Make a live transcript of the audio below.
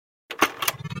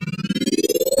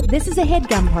This is a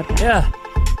HeadGum podcast.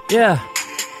 Yeah.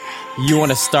 You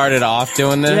want to start it off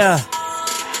doing this? Yeah.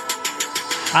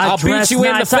 I'll beat you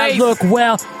in the face. I look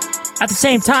well. At the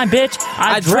same time, bitch,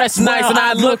 I dress nice and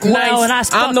I look well,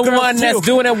 nice. and I'm the one that's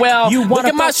doing it well. Look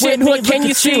at my shit. What can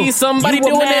you see? Somebody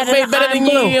doing it way better than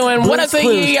you. And when I say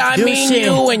ye, I mean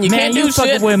you. And you can't do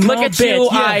shit. Look at you.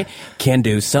 I can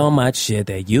do so much shit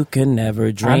that you can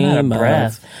never dream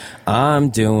of. I'm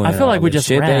doing I feel like we just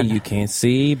shit ran. that you can't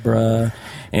see, bruh.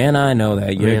 And I know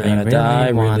that you're gonna die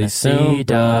really soon,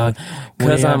 dog.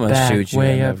 Cause I'm gonna shoot you.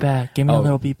 Way up back. Give me a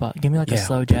little beatbox. Give me like a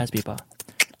slow jazz beatbox.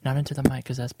 Not into the mic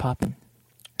because that's popping.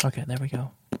 Okay, there we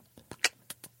go.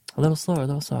 A little slower,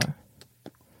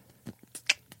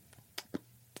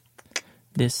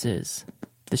 This is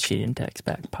the She Didn't Text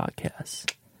Back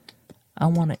podcast. I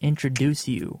want to introduce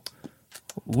you,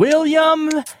 William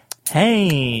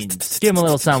Haynes. Give him a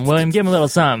little something, William. Give him a little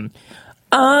something.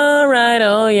 All right,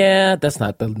 oh yeah. That's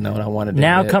not the note I wanted to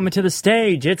Now hit. coming to the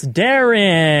stage, it's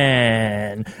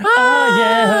Darren. Oh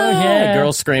yeah.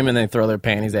 Girls scream and they throw their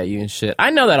panties at you and shit. I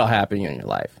know that'll happen in your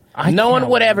life. No one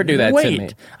would ever do that to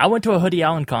me. I went to a Hoodie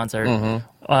Allen concert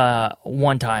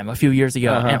one time a few years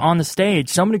ago, and on the stage,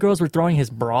 so many girls were throwing his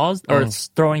bras or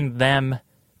throwing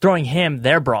him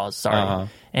their bras. Sorry,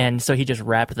 and so he just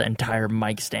wrapped the entire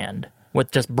mic stand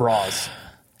with just bras.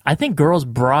 I think girls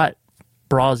brought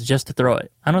bras just to throw it.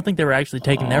 I don't think they were actually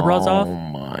taking their bras off. Oh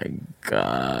my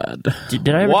god! Did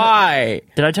I ever Why?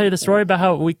 Did I tell you the story about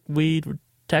how we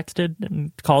texted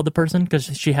and called the person because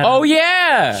she had? Oh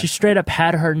yeah, she straight up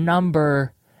had her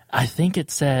number. I think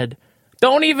it said. I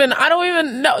don't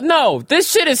even know. No, this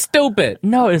shit is stupid.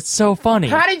 No, it's so funny.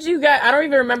 How did you guys? I don't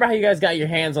even remember how you guys got your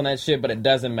hands on that shit, but it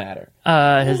doesn't matter.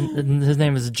 His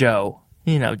name is Joe.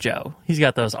 You know Joe. He's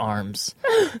got those arms.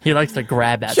 He likes to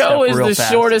grab that Joe stuff real is the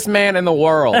fast. shortest man in the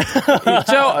world. Joe,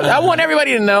 I want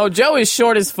everybody to know Joe is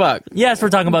short as fuck. Yes, we're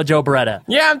talking about Joe Beretta.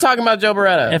 Yeah, I'm talking about Joe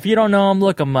Beretta. If you don't know him,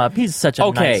 look him up. He's such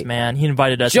a nice man. He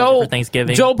invited us over for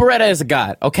Thanksgiving. Joe Beretta is a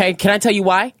god, okay? Can I tell you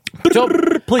why? Joe,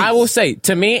 please. I will say,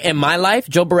 to me, in my life,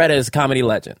 Joe Beretta is a comedy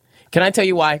legend. Can I tell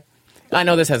you why? I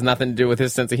know this has nothing to do with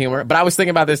his sense of humor, but I was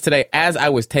thinking about this today as I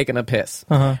was taking a piss.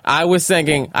 I was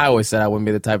thinking, I always said I wouldn't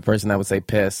be the type of person that would say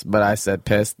piss, but I said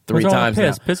piss three times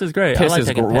piss? now. Piss is great. Piss I like is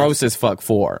taking gross as fuck.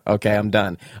 4. Okay, I'm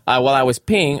done. While I was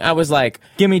peeing, I was like...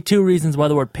 Give me 2 reasons why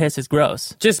the word piss is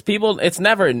gross. Just people,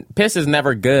 piss is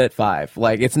never good, 5.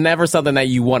 Like, it's never something that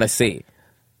you want to see.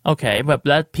 Okay, but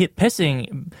that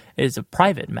pissing is a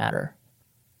private matter.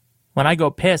 When I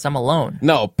go piss, I'm alone.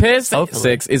 No, piss,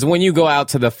 6, is when you go out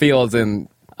to the fields and...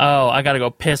 Oh, I gotta go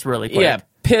piss really quick. Yeah,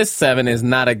 piss 7 is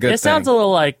not a good thing. It sounds a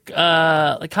little like,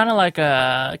 kind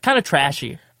of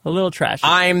trashy. A little trashy.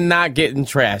 I'm not getting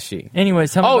trashy.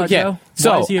 Anyways, tell me about Joe.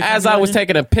 So, as I was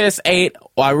taking a piss 8,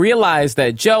 I realized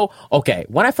that Joe,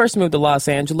 when I first moved to Los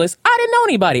Angeles, I didn't know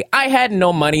anybody. I had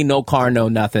no money, no car, no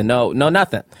nothing. No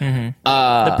nothing.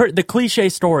 Mm-hmm. The cliche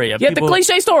story of people the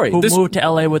cliche story. Who moved to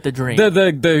LA with a dream.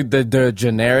 The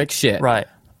generic shit. Right.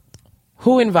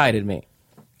 Who invited me?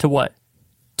 To what?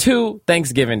 To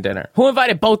Thanksgiving dinner. Who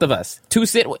invited both of us to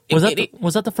sit? Was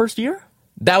that the first year?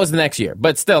 That was the next year,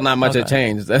 but still not much had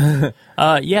changed.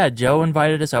 Yeah, Joe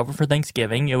invited us over for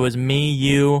Thanksgiving. It was me,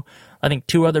 you, I think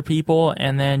 2 other people,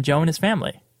 and then Joe and his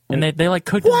family. And they like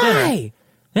cooked us dinner.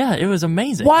 Yeah, it was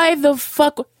amazing. Why the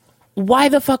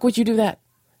fuck would you do that?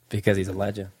 Because he's a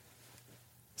legend.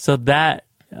 So that,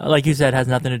 like you said, has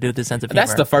nothing to do with the sense of humor.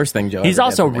 That's the first thing Joe He's ever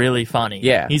also did for me. really funny.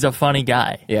 Yeah. He's a funny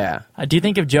guy. Yeah. Do you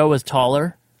think if Joe was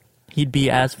taller, he'd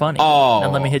be as funny? Oh.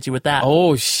 And let me hit you with that.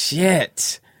 Oh,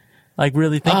 shit. Like,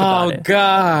 really think about it. Oh,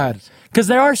 God. Because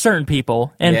there are certain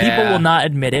people, and people will not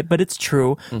admit it, but it's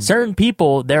true. Certain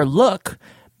people, their look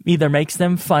either makes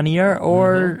them funnier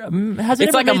or has it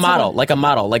It's like a model.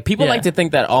 Like people like to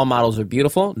think that all models are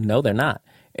beautiful. No, they're not.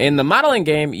 In the modeling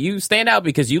game, you stand out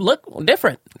because you look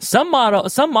different. Some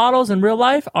models in real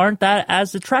life aren't that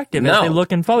as attractive as they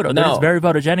look in photo. They're just very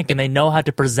photogenic and they know how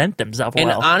to present themselves well.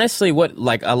 And honestly, what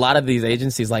like a lot of these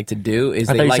agencies like to do is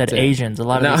I they thought you like said to Asians. A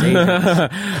lot of these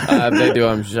Asians. they do,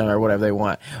 I'm sure, whatever they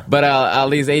want. But all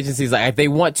these agencies, like they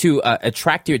want to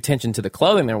attract your attention to the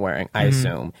clothing they're wearing, I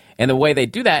assume. And the way they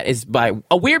do that is by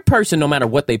a weird person, no matter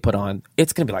what they put on,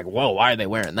 it's going to be like, whoa, why are they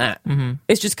wearing that?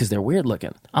 It's just because they're weird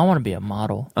looking. I want to be a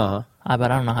model. But I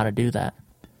don't know how to do that.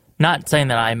 Not saying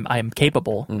that I'm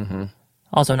capable.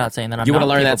 Also, not saying that I'm You want want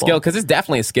to learn capable. that skill because it's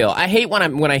definitely a skill. I hate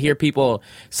when I hear people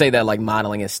say that like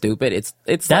modeling is stupid. It's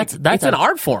That's an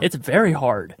art form. It's very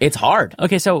hard. It's hard.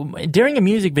 Okay, so during a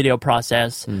music video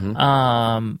process, wait,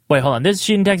 hold on. This is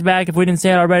Shoot and Text Back. If we didn't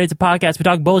say it already, it's a podcast. We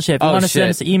talk bullshit. If you want to send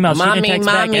us an email,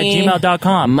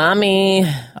 shootandtextback@gmail.com. Mommy.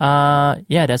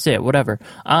 Yeah, that's it. Whatever.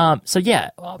 So yeah,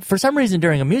 for some reason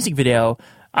during a music video,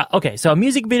 okay, so a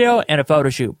music video and a photo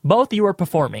shoot, both you were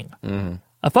performing.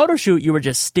 A photo shoot, you were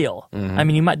just still. I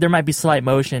mean, there might be slight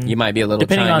motion. You might be a little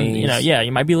depending Chinese. on,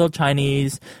 you might be a little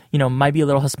Chinese. Might be a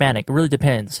little Hispanic. It really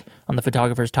depends on the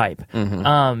photographer's type.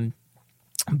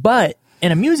 But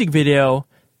in a music video,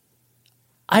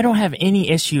 I don't have any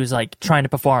issues like trying to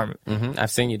perform.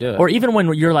 I've seen you do it. Or even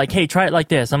when you're like, hey, try it like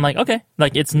this. I'm like, okay.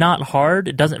 Like, it's not hard.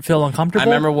 It doesn't feel uncomfortable. I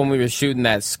remember when we were shooting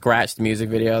that scratched music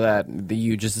video that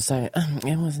you just decided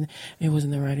it wasn't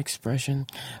the right expression.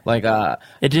 Like,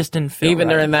 it just didn't feel even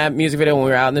right. during that music video when we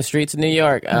were out in the streets of New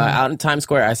York, out in Times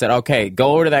Square, I said, okay,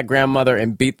 go over to that grandmother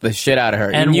and beat the shit out of her.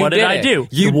 And you what did I do?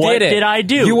 You What did it. did I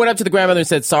do? You went up to the grandmother and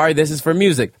said, sorry, this is for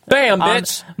music. Bam,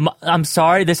 bitch. I'm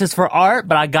sorry, this is for art,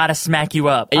 but I gotta smack you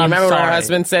up. And you I'm remember what sorry. her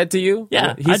husband said to you?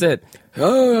 Yeah, He said,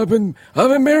 Oh, I've been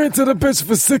married to the bitch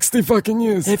for 60 fucking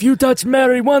years. If you touch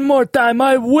Mary one more time,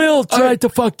 I will try to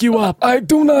fuck you up. I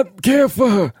do not care for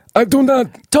her. I do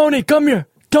not. Tony, come here.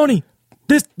 Tony,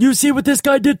 you see what this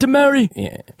guy did to Mary?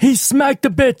 Yeah. He smacked the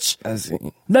bitch. I see.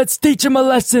 Let's teach him a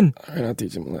lesson. All right, I'll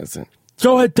teach him a lesson.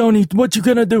 Go ahead, Tony. What you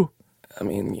gonna do? I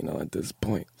mean, at this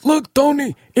point. Look,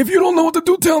 Tony, if you don't know what to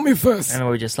do, tell me first. And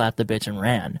we just slapped the bitch and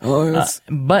ran. Oh, yes.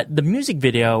 But the music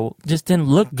video just didn't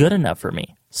look good enough for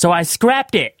me. So I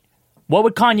scrapped it. What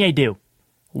would Kanye do?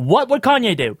 What would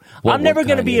Kanye do? What I'm never would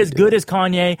going to be Kanye as do? good as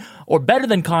Kanye or better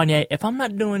than Kanye if I'm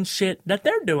not doing shit that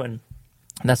they're doing.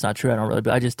 That's not true.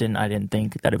 I didn't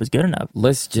think that it was good enough.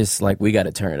 let's just, we got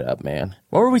to turn it up, man.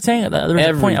 What were we saying? There was a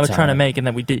Every point I was trying to time. make, and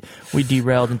then we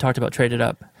derailed and talked about Trade It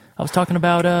Up. I was talking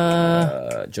about,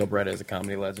 Joe Beretta is a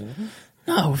comedy legend.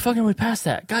 no, we passed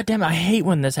that. God damn it, I hate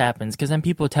when this happens, because then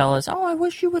people tell us, oh, I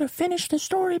wish you would have finished the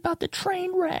story about the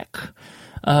train wreck.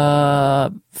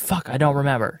 Fuck, I don't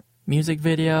remember. Music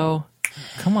video.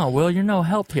 Come on, Will, you're no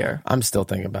help here. I'm still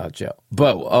thinking about Joe.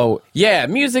 But, yeah,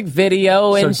 music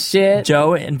video and shit.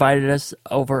 Joe invited us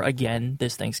over again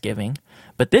this Thanksgiving,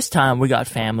 but this time we got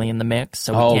family in the mix,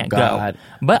 so we can't God. go.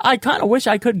 But I kind of wish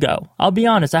I could go. I'll be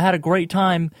honest, I had a great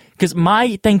time, because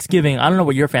my Thanksgiving, I don't know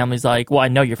what your family's like. Well, I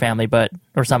know your family,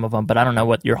 or some of them, but I don't know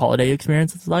what your holiday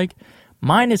experience is like.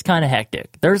 Mine is kind of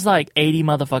hectic. There's 80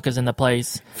 motherfuckers in the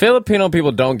place. Filipino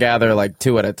people don't gather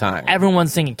 2 at a time.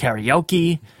 Everyone's singing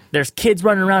karaoke. There's kids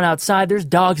running around outside. There's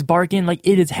dogs barking.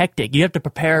 It is hectic. You have to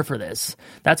prepare for this.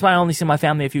 That's why I only see my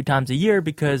family a few times a year,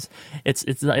 because it's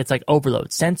like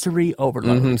overload, sensory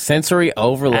overload. Sensory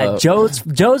overload. Joe's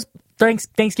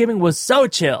Thanksgiving was so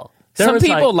chill. Some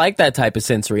people like that type of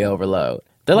sensory overload.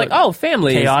 They're like, oh,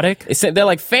 family chaotic? They're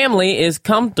like, family is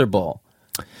comfortable.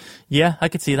 Yeah, I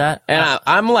could see that. And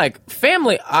I'm like,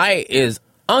 family is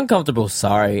uncomfortable.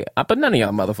 Sorry. But none of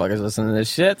y'all motherfuckers listen to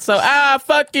this shit. So,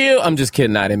 fuck you. I'm just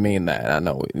kidding. I didn't mean that. I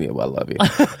know. I love you.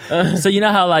 So you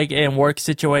know how in work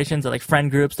situations or friend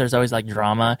groups, there's always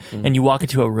drama, and you walk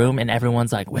into a room and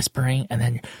everyone's whispering,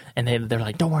 and they're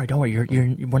like, don't worry,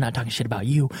 we're not talking shit about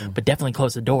you, but definitely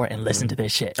close the door and listen to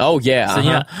this shit. Oh yeah. So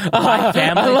my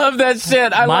family, I love that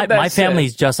shit. My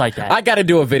family's just like that. I got to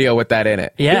do a video with that in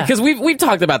it. Yeah. Because we've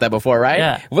talked about that before, right?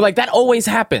 Yeah. We're that always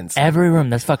happens. Every room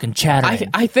there's fucking chattering.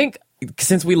 I think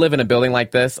since we live in a building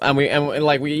like this, and we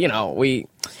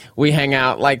hang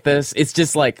out like this, it's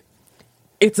just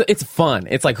it's fun.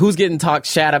 It's who's getting talked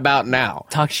shat about now?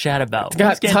 Talk shat about.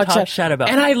 Who's getting talk shat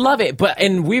about? And I love it.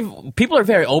 People are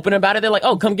very open about it. They're like,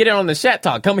 oh, come get in on the chat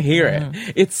talk. Come hear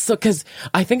it. It's so,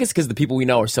 I think it's because the people we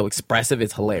know are so expressive.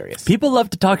 It's hilarious. People love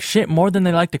to talk shit more than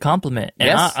they like to compliment. And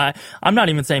Yes. I'm not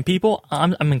even saying people.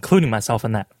 I'm including myself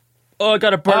in that. Oh, I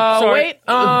got a burp. Sorry.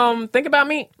 Wait. Think about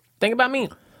me.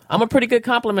 I'm a pretty good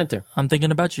complimenter. I'm thinking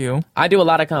about you. I do a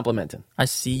lot of complimenting. I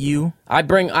see you. I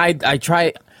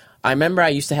try. I remember I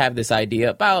used to have this idea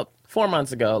about 4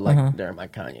 months ago, during my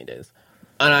Kanye days.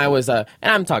 And I was, and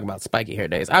I'm talking about spiky hair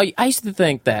days. I used to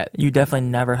think that, You definitely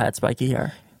never had spiky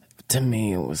hair. to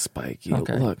me, it was spiky.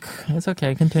 Okay. Look, It's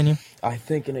okay. Continue. I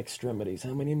think in extremities.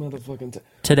 How many motherfucking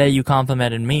Today you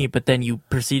complimented me, but then you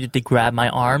proceeded to grab my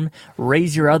arm,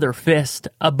 raise your other fist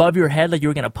above your head like you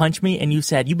were going to punch me, and you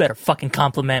said, you better fucking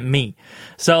compliment me.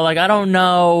 So, I don't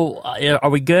know. Are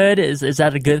we good? Is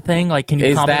that a good thing? Can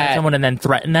you compliment someone and then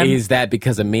threaten them? Is that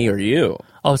because of me or you?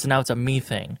 Oh, so now it's a me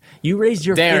thing. You raised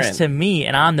your Darren. fist to me,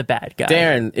 and I'm the bad guy.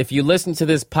 Darren, if you listen to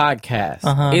this podcast,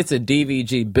 it's a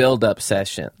DVG build-up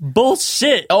session.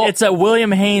 Bullshit. Oh. It's a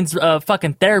William Haynes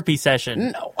fucking therapy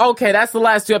session. No, okay, that's the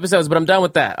last 2 episodes, but I'm done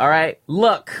with that. All right,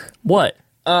 look. What?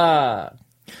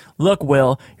 Look,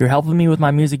 Will, you're helping me with my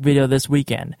music video this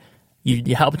weekend.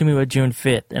 You helped me with June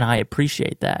 5th, and I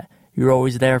appreciate that. You're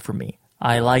always there for me.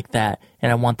 I like that,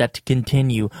 and I want that to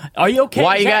continue. Are you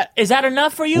okay? Is that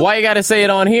enough for you? Why you got to say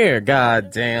it on here? God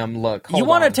damn, look. You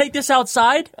want to take this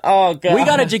outside? Oh, God. We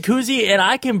got a jacuzzi, and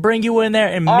I can bring you in there,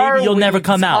 and maybe you'll never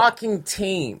come out. Are we talking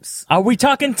teams? Are we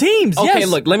talking teams? Okay, yes.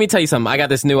 Look, let me tell you something. I got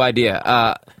this new idea.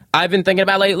 I've been thinking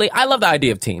about lately. I love the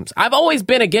idea of teams. I've always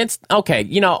been against,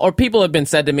 or people have been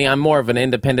said to me, I'm more of an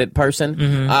independent person.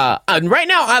 And right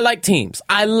now, I like teams.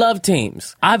 I love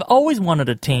teams. I've always wanted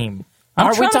a team.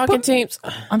 Are we talking teams?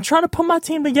 I'm trying to put my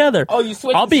team together. Oh, you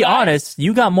switched I'll be sides? honest.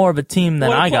 You got more of a team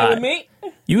than I got. With me?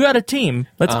 You got a team.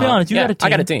 Let's be honest. You got a team. I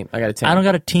got a team. I don't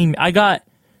got a team. I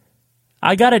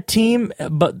got a team,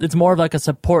 but it's more of like a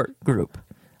support group.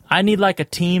 I need like a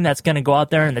team that's going to go out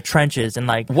there in the trenches and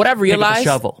like what I've realized, pick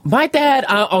up a shovel. My dad,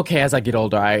 as I get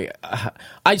older,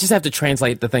 I just have to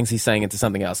translate the things he's saying into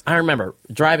something else. I remember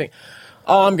driving.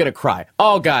 Oh, I'm going to cry.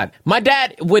 Oh, God. My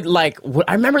dad would I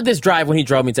remember this drive when he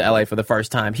drove me to LA for the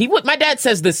first time. My dad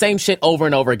says the same shit over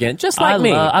and over again, just like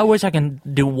me. I wish I can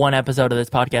do one episode of this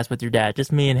podcast with your dad,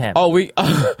 just me and him. Oh,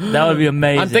 that would be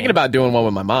amazing. I'm thinking about doing one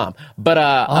with my mom.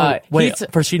 But, wait,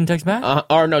 for Shoot and Text Back?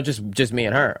 Or no, just me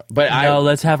and her. But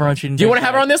let's have her on Shoot and Text Back. Do you want to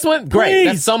have her on this one? Great. Please.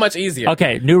 That's so much easier.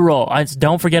 Okay, new rule.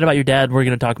 Don't forget about your dad. We're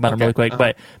going to talk about him really quick.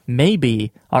 But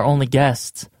maybe our only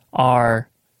guests are,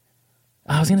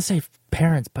 I was going to say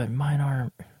parents, but mine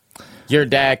aren't. Your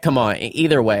dad, come on.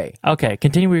 Either way. Okay,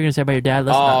 continue what you're going to say about your dad.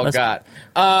 God.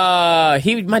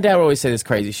 My dad would always say this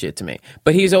crazy shit to me.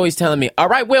 But he's always telling me, all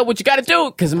right, Will, what you got to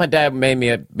do? Because my dad made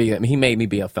me be a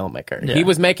filmmaker. Yeah. He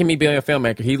was making me be a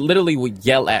filmmaker. He literally would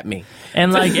yell at me.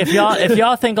 And like, if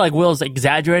y'all think like Will's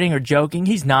exaggerating or joking,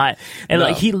 he's not. And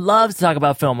like, he loves to talk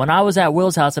about film. When I was at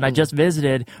Will's house and I just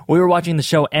visited, we were watching the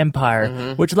show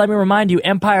Empire, which, let me remind you,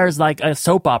 Empire is like a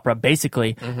soap opera,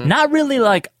 basically. Not really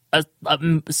like a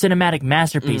cinematic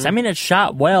masterpiece. I mean, it's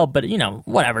shot well, but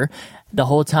whatever. The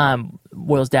whole time,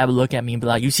 Will's dad would look at me and be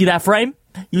like, "You see that frame?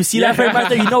 You see that frame right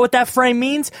there? You know what that frame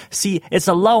means? See, it's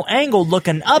a low angle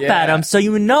looking up at him, so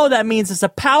you know that means it's a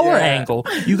power angle.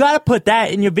 You got to put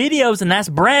that in your videos, and that's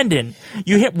Brandon.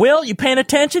 You hit Will, you paying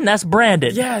attention? That's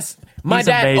Brandon." Yes. My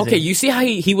dad, amazing. Okay, you see how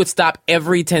he would stop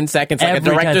every 10 seconds, like a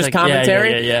director's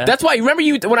commentary? Yeah. That's why,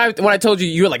 remember when I told you,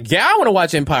 you were like, yeah, I want to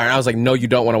watch Empire. And I was like, no, you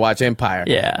don't want to watch Empire.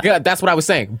 Yeah. That's what I was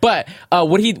saying. But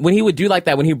when he would do like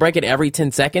that, when he would break it every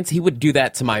 10 seconds, he would do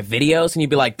that to my videos, and he'd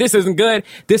be like, this isn't good,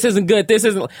 this isn't good, this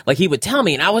isn't, like he would tell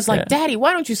me, and I was like, Daddy,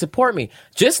 why don't you support me?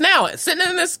 Just now, sitting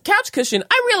in this couch cushion,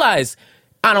 I realized,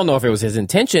 I don't know if it was his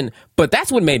intention, but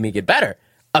that's what made me get better.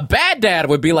 A bad dad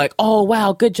would be like, oh,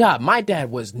 wow, good job. My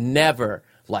dad was never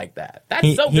like that.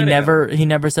 That's so good. He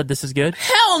never said this is good?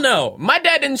 Hell no. My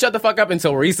dad didn't shut the fuck up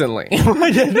until recently. My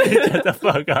dad didn't shut the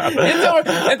fuck up.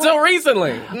 until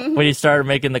recently. When he started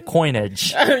making the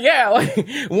coinage. Yeah,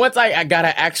 like, once I got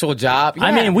an actual job. Yeah.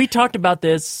 I mean, we talked about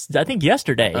this, I think,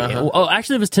 yesterday. Oh,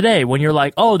 actually, it was today when you're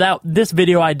like, oh, this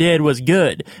video I did was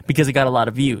good because it got a lot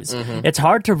of views. It's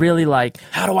hard to really like...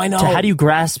 How do I know? How do you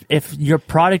grasp if your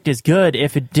product is good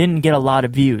if it didn't get a lot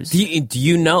of views? Do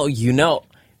you know...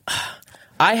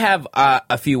 I have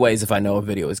a few ways if I know a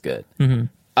video is good.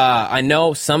 I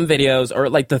know some videos, or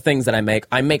like the things that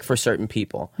I make for certain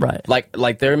people. Right.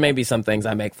 Like there may be some things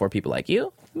I make for people like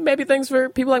you, maybe things for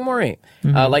people like Maureen.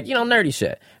 Like, nerdy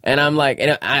shit. And I'm like,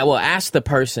 and I will ask the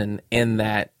person in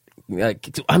that,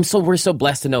 we're so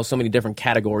blessed to know so many different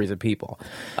categories of people.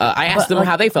 I asked them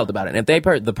how they felt about it. And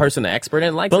if the person, the expert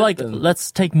in likes it. But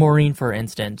let's take Maureen, for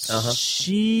instance.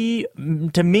 She,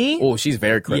 to me... Oh, she's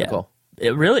very critical. Yeah.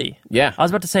 Really? Yeah. I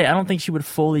was about to say, I don't think she would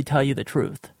fully tell you the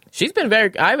truth. She's been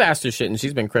I've asked her shit, and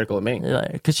she's been critical of me.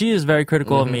 Because she is very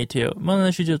critical of me, too. Well,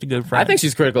 she's just a good friend. I think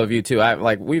she's critical of you, too.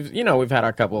 We've had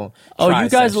our couple you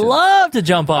guys love to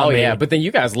jump on me. Oh, yeah, but then you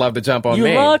guys love to jump on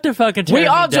me. You love to fucking tear me We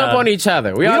all down. jump on each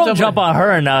other. We don't jump on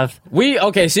her enough.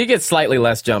 She gets slightly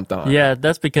less jumped on. Yeah,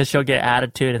 that's because she'll get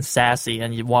attitude and sassy,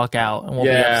 and you walk out and won't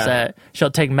be upset.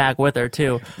 She'll take Mac with her,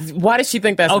 too. Why does she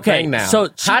think that's the thing now? So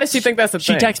how does she think that's the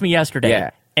thing? She texted me yesterday.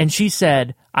 Yeah. And she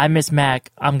said, I miss Mac.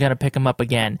 I'm going to pick him up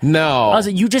again. No. I was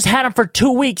like, you just had him for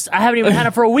 2 weeks. I haven't even had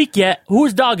him for a week yet.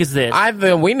 Whose dog is this?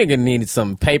 We need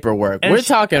some paperwork. We're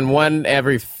talking one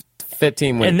every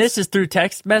 15 weeks. And this is through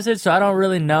text message, so I don't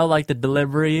really know like the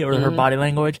delivery or her body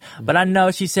language. But I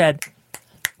know she said,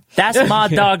 That's my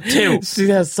dog too. She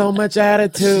has so much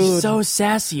attitude. She's so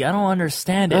sassy. I don't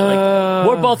understand it. Like,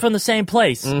 we're both from the same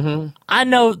place. Mm-hmm. I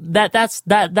know that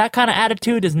kind of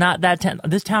attitude is not that.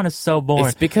 This town is so boring.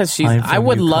 It's because she's. I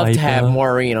would love to have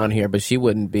Maureen on here, but she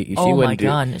wouldn't be. Oh my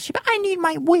god! I need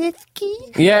my whiskey.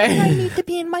 Yeah. I need to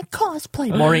be in my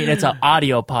cosplay. Maureen, it's an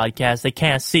audio podcast. They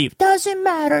can't see. Doesn't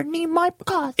matter. Need my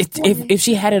cosplay. If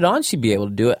she had it on, she'd be able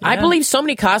to do it. Yeah. I believe so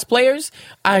many cosplayers.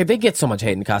 They get so much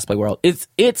hate in the cosplay world.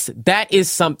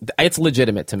 It's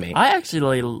legitimate to me. I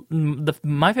actually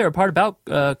my favorite part about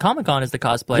Comic-Con is the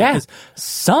cosplay. Because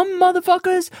some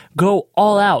motherfuckers go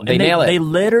all out. They nail it. They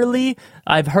literally.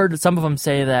 I've heard some of them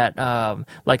say that,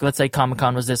 like, let's say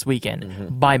Comic-Con was this weekend.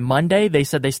 Mm-hmm. By Monday, they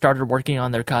said they started working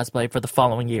on their cosplay for the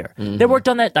following year. Mm-hmm. They worked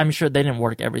on that. I'm sure they didn't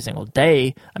work every single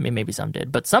day. I mean, maybe some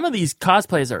did. But some of these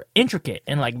cosplays are intricate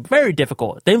and, like, very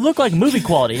difficult. They look like movie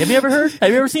quality. Have you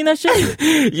ever seen that shit?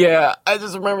 Yeah, I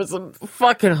just remember some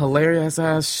fucking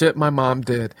hilarious-ass shit my mom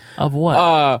did. Of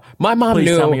what? My mom Please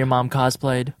knew... tell me your mom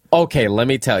cosplayed. Okay, let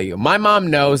me tell you. My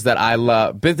mom knows that I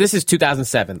love... But this is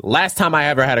 2007. Last time I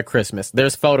ever had a Christmas.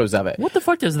 There's photos of it. What the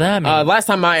fuck does that mean? Last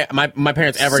time my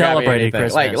parents ever got me anything.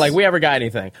 Christmas. Like we ever got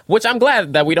anything. Which I'm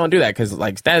glad that we don't do that, because,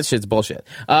 like, that shit's bullshit.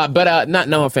 But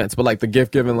no offense, but, like, the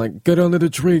gift giving, like, get under the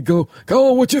tree, go,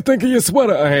 what you think of your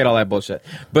sweater? I hate all that bullshit.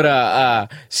 But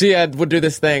she would do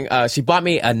this thing. She bought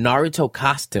me a Naruto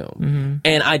costume,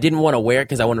 and I didn't want to wear it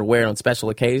because I wanted to wear it on special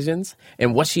occasions.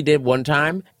 And what she did one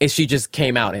time is she just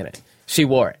came out in it. She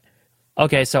wore it.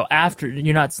 Okay, so after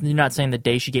you're not saying the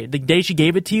day she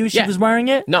gave it to you, she was wearing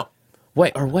it? No.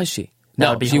 Wait, or was she?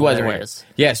 No, she wasn't wearing it.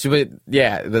 Yeah, she would.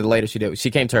 Yeah, the later she did.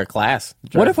 She came to her class.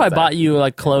 What if I bought you,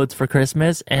 like, clothes for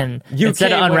Christmas and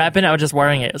instead of unwrapping, I was just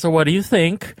wearing it? So what do you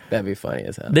think? That'd be funny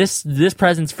as hell. This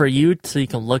present's for you, so you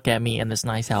can look at me in this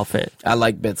nice outfit. I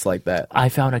like bits like that. I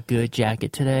found a good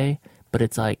jacket today, but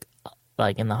it's like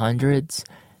in the hundreds.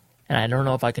 And I don't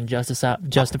know if I can justify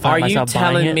myself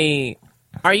buying it.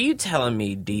 Are you telling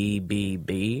me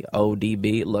DBB,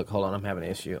 ODB? Look, hold on, I'm having an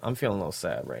issue. I'm feeling a little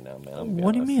sad right now, man.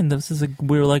 What do you mean? We're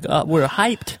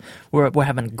hyped. We're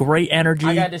having great energy.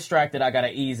 I got distracted. I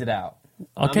gotta ease it out.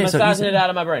 Okay, I'm massaging it out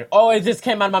of my brain. Oh, it just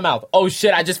came out of my mouth. Oh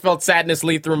shit, I just felt sadness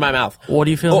leave through my mouth. What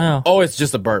do you feel now? Oh, it's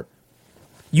just a burp.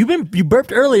 You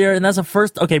burped earlier, and that's the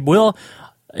first. Okay, Will.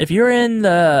 If you're in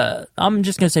the, I'm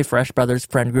just going to say Fresh Brothers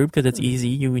friend group because it's easy.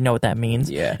 You know what that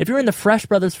means. Yeah. If you're in the Fresh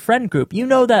Brothers friend group, you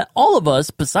know that all of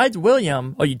us, besides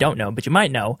William, you don't know, but you might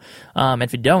know.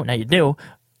 If you don't, now you do.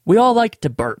 We all like to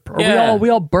burp. Or we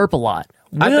all burp a lot.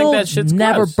 I think that shit's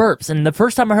never gross. burps. And the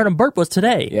first time I heard him burp was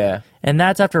today. Yeah. And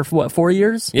that's after, 4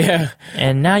 years? Yeah.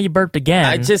 And now you burped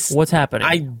again. What's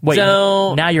happening?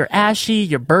 Now you're ashy,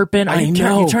 you're burping.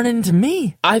 You're turning into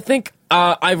me. I think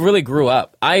I really grew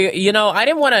up. I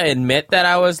didn't want to admit that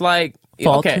I was like...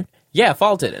 Faulted? Okay. Yeah,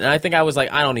 faulted. And I think I was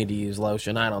like, I don't need to use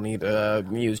lotion. I don't need to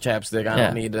use chapstick. I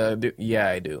don't need to do... Yeah,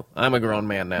 I do. I'm a grown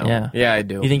man now. Yeah, I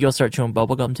do. You think you'll start chewing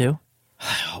bubblegum too?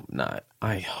 I hope not.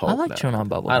 I hope I like not. chewing on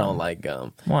bubble gum. I don't like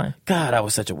gum. Why? God, I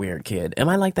was such a weird kid. Am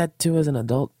I like that too as an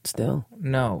adult still?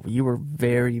 No, you were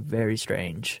very, very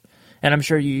strange. And I'm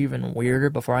sure you even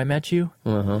weirder before I met you.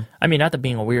 Uh-huh. I mean, not that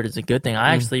being a weird is a good thing.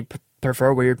 I actually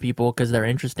prefer weird people because they're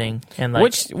interesting. And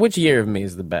like, which year of me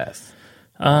is the best?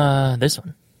 This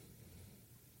one.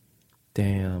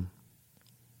 Damn.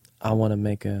 I want to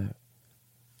make a...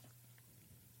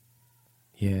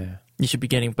 Yeah. You should be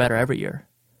getting better every year.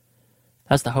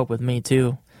 That's the hope with me,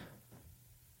 too.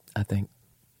 I think.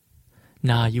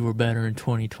 Nah, you were better in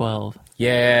 2012.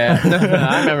 Yeah.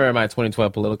 I remember my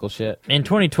 2012 political shit. In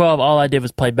 2012, all I did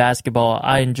was play basketball.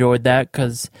 I enjoyed that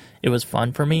because it was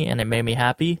fun for me and it made me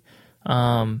happy.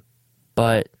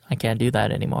 But I can't do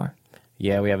that anymore.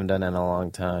 Yeah, we haven't done that in a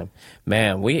long time.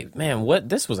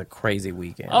 This was a crazy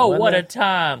weekend. Oh, what a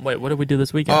time. Wait, what did we do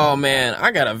this weekend? Oh, man,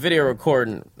 I got a video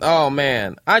recording. Oh,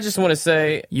 man, I just want to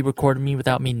say... You recorded me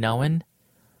without me knowing?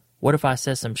 What if I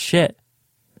said some shit?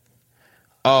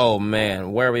 Oh,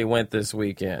 man, where we went this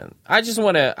weekend. I just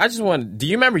want to, do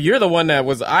you remember, you're the one that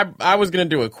was, I was going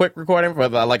to do a quick recording for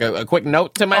a quick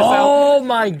note to myself. Oh,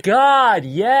 my God,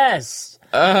 yes.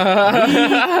 Okay.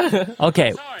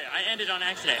 Sorry, I ended on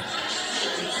accident.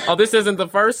 Oh, this isn't the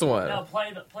first one. No,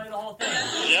 play the whole thing.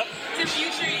 Yep. To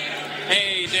future you.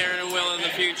 Hey, Darren and Will in the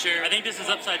future. I think this is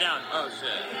upside down. Oh,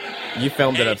 shit. You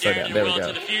filmed it upside Darren down. There we and Will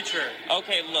go. to the future.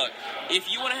 Okay, look.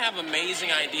 If you want to have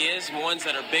amazing ideas, ones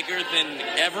that are bigger than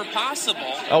ever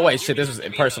possible... Oh, wait, shit, this was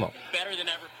personal. Better than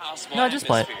ever possible. No, just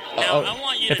play it. Now, I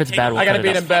want you If to it's take bad, we'll I gotta cut be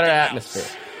it in a out. better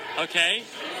atmosphere. Okay?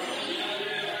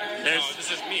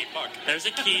 This is me. Fuck. There's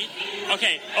a key.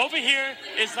 Okay, over here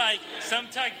is like some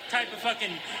type of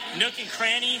fucking nook and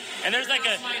cranny, and there's like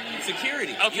a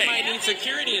security. Okay, you might need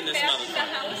security in this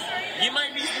motherfucker. You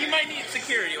might need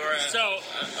security or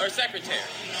a secretary.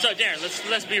 So Darren,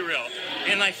 let's be real.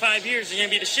 In like 5 years, you're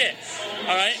gonna be the shit.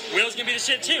 All right, Will's gonna be the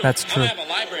shit too. That's true. I have a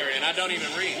library and I don't even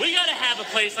read. We gotta have a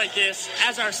place like this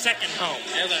as our second home.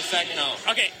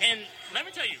 Okay, and let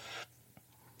me tell you.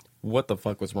 What the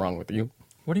fuck was wrong with you?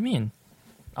 What do you mean?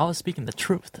 I was speaking the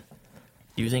truth.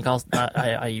 Do you think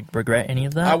I regret any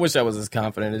of that? I wish I was as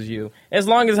confident as you. As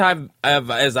long as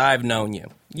I've known you,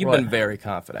 you've been very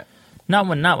confident. Not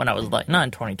when I was not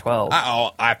in 2012.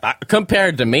 I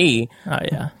compared to me. Oh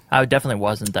yeah, I definitely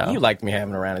wasn't though. You liked me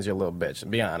having around as your little bitch. To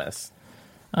be honest.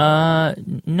 No,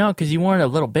 because you weren't a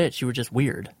little bitch. You were just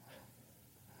weird.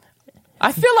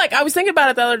 I feel like I was thinking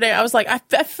about it the other day. I was like,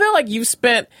 I feel like you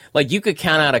spent you could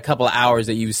count out a couple of hours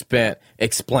that you spent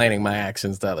explaining my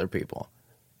actions to other people.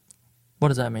 What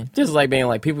does that mean? Just like being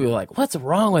like, people were like, "What's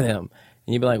wrong with him?"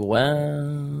 And you'd be like,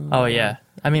 "Well." Oh yeah.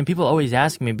 I mean, people always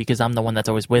ask me because I'm the one that's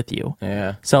always with you.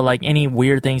 Yeah. So like any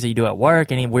weird things that you do at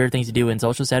work, any weird things you do in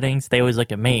social settings, they always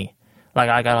look at me. Like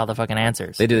I got all the fucking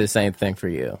answers. They do the same thing for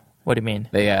you. What do you mean?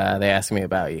 They ask me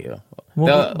about you.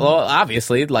 Well,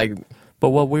 Obviously, But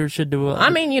what weird should do?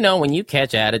 I mean, when you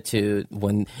catch attitude,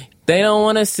 when they don't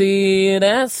want to see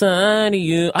that side of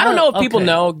you. I don't know if people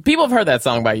know. People have heard that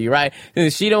song by you, right?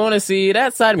 She don't want to see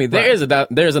that side of me. Right.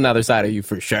 There's another side of you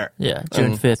for sure. Yeah,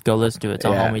 June 5th, go listen to it.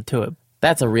 Tell homie to it.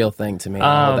 That's a real thing to me.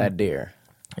 I hold that dear.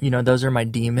 Those are my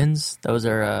demons. Those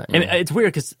are. And it's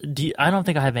weird because I don't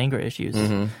think I have anger issues.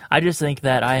 Mm-hmm. I just think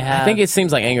that I have. I think it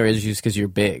seems like anger issues because you're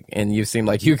big and you seem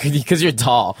like because you're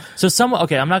tall. So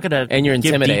I'm not gonna and you're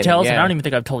give intimidating. details, Yeah. and I don't even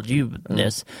think I've told you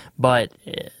this, but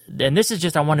and this is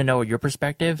just I want to know your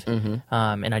perspective, and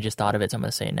I just thought of it, so I'm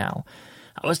gonna say it now.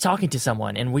 I was talking to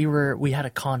someone, and we had a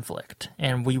conflict,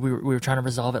 and we were trying to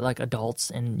resolve it like adults,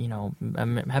 and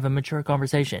have a mature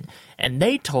conversation. And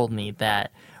they told me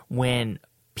that when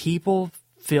people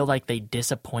feel like they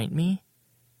disappoint me,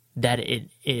 that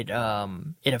it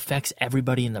affects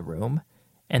everybody in the room,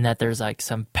 and that there's like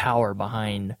some power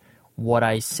behind what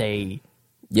I say.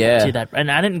 Yeah. To that,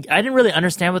 and I didn't really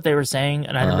understand what they were saying,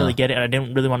 and I didn't really get it, and I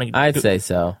didn't really want to. I'd say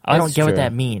so. I don't get what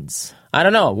that means. I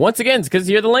don't know. Once again, it's because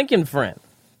you're the Lincoln friend.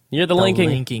 You're the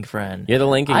linking friend. You're the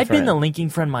linking friend. I've been the linking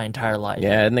friend my entire life.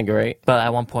 Yeah, isn't it great? But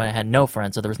at one point I had no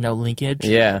friends, so there was no linkage.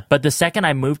 Yeah. But the second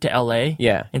I moved to LA,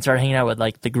 yeah, and started hanging out with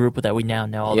like the group that we now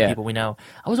know, all the people we know,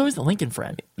 I was always the Lincoln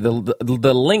friend.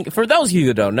 The link for those of you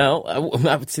who don't know,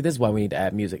 I would see this is why we need to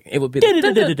add music. It would be.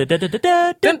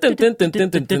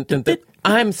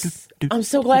 I'm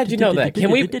so glad you know that. Can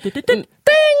we?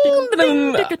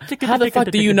 How the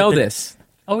fuck do you know this?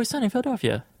 Always Sunny in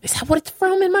Philadelphia. Is that what it's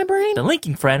from in my brain? The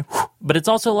linking friend, but it's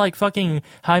also like fucking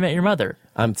How I Met Your Mother.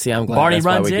 I'm glad Barney that's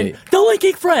runs why in. The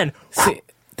linking friend. See,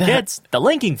 Kids, the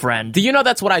linking friend. Do you know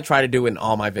that's what I try to do in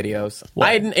all my videos?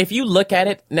 If you look at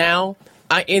it now,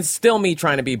 it's still me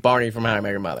trying to be Barney from How I Met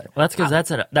Your Mother. Well, that's because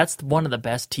that's one of the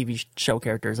best TV show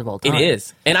characters of all time. It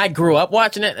is. And I grew up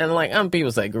watching it, and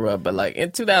people say grew up, but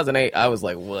in 2008, I was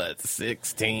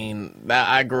 16?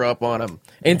 I grew up on them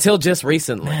until just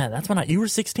recently. Man, that's when you were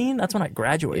 16? That's when I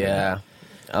graduated. Yeah.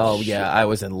 Oh, yeah, I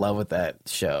was in love with that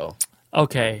show.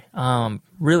 Okay,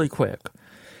 really quick.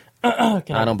 I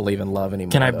don't believe in love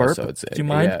anymore. Can I burp? So Do you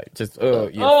mind? Yeah, just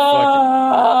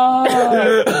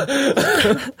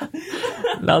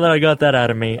Now that I got that out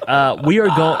of me, we are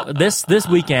going this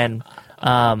weekend.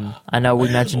 I know we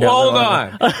mentioned it. Hold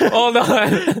on.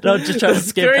 Don't just try to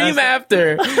skip Scream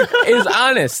after is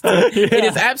honest. Yeah. It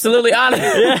is absolutely honest.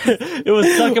 Yeah, it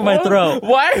was stuck in my throat.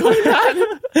 Why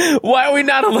are we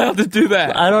not allowed to do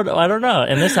that? I don't know.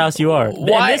 In this house, you are.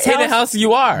 Why in the house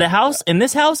you are? In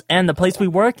this house and the place we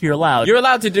work, you're allowed. You're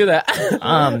allowed to do that.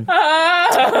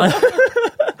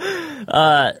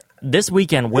 This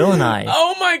weekend, Will and I.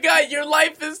 Oh my God, your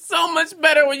life is so much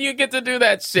better when you get to do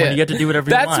that shit. When you get to do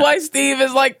whatever you want. That's why Steve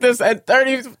is like this at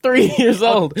 33 years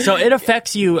old. So it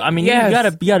affects you. I mean, yes.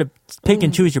 you gotta pick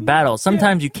and choose your battles.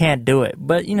 Sometimes you can't do it,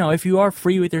 but if you are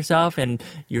free with yourself and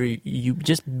you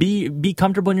just be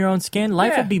comfortable in your own skin,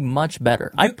 life will be much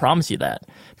better. I promise you that.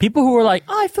 People who are like,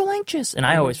 I feel anxious, and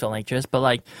I always feel anxious,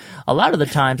 but a lot of the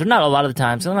times, or not a lot of the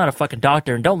times, I'm not a fucking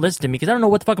doctor, and don't listen to me because I don't know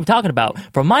what the fuck I'm talking about.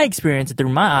 From my experience and through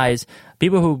my eyes,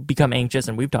 people who become anxious,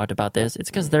 and we've talked about this, it's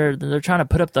because they're trying to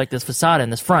put up this facade in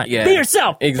this front. Yeah. Be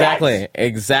yourself. Exactly.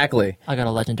 Exactly. I got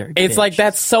a legendary. It's bitch.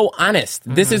 that's so honest.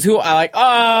 Mm-hmm. This is who I like.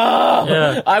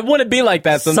 Yeah. I want to be like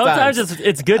that sometimes. Sometimes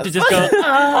it's good to just go.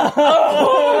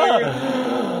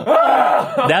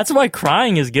 That's why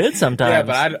crying is good sometimes. Yeah,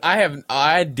 but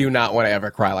I do not want to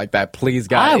ever cry like that. Please,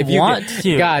 God. I want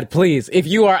to. God, please. If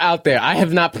you are out there, I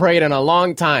have not prayed in a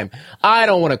long time. I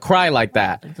don't want to cry like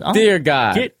that. Dear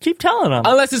God. Keep telling them.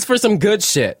 Unless it's for some good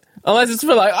shit. Unless it's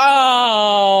for like,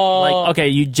 oh. Like, okay,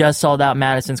 you just sold out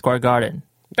Madison Square Garden.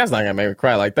 That's not gonna make me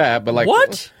cry like that, but like.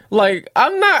 What? Like,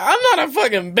 I'm not a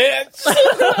fucking bitch.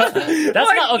 That's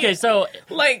like, not, okay, so.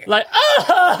 Like,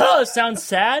 oh, sounds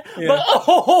sad, yeah. but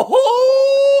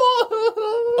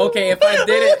okay, if I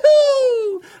did it.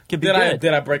 Could be good.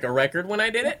 Did I break a record when I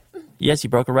did it? Yes, you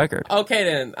broke a record. Okay,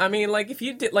 then. I mean, like, if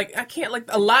you did, like, I can't, like,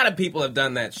 a lot of people have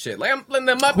done that shit. Like, the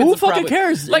Muppets. Who fucking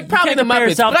cares? Like, probably the Muppets.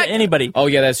 Yourself to anybody. Oh,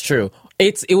 yeah, that's true.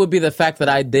 It would be the fact that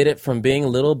I did it from being a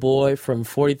little boy from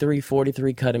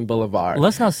 4343 Cutting Boulevard.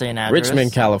 Let's not say an address.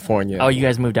 Richmond, California. Oh, you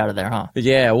guys moved out of there, huh?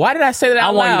 Yeah. Why did I say that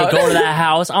out loud? I want you to go to that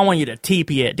house. I want you to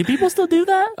TP it. Do people still do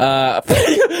that?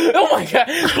 Oh my God.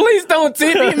 Please don't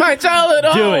TP my childhood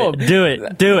home. Do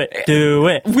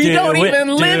it. We don't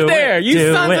even live there,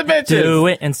 you sons of bitches. Do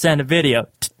it and send a video.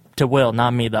 To Will,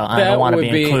 not me though. I don't want to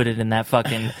be included in that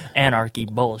fucking anarchy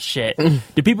bullshit.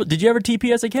 Did you ever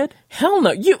TP as a kid? Hell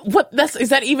no. Is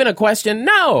that even a question?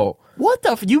 No. What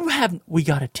the we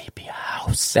gotta TP a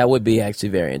house. That would be actually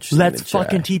very interesting. Let's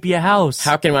fucking TP a house.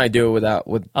 How can I do it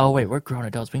with Oh wait, we're grown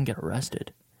adults. We can get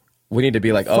arrested. We need to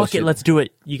be like, fuck it, let's do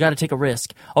it. You gotta take a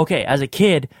risk. Okay, as a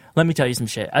kid, let me tell you some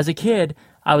shit. As a kid,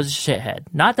 I was a shithead.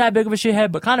 Not that big of a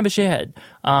shithead, but kind of a shithead.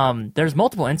 There's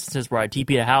multiple instances where I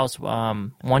TP'd a house.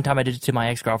 One time I did it to my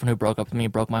ex-girlfriend who broke up with me,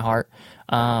 broke my heart.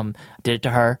 Did it to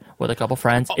her with a couple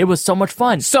friends. It was so much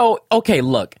fun. So, okay,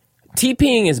 look.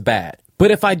 TPing is bad.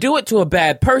 But if I do it to a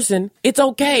bad person, it's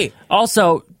okay.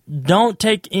 Also, don't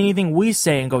take anything we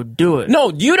say and go do it. No,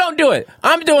 you don't do it.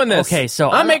 I'm doing this. Okay, so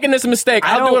I'm making this mistake.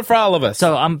 I'll do it for all of us.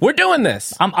 So we're doing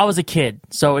this. I was a kid.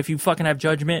 So if you fucking have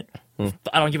judgment,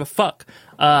 I don't give a fuck.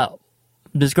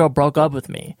 This girl broke up with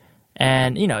me,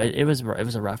 and you know it was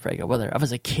a rough breakup. Whether I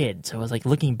was a kid, so I was like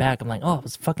looking back, I'm like, oh,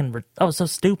 I was so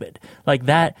stupid. Like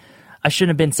that, I shouldn't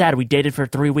have been sad. We dated for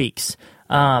 3 weeks,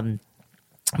 but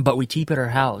we TP'd at her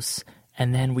house,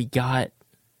 and then we got,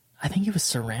 I think it was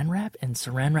saran wrap, and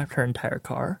saran wrapped her entire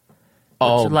car.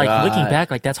 Oh, so, like, God. looking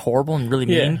back, like, that's horrible and really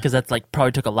mean, because that's, like,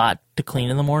 probably took a lot to clean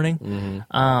in the morning.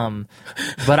 Mm-hmm.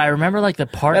 But I remember, like, the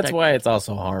part That's why it's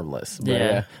also harmless. But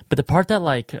yeah. But the part that,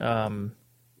 like,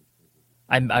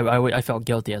 I felt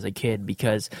guilty as a kid,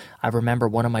 because I remember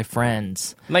one of my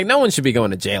friends. Like, no one should be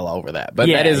going to jail over that. But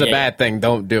that is a bad thing.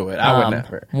 Don't do it. I would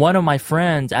never. One of my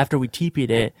friends, after we TP'd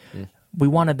it, we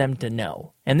wanted them to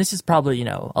know. And this is probably,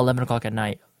 11 o'clock at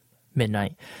night,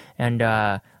 midnight.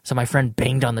 And, so my friend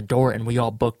banged on the door, and we all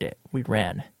booked it. We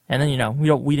ran. And then,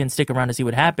 we didn't stick around to see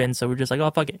what happened, so we're just like, oh,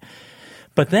 fuck it.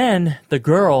 But then the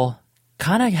girl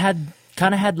kind of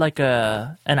had like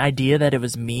an idea that it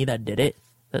was me that did it,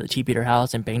 that TP'd her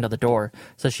house and banged on the door.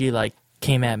 So she, like,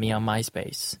 came at me on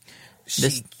MySpace. She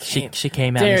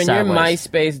came at me sideways. Darren, your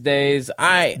MySpace days,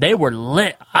 they were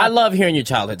lit. I love hearing your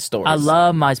childhood stories. I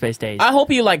love MySpace days. I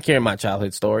hope you like hearing my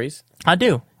childhood stories. I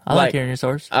do. I like hearing your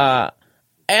stories.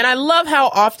 And I love how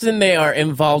often they are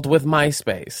involved with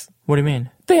MySpace. What do you mean?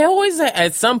 They always,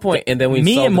 at some point, and then we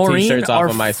Me sold and the Maureen t-shirts off are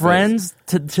of MySpace. friends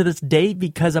to this day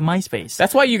because of MySpace.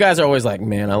 That's why you guys are always like,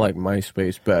 man, I like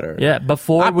MySpace better. Yeah,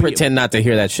 I pretend not to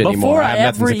hear that shit anymore. I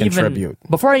have nothing to contribute.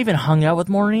 Before I even hung out with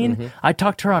Maureen, I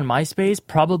talked to her on MySpace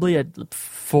probably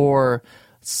for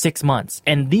 6 months.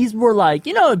 And these were like,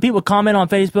 people comment on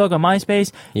Facebook, on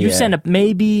MySpace. You send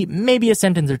maybe a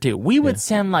sentence or two. We would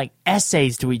send like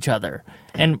essays to each other.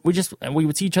 And we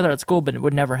would see each other at school, but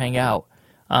would never hang out.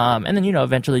 And then,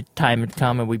 eventually time would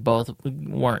come and we both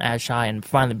weren't as shy and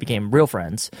finally became real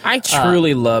friends. I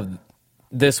truly love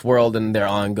this world and their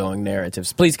ongoing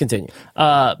narratives. Please continue.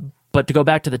 But to go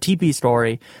back to the TP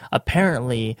story,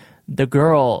 apparently the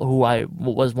girl who I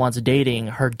was once dating,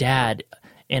 her dad,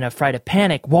 in a fright of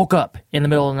panic, woke up in the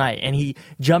middle of the night, and he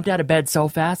jumped out of bed so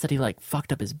fast that he, like,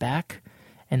 fucked up his back.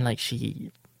 And, like,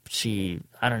 she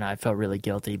I don't know, I felt really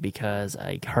guilty because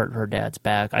I hurt her dad's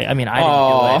back. I mean, I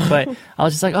didn't do it, but I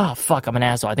was just like, oh, fuck, I'm an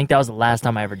asshole. I think that was the last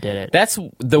time I ever did it. That's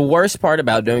the worst part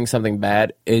about doing something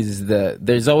bad is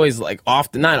there's always, like,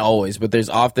 often, not always, but there's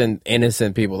often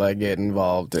innocent people that get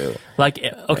involved, too. Like,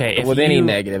 okay. With any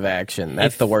negative action.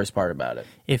 That's the worst part about it.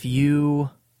 If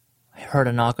you heard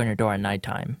a knock on your door at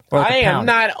nighttime. Or I am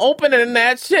not opening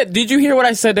that shit. Did you hear what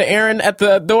I said to Aaron at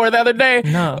the door the other day?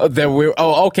 No.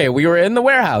 We were in the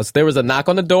warehouse. There was a knock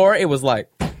on the door. It was like,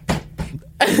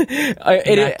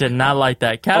 I did not like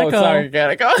that. Catico. Oh, sorry,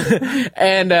 Catico.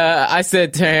 And I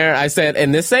said to her,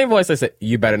 in this same voice, I said,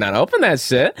 you better not open that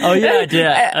shit. Oh, yeah, I did.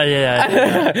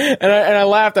 and I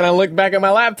laughed and I looked back at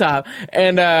my laptop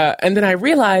and then I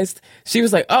realized she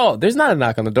was like, oh, there's not a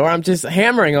knock on the door. I'm just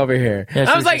hammering over here.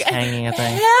 Yeah, I was like, hanging a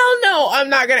thing. hell no, I'm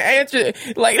not going to answer.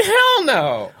 Like, hell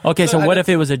no. Okay, so what if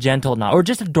it was a gentle knock or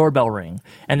just a doorbell ring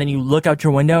and then you look out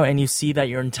your window and you see that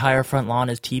your entire front lawn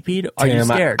is teepeed? Are you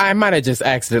scared? I might have just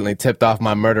accidentally tipped off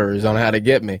my murderers on how to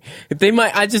get me. They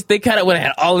kind of would have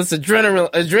had all this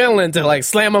adrenaline to like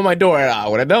slam on my door. And I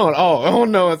would have known. Oh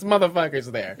no, it's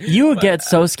motherfuckers there. You would get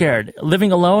so scared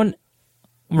living alone.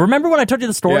 Remember when I told you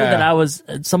the story that I was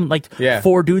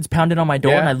four dudes pounding on my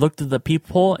door and I looked at the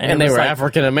peephole and they was were like,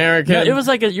 African American. It was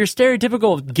like your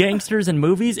stereotypical gangsters in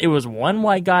movies. It was one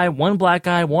white guy, one black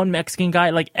guy, one Mexican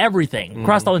guy, like everything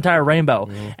across the entire rainbow.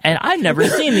 And I'd never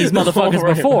seen these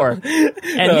motherfuckers before.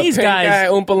 And these guys,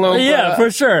 Oompa Loompa. Yeah,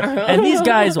 for sure. And these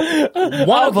guys,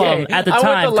 one of them at the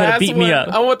time could have beat me up.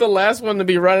 I want the last one to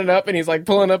be running up and he's like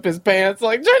pulling up his pants,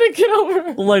 like trying to get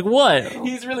over. Like what?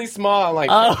 He's really small, like.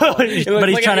 But he's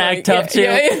trying to act tough too.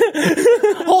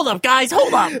 Yeah. Hold up, guys,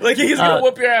 hold up. Like he's gonna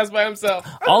whoop your ass by himself.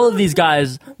 All of these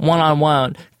guys,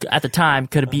 one-on-one, at the time,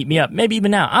 could have beat me up. Maybe even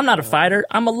now. I'm not a fighter.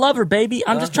 I'm a lover, baby.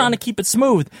 I'm just trying to keep it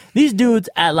smooth. These dudes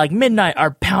at like midnight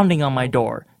are pounding on my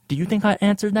door. Do you think I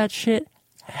answered that shit?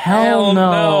 Hell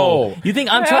no. You think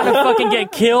I'm trying to fucking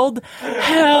get killed?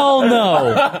 Hell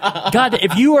no. God,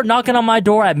 if you are knocking on my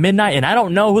door at midnight and I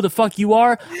don't know who the fuck you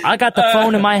are, I got the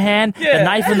phone in my hand, the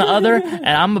knife in the other, and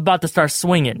I'm about to start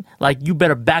swinging. Like, you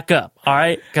better back up, all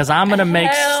right? Because I'm going to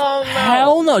make...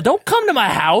 Hell no. Don't come to my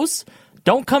house.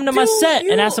 Don't come to my set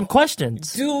and ask some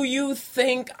questions. Do you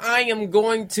think I am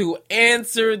going to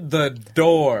answer the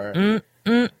door?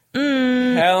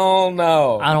 Hell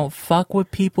no. I don't fuck with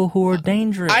people who are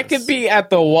dangerous. I could be at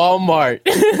the Walmart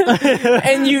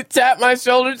and you tap my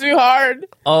shoulder too hard.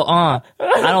 I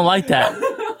don't like that.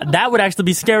 That would actually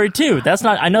be scary too.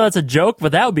 I know that's a joke,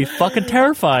 but that would be fucking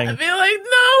terrifying. I'd be like, no.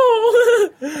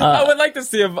 I would like to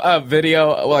see a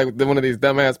video, like one of these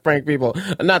dumbass prank people.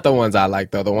 Not the ones I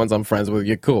like though. The ones I'm friends with,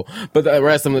 you're cool. But the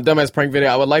rest of them, the dumbass prank video,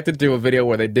 I would like to do a video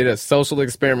where they did a social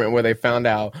experiment where they found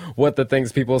out what the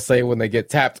things people say when they get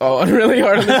tapped really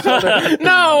hard on the shoulder.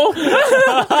 No.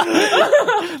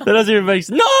 That doesn't even make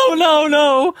sense.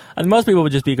 No. And most people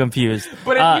would just be confused.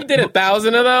 But if you did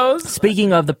 1,000 of those.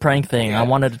 Speaking of the prank thing,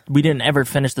 we didn't ever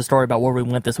finish the story about where we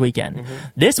went this weekend.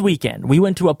 This weekend, we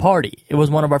went to a party. It was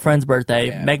one of our friends'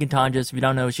 birthday. Megan Tonjes, if you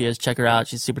don't know who she is, check her out.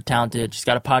 She's super talented. She's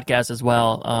got a podcast as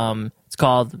well. It's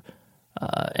called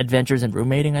Adventures in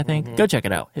Roommating, I think. Go check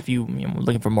it out if you're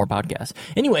looking for more podcasts.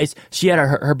 Anyways, she had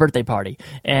her birthday party,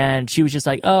 and she was just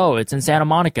like, oh, it's in Santa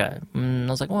Monica. I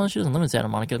was like, well, she doesn't live in Santa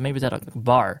Monica. Maybe it's at a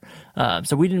bar.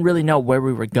 So we didn't really know where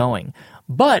we were going.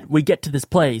 But we get to this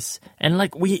place, and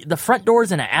like the front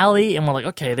door's in an alley, and we're like,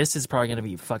 okay, this is probably gonna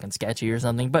be fucking sketchy or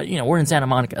something. But we're in Santa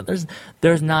Monica.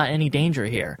 There's not any danger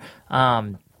here.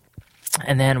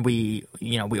 And then we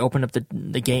opened up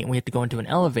the gate and we had to go into an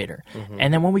elevator.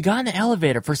 And then when we got in the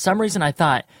elevator, for some reason I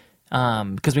thought,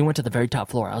 because we went to the very top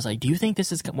floor, I was like, do you think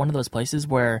this is one of those places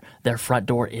where their front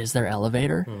door is their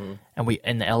elevator?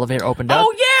 And the elevator opened up.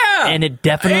 Oh yeah! And it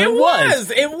definitely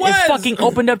was. It was. It fucking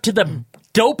opened up to the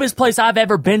dopest place I've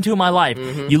ever been to in my life.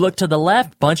 You look to the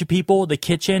left, bunch of people, the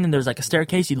kitchen, and there's like a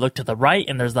staircase. You look to the right,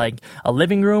 and there's like a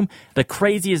living room. The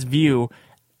craziest view.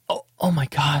 Oh my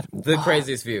God! The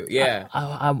craziest view, yeah.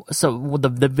 So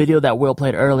the video that Will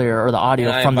played earlier, or the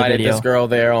audio from the video. I invited this girl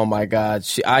there. Oh my God!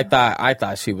 I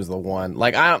thought she was the one.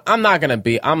 Like I'm gonna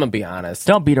be honest.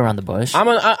 Don't beat around the bush.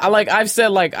 I've said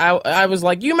like I was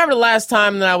like, you remember the last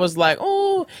time that I was like,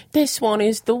 oh, this one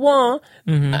is the one.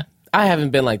 I haven't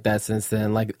been like that since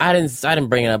then. Like I didn't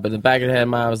bring it up, but in the back of the head,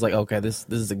 I was like, okay, this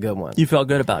is a good one. You felt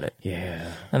good about it.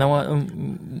 Yeah. And then what?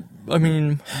 I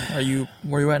mean,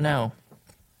 where are you at now?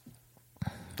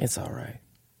 It's all right.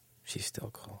 She's still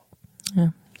cool. Yeah,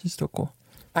 she's still cool.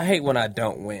 I hate when I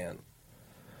don't win.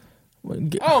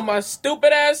 Oh, my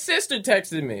stupid ass sister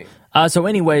texted me. So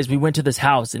anyways, we went to this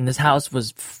house, and this house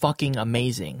was fucking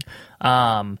amazing.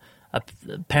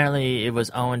 Apparently, it was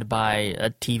owned by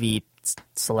a TV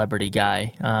celebrity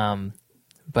guy.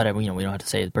 But we don't have to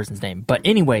say the person's name. But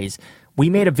anyways,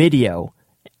 we made a video.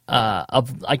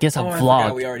 I guess a vlog. I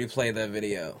forgot we already played that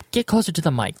video. Get closer to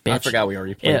the mic, bitch. I forgot we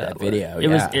already played that video. It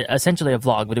was essentially a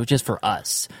vlog, but it was just for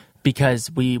us. Because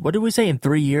what did we say? In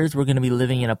 3 years, we're going to be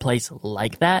living in a place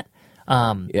like that.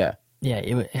 Yeah,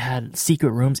 it had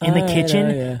secret rooms. In the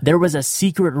kitchen, there was a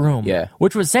secret room. Yeah.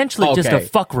 Which was essentially just a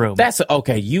fuck room. That's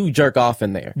okay. You jerk off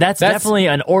in there. That's definitely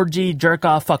an orgy jerk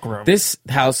off fuck room. This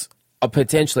house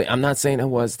Potentially. I'm not saying it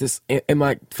was this in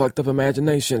my fucked up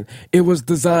imagination. It was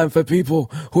designed for people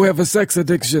who have a sex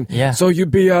addiction. Yeah. So you'd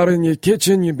be out in your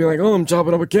kitchen, you'd be like, oh, I'm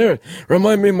chopping up a carrot.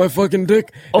 Remind me of my fucking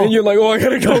dick. And you're like, oh, I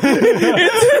gotta go.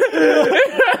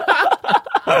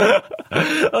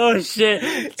 Oh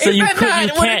shit! So you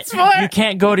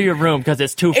can't go to your room because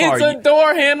it's too far. It's a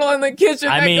door handle in the kitchen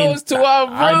goes to our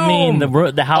room. I mean,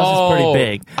 the house is pretty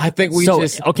big. I think we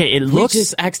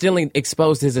just accidentally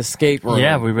exposed his escape room.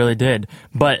 Yeah, we really did.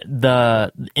 But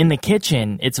in the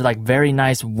kitchen, it's like very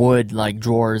nice wood, like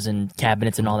drawers and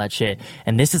cabinets and all that shit.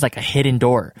 And this is like a hidden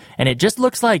door, and it just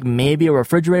looks like maybe a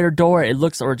refrigerator door. It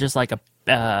looks or just like a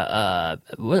where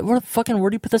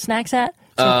do you put the snacks at?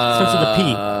 Starts with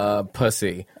a P.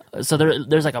 Pussy. So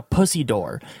there's like a pussy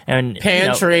door and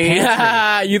pantry.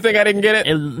 You think I didn't get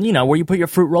it? Where you put your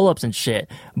fruit roll-ups and shit.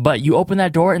 But you open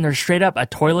that door and there's straight up a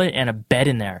toilet and a bed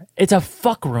in there. It's a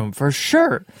fuck room for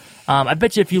sure. I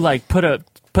bet you if you like put a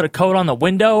coat on the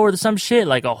window or some shit,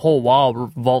 like a whole wall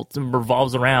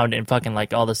revolves around and fucking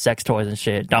like all the sex toys and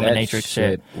shit, dominatrix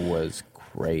shit. Was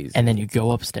crazy. And then you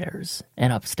go upstairs,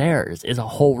 and upstairs is a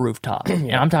whole rooftop.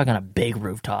 And I'm talking a big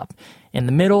rooftop. In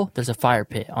the middle, there's a fire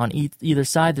pit. On either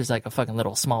side, there's like a fucking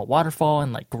little small waterfall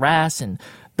and like grass and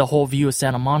the whole view of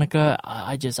Santa Monica.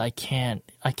 I can't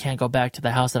go back to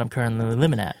the house that I'm currently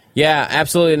living at. Yeah,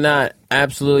 absolutely not.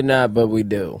 Absolutely not, but we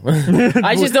do.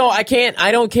 I just don't,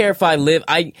 I don't care if I live,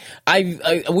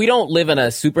 we don't live in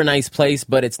a super nice place,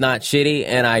 but it's not shitty,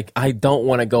 and I don't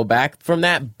want to go back from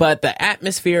that, but the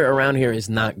atmosphere around here is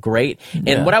not great.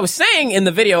 And what I was saying in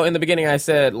the video, in the beginning, I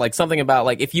said, like, something about,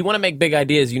 like, if you want to make big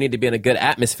ideas, you need to be in a good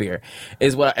atmosphere,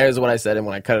 is what I said, and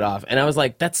when I cut it off. And I was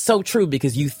like, that's so true,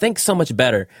 because you think so much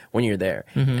better when you're there.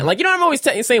 And, like, I'm always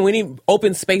saying we need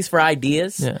open space for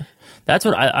ideas. Yeah. That's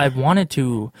what I wanted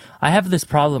to. I have this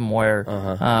problem where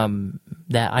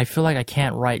that I feel like I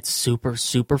can't write super,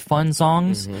 super fun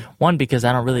songs. One, because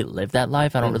I don't really live that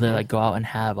life. I don't really like go out and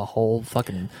have a whole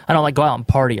fucking. I don't like go out and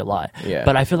party a lot. Yeah.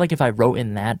 But I feel like if I wrote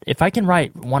in that, if I can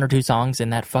write one or two songs in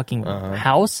that fucking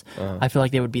house, I feel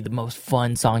like they would be the most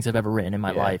fun songs I've ever written in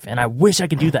my life. And I wish I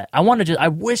could do that. I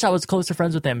wish I was closer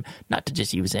friends with him, not to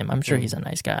just use him. I'm sure he's a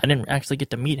nice guy. I didn't actually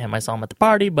get to meet him. I saw him at the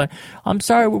party, but I'm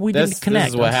sorry we didn't connect.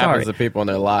 This is what happens to people in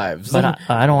their lives. But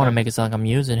I don't want to make it sound like I'm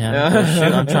using him.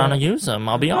 Shoot, I'm trying to use him.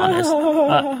 I'll be honest.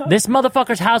 This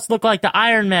motherfucker's house looked like the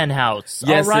Iron Man house.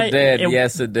 Yes, all right? it did.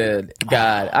 Yes, it did.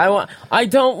 God, I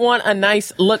don't want a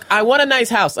nice look. I want a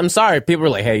nice house. I'm sorry. People are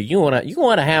like, hey, you want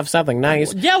to have something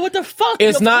nice? Yeah, what the fuck?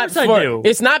 It's of not. I do.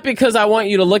 It's not because I want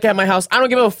you to look at my house. I don't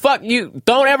give a fuck. You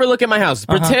don't ever look at my house.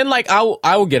 Pretend like I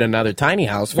will get another tiny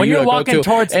house for when you you're to walking go to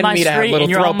towards and my me to have street little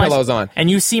and you're throw on my pillows on.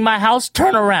 and you see my house,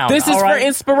 turn around. This is for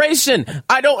inspiration.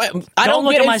 I don't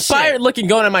look get at my inspired shit. looking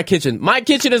going in my kitchen. My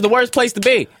kitchen is the worst place to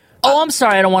be. Oh, I'm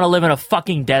sorry. I don't want to live in a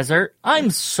fucking desert. I'm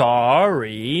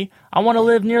sorry. I want to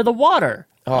live near the water.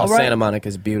 Oh, right? Santa Monica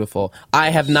is beautiful.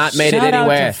 I have not made Shout it out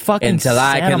anywhere to fucking until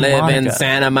I Santa can live in Monica.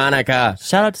 Santa Monica.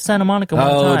 Shout out to Santa Monica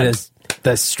one time.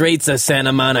 The streets of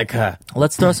Santa Monica.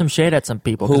 Let's throw some shade at some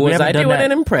people. Who was I doing that.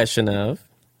 an impression of?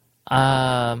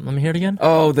 Let me hear it again.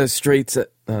 Oh, the streets of...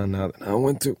 Oh, no, I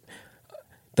went to...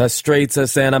 The streets of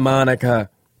Santa Monica.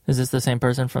 Is this the same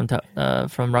person from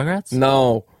Rugrats?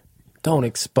 No. Don't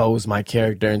expose my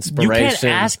character inspiration. You can't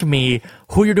ask me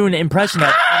who you're doing an impression of.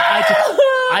 And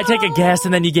I take a guess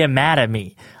and then you get mad at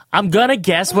me. I'm gonna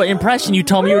guess what impression you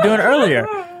told me you were doing earlier.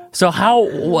 So how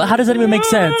does that even make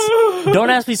sense? Don't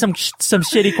ask me some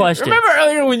shitty questions. Remember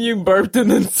earlier when you burped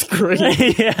and then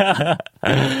screamed? Yeah.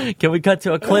 Can we cut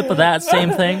to a clip of that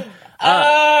same thing?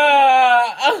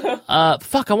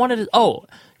 Fuck, I wanted to... Oh,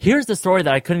 here's the story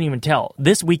that I couldn't even tell.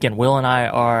 This weekend, Will and I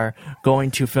are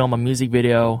going to film a music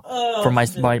video for my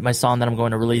song that I'm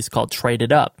going to release called Trade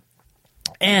It Up.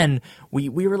 And we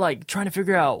were like trying to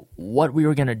figure out what we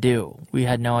were going to do. We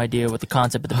had no idea what the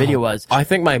concept of the video was. I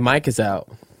think my mic is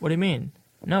out. What do you mean?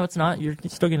 No, it's not. You're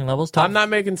still getting levels. I'm not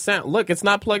making sound. Look, it's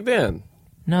not plugged in.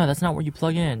 No, that's not where you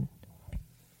plug in.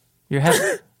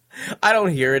 I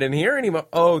don't hear it in here anymore.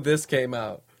 Oh, this came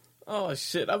out. Oh,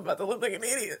 shit. I'm about to look like an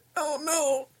idiot. Oh,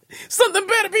 no. Something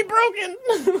better be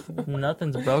broken.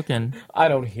 Nothing's broken. I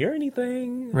don't hear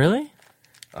anything. Really?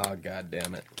 Oh, God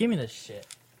damn it. Give me this shit.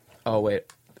 Oh, wait.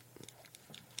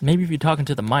 Maybe if you're talking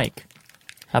to the mic.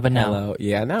 How about now? Hello.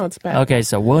 Yeah, now it's back. Okay,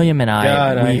 so William and I...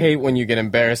 God, I hate when you get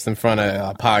embarrassed in front of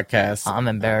a podcast. I'm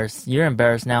embarrassed. You're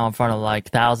embarrassed now in front of like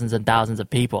thousands and thousands of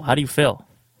people. How do you feel?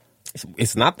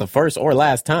 It's not the first or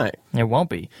last time. It won't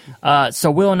be. So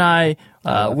Will and I,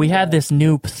 we have this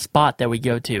new spot that we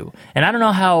go to. And I don't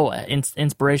know how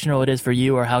inspirational it is for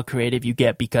you or how creative you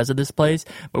get because of this place.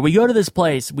 But we go to this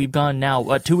place. We've gone now,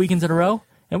 2 weekends in a row?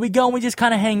 And we go and we just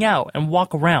kind of hang out and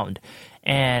walk around.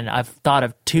 And I've thought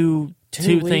of two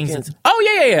things.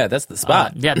 Oh, yeah. That's the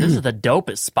spot. Yeah, this is the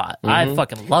dopest spot. I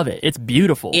fucking love it. It's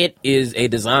beautiful. It is a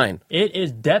design. It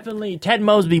is definitely... Ted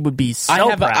Mosby would be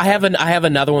so proud. I have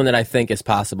another one that I think is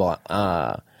possible.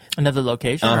 Another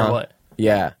location or what?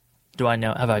 Yeah. Do I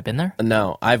know? Have I been there?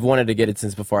 No, I've wanted to get it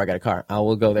since before I got a car. I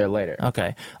will go there later.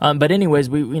 Okay. But anyways,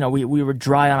 we were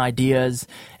dry on ideas,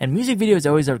 and music videos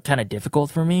always are kind of difficult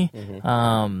for me.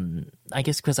 I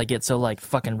guess because I get so like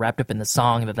fucking wrapped up in the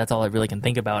song that's all I really can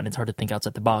think about, and it's hard to think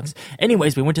outside the box.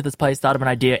 Anyways, we went to this place, thought of an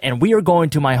idea, and we are going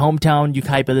to my hometown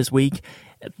Yucaipa this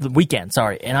weekend,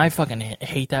 and I fucking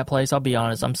hate that place. I'll be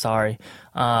honest, I'm sorry.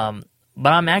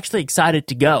 But I'm actually excited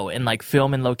to go and like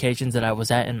film in locations that I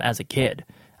was at as a kid.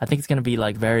 I think it's going to be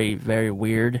like very, very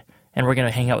weird. And we're going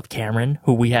to hang out with Cameron,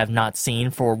 who we have not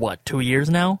seen for, 2 years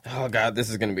now? Oh, God,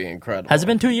 this is going to be incredible. Has it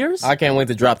been 2 years? I can't wait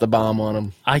to drop the bomb on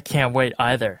him. I can't wait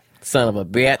either. Son of a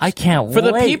bitch. I can't wait. For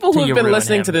the people who have been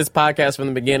listening him. to this podcast from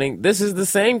the beginning, this is the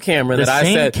same Cameron that I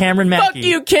said, Cameron Mackey. Fuck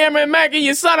you, Cameron Mackey,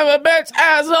 you son of a bitch,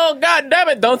 asshole, God damn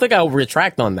it. Don't think I'll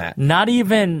retract on that. Not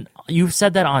even, you've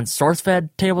said that on SourceFed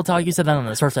Table Talk, you said that on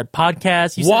the SourceFed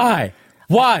podcast. Why?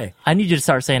 Why? I need you to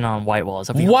start saying it on White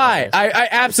Walls. Why? I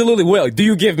absolutely will. Do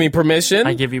you give me permission?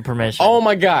 I give you permission. Oh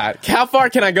my God. How far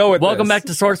can I go with Welcome this? back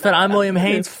to SourceFed. I'm William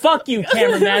Haynes. Fuck you,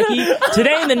 Cameron Mackey.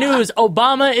 Today in the news,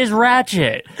 Obama is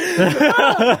ratchet.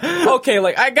 Okay,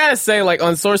 like, I gotta say, like,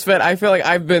 on SourceFed, I feel like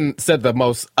I've been said the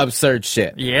most absurd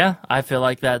shit. Yeah, I feel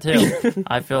like that too.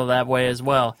 I feel that way as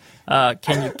well.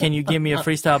 Can you give me a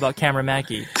freestyle about Cameron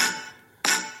Mackey?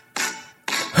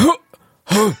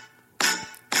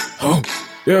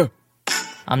 Yeah.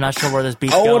 I'm not sure where this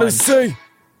beat's I going. want to say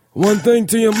one thing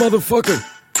to you, motherfucker.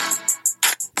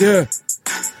 Yeah.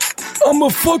 I'ma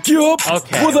fuck you up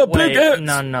with a big ass.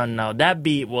 No. That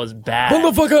beat was bad.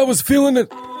 Motherfucker, I was feeling it.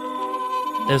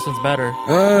 This one's better.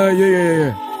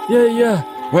 Yeah.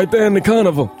 Right there in the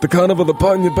carnival. The carnival, the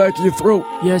part in the back of your throat.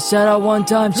 Yeah, shout out one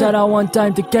time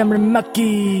to Cameron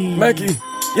Mackey. Mackey.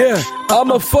 Yeah,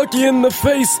 I'ma fuck you in the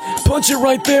face. Punch it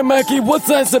right there, Mackie. What's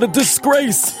that? It's a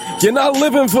disgrace. You're not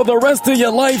living for the rest of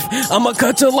your life. I'ma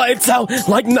cut your lights out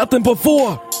like nothing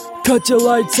before. Cut your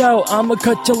lights out, I'ma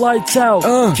cut your lights out.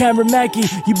 Cameron Mackey,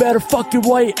 you better fuck your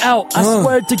way out. I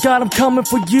swear to God, I'm coming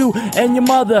for you and your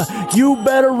mother. You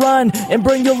better run and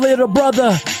bring your little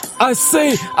brother. I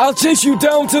say, I'll chase you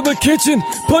down to the kitchen,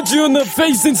 punch you in the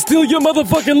face and steal your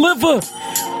motherfucking liver.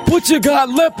 What you got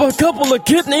left? A couple of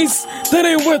kidneys? That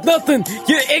ain't worth nothing.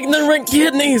 You ignorant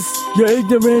kidneys. Your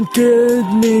ignorant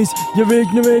kidneys. Your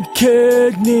ignorant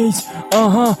kidneys.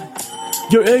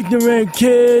 Your ignorant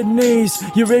kidneys.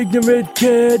 Your ignorant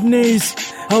kidneys.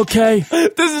 Okay.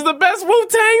 This is the best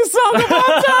Wu-Tang song of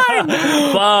all time.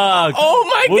 Fuck. Oh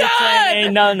my Wu-Tang God.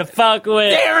 ain't nothing to fuck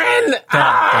with. Darren.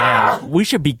 Damn. We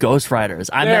should be ghostwriters.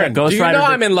 I'm not a Darren, ghostwriter. do you know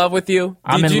I'm in love with you?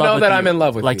 Did you know that I'm in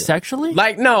love with you? Like sexually?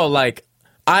 Like, no, like,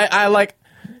 I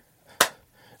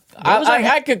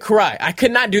could cry. I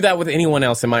could not do that with anyone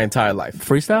else in my entire life.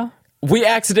 Freestyle? We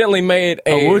accidentally made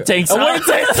a Wu-Tang song. A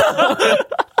Wu-Tang song.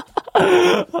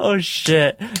 Oh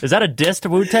shit! Is that a diss to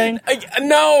Wu-Tang?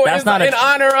 No, it's not in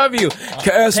honor of you.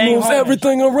 Cash moves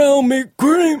everything around me.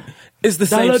 Cream. It's the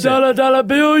same shit. Dollar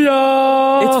bill,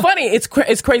 y'all. It's funny.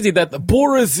 It's crazy that the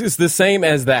Boris is the same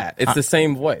as that. It's the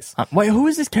same voice. Wait, who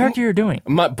is this character you're doing?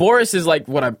 Boris is like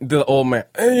the old man.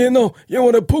 Hey, you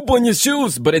want to poop on your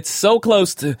shoes, but it's so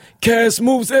close to Cash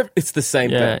moves. It's the same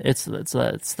thing. Yeah, it's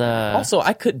the. Also,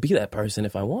 I could be that person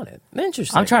if I wanted.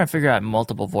 Interesting. I'm trying to figure out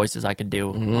multiple voices I could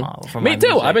do. For me too.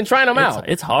 Music. I've been trying them out.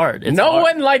 It's hard. No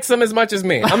one likes them as much as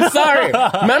me. I'm sorry.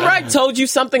 Remember, I told you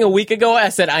something a week ago. I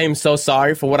said I am so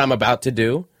sorry for what I'm about to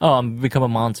do. Oh, I'm become a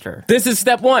monster. This is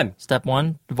step one. Step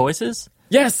one, voices?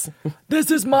 Yes. This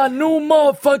is my new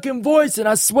motherfucking voice, and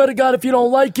I swear to God, if you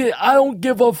don't like it, I don't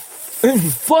give a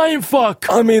flying fuck.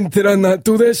 I mean, did I not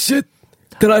do that shit?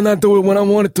 Did I not do it when I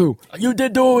wanted to? You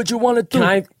did do what you wanted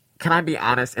to. Can I be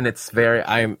honest? And it's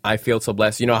I feel so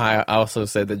blessed. You know how I also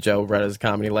said that Joe Brett is a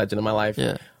comedy legend in my life?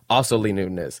 Yeah. Also, Lee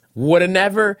Newton is.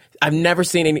 I've never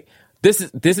seen any. This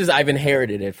is I've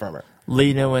inherited it from her.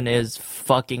 Lee Newton is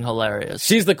fucking hilarious.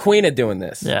 She's the queen of doing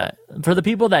this. Yeah. For the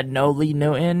people that know Lee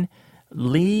Newton,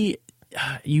 you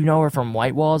know her from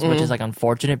White Walls, which is like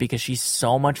unfortunate because she's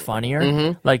so much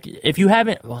funnier. Like if you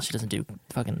haven't, well, she doesn't do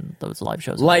fucking those live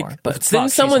shows anymore. But didn't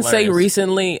someone say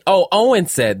recently? Oh, Owen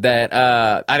said that.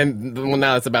 I didn't. Well,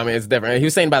 now it's about me. It's different. He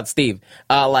was saying about Steve.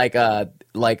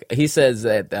 like he says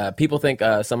that people think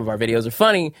some of our videos are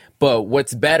funny, but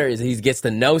what's better is he gets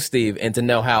to know Steve and to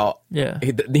know how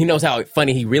he knows how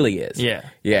funny he really is.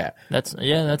 Yeah. That's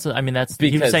he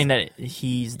was saying that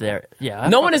he's there. Yeah.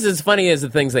 No one is as funny as the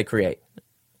things they create.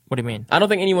 What do you mean? I don't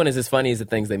think anyone is as funny as the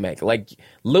things they make. Like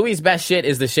Louis' best shit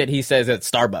is the shit he says at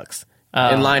Starbucks.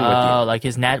 In line with you. Like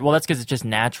his well, that's because it's just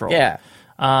natural. Yeah.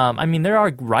 I mean, there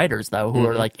are writers though who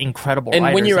are like incredible. And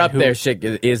writers when you're up there, shit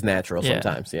is natural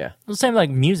sometimes. Yeah. The same like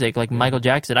music, like Michael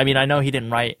Jackson. I mean, I know he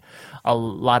didn't write a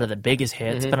lot of the biggest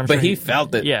hits, but I'm sure he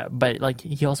felt it. Yeah, but like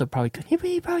he also probably could.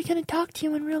 He probably couldn't talk to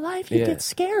you in real life. He'd get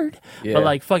scared. Yeah. But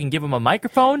like, fucking give him a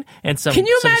microphone and some. Can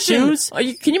you some imagine? Shoes.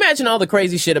 Can you imagine all the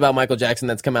crazy shit about Michael Jackson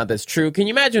that's come out that's true? Can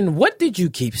you imagine what did you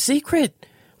keep secret?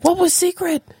 What was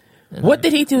secret? What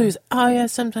did he do? He was,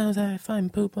 sometimes I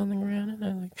find poop on the ground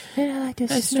and I like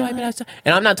to swipe it out.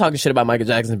 And I'm not talking shit about Michael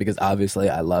Jackson because obviously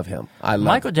I love him.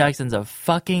 Michael Jackson's a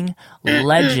fucking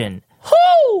legend.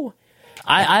 Who?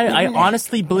 I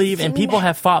honestly believe, and people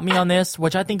have fought me on this,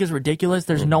 which I think is ridiculous.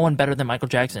 There's no one better than Michael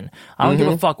Jackson. I don't give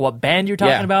a fuck what band you're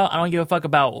talking about. I don't give a fuck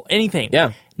about anything.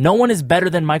 Yeah. No one is better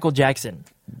than Michael Jackson.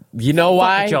 You know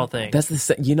why? What y'all think?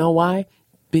 You know why?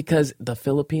 Because the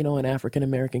Filipino and African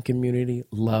American community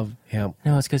love him.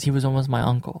 No, it's because he was almost my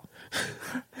uncle.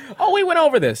 Oh, we went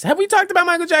over this. Have we talked about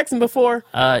Michael Jackson before?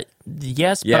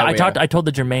 Yes, but I told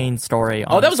the Jermaine story.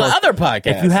 That was the other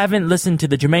podcast. If you haven't listened to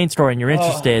the Jermaine story and you're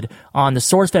interested, on the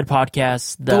SourceFed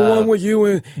podcast, the one with you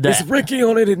and it's Ricky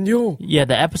on it and you. Yeah,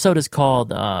 the episode is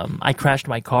called "I Crashed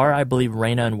My Car." I believe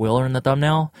Raina and Will are in the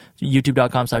thumbnail.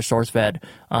 YouTube.com/SourceFed.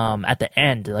 At the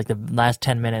end, like the last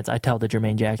 10 minutes, I tell the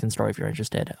Jermaine Jackson story if you're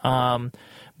interested.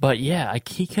 But yeah,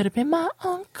 he could have been my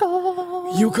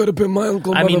uncle. You could have been my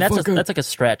uncle. I mean, that's like a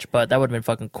stretch, but that would have been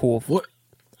fucking cool. What?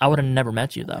 I would have never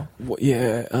met you though. Well,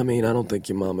 yeah, I mean, I don't think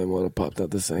your mom would have popped out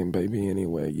the same baby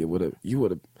anyway. You would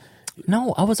have.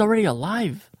 No, I was already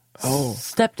alive. Oh,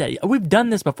 stepdad. We've done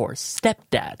this before.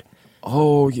 Stepdad.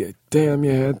 Oh yeah, damn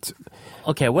yeah.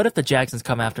 Okay, what if the Jacksons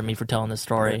come after me for telling this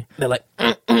story? They're like,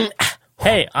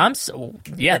 hey,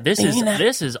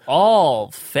 this is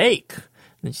all fake.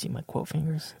 Did you see my quote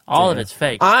fingers? All of it's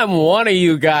fake. I'm one of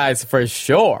you guys for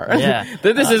sure. Yeah.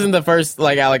 This isn't the first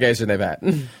allegation they've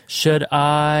had. Should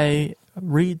I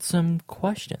read some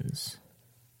questions?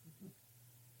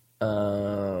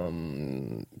 Maybe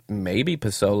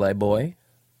Pasole Boy.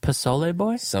 Pasole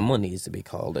Boy? Someone needs to be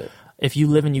called it. If you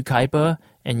live in Ukaipa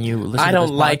and you listen to this podcast... I don't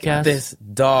like this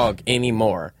dog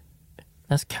anymore.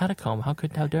 That's Catacomb. How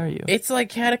dare you? It's like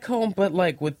Catacomb, but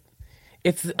like with...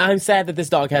 I'm sad that this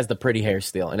dog has the pretty hair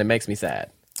still, and it makes me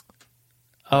sad.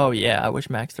 Oh, yeah. I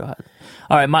wish Max still had it.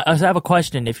 All right, I have a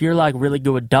question. If you're, like, really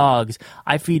good with dogs,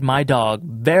 I feed my dog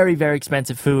very, very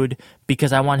expensive food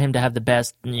because I want him to have the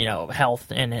best, health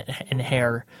and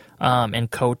hair and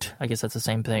coat. I guess that's the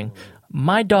same thing.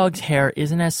 My dog's hair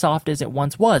isn't as soft as it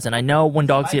once was, and I know when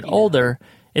dogs get older,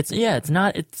 it's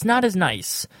not as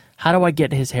nice. How do I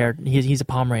get his hair? He's a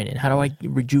Pomeranian. How do I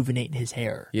rejuvenate his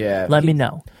hair? Yeah. Let me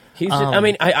know.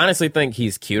 I honestly think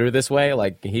he's cuter this way.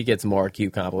 Like, he gets more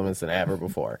cute compliments than ever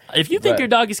before. If you think your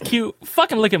dog is cute,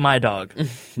 fucking look at my dog.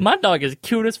 My dog is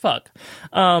cute as fuck.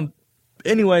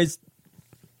 Anyways,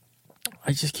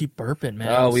 I just keep burping, man.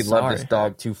 Oh, we love this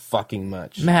dog too fucking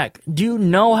much. Mac, do you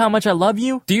know how much I love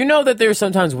you? Do you know that there's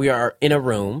sometimes we are in a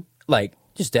room, like,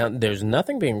 just down, there's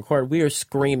nothing being recorded. We are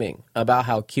screaming about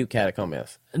how cute Catacomb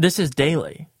is. This is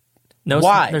daily.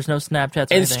 Why? There's no Snapchats.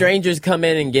 And strangers come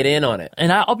in and get in on it.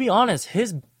 And I'll be honest,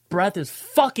 his breath is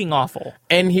fucking awful.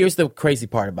 And here's the crazy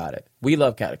part about it: we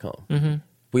love Catacomb. Mm-hmm.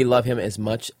 We love him as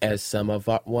much as some of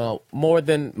our, more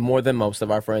than most of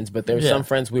our friends. But there's some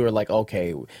friends we were like,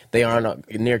 okay, they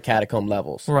aren't near Catacomb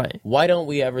levels. Right? Why don't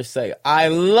we ever say, "I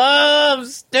love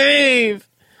Steve"?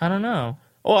 I don't know.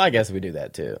 Well, I guess we do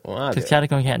that too. Because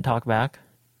Catacomb can't talk back.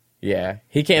 Yeah,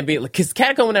 he can't be, because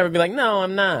Catacomb would never be like, no,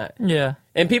 I'm not. Yeah.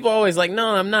 And people are always like,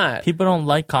 no, I'm not. People don't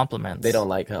like compliments. They don't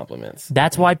like compliments.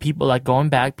 That's why people, like, going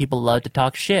back, people love to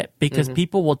talk shit. Because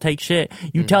people will take shit.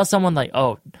 You tell someone, like,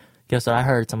 oh, guess what I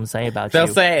heard someone say about you.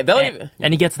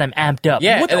 And he gets them amped up.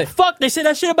 Yeah. What the fuck? They say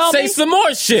that shit about me? Say some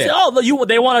more shit. Oh,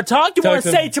 they want to talk? You want to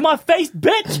say it to my face,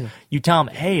 bitch? You tell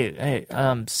them, hey,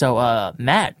 so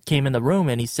Matt came in the room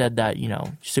and he said that,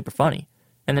 super funny.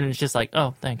 And then it's just like,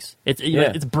 oh, thanks.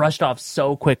 It's brushed off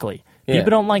so quickly. Yeah.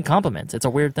 People don't like compliments. It's a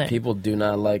weird thing. People do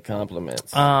not like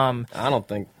compliments. I don't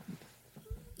think.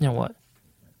 You know what?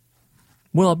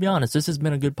 Well, I'll be honest. This has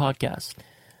been a good podcast.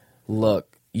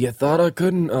 Look, you thought I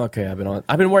couldn't? Okay,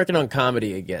 I've been working on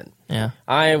comedy again. Yeah.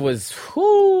 I was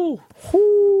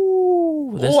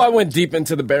Ooh, I went deep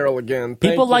into the barrel again.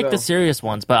 People like the serious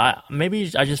ones, but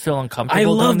maybe I just feel uncomfortable. I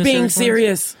love doing being the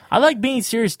serious. I like being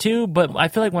serious too, but I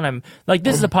feel like when I'm like,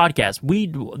 this is a podcast. We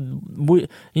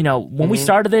when we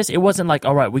started this, it wasn't like,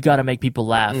 all right, we got to make people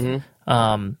laugh.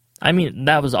 I mean,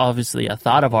 that was obviously a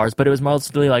thought of ours, but it was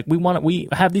mostly like, we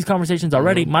have these conversations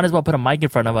already. Might as well put a mic in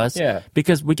front of us,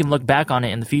 because we can look back on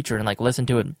it in the future and like listen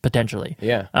to it potentially.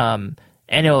 And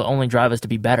it'll only drive us to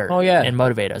be better. And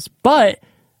motivate us. But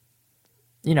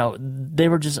they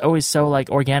were just always so like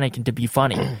organic and to be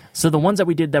funny. So the ones that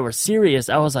we did that were serious,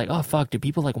 I was like, oh fuck, do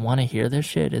people like want to hear this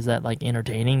shit? Is that like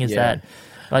entertaining? Is that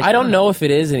like, I don't know if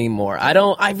it is anymore. I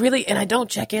don't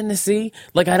check in to see.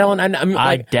 Like,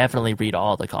 I definitely read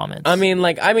all the comments.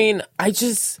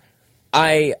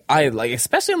 I like,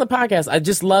 especially on the podcast, I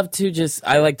just love to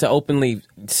I like to openly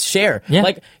share.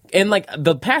 Like, and like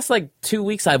the past like 2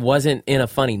 weeks, I wasn't in a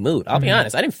funny mood. I'll be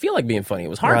honest. I didn't feel like being funny. It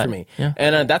was hard for me,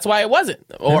 and that's why it wasn't,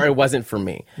 or it wasn't for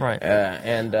me.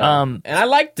 And I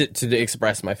liked it to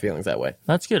express my feelings that way.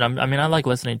 That's good. I mean, I like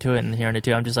listening to it and hearing it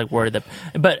too. I'm just like worried that,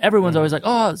 but everyone's always like,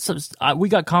 oh, we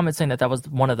got comments saying that was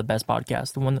one of the best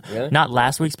podcasts. The one, not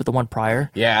last week's, but the one prior.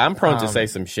 Yeah, I'm prone to say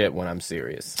some shit when I'm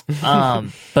serious.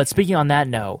 But speaking on that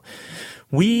note,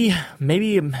 we,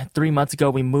 maybe 3 months ago,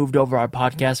 we moved over our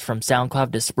podcast from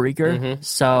SoundCloud to Spreaker.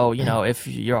 So, if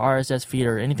your RSS feed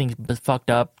or anything's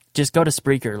fucked up, just go to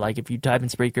Spreaker. Like, if you type in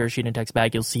Spreaker, shoot in text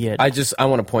back, you'll see it. I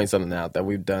want to point something out that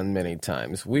we've done many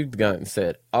times. We've gone and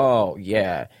said, oh,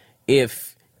 yeah,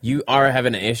 if you are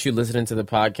having an issue listening to the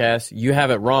podcast, you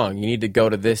have it wrong. You need to go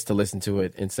to this to listen to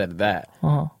it instead of that.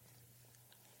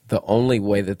 The only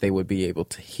way that they would be able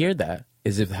to hear that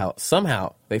is if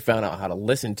somehow they found out how to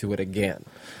listen to it again.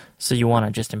 So you want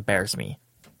to just embarrass me?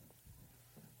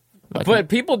 But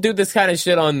people do this kind of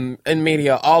shit in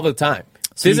media all the time.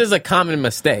 So this is a common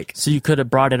mistake. So you could have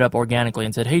brought it up organically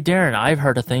and said, hey, Darren, I've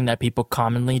heard a thing that people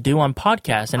commonly do on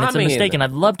podcasts, and it's a mistake, and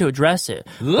I'd love to address it.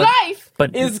 Life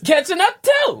is catching up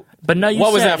too. But no,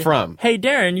 what was that from? Hey,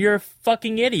 Darren, you're a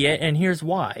fucking idiot, and here's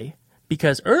why.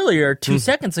 Because earlier, 2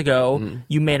 seconds ago,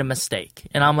 you made a mistake,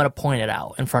 and I'm going to point it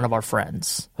out in front of our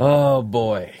friends. Oh,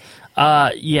 boy.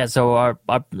 So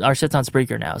our shit's on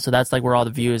Spreaker now, so that's like where all the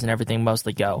views and everything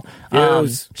mostly go.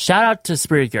 Shout out to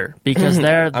Spreaker, because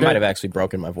I might have actually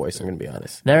broken my voice, I'm going to be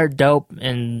honest. They're dope,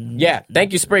 and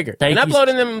thank you, Spreaker. And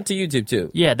uploading them to YouTube too.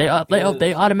 Yeah, they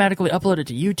automatically upload it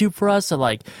to YouTube for us, so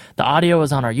like the audio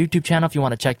is on our YouTube channel if you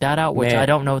want to check that out, which I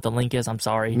don't know what the link is, I'm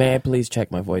sorry. May I please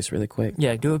check my voice really quick?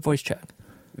 Yeah, do a voice check.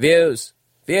 Views.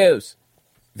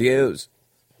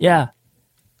 Yeah.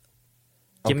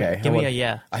 Give me a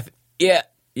yeah. Yeah.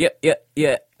 You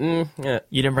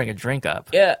didn't bring a drink up.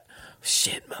 Yeah.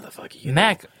 Shit, motherfucker.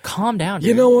 Mac, calm down.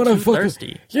 You know what? I'm fucking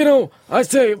thirsty. I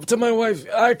say to my wife,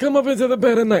 I come up into the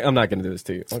bed at night. I'm not going to do this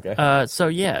to you. Okay. So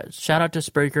yeah, shout out to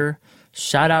Spreaker.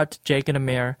 Shout out to Jake and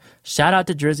Amir. Shout out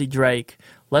to Drizzy Drake.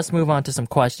 Let's move on to some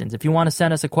questions. If you want to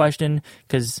send us a question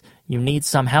because you need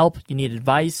some help, you need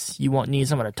advice, you need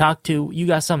someone to talk to, you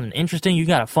got something interesting, you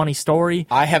got a funny story.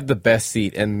 I have the best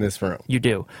seat in this room. You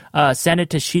do. Send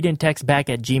it to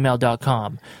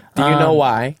sheetandtextback@gmail.com. Do you know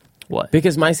why? What?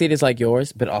 Because my seat is like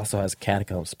yours, but also has a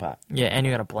catacomb spot. Yeah, and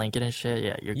you got a blanket and shit.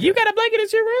 Yeah, you're good. You got a blanket in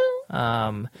your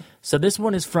room? So this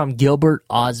one is from Gilbert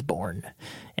Osborne.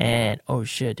 And, oh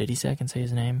shit, did he say I can say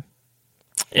his name?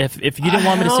 If you didn't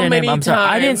want me to say your name, I'm sorry.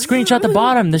 I didn't screenshot the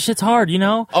bottom. This shit's hard,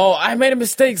 Oh, I made a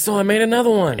mistake, so I made another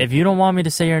one. If you don't want me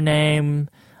to say your name,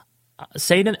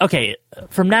 say it. Okay,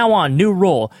 from now on, new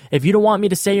rule. If you don't want me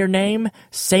to say your name,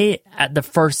 say it at the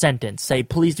first sentence. Say,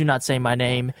 please do not say my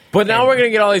name. But now we're going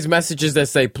to get all these messages that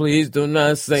say, please do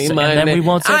not say my name. And then we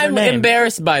won't say their name. I'm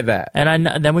embarrassed by that.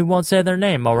 And then we won't say their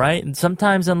name, all right? And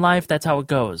sometimes in life, that's how it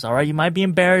goes, all right? You might be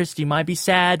embarrassed. You might be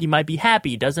sad. You might be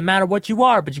happy. Doesn't matter what you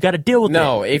are, but you got to deal with it.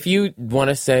 No, if you want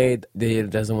to say that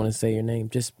doesn't want to say your name,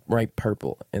 just write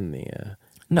purple in the...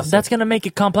 No, that's going to make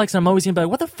it complex, and I'm always going to be like,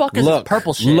 what the fuck is this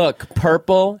purple shit? Look,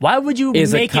 purple Why would you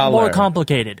make it more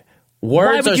complicated?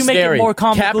 Words Why would you make it more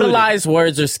complicated? Capitalized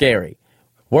words are scary.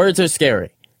 Words are scary.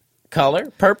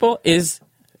 Color, purple is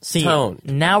tone.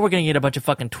 Now we're going to get a bunch of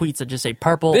fucking tweets that just say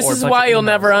purple. This is why you'll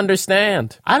never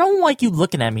understand. I don't like you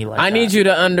looking at me like that. I need you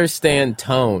to understand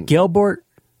tone. Gilbert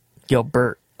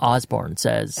Osborne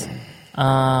says,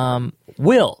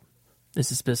 Will,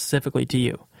 this is specifically to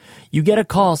you. You get a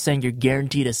call saying you're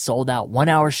guaranteed a sold-out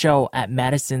 1-hour show at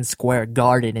Madison Square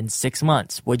Garden in 6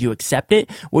 months. Would you accept it?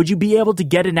 Would you be able to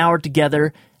get an hour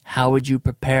together? How would you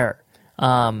prepare?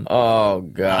 Oh,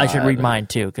 God. I should read mine,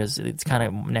 too, because it's kind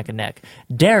of neck and neck.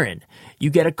 Darren,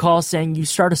 you get a call saying you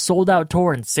start a sold-out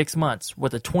tour in 6 months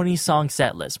with a 20-song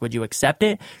set list. Would you accept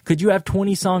it? Could you have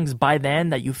 20 songs by then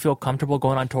that you feel comfortable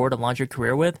going on tour to launch your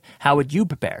career with? How would you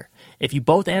prepare? If you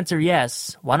both answer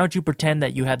yes, why don't you pretend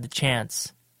that you have the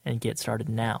chance and get started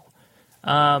now?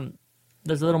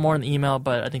 There's a little more in the email,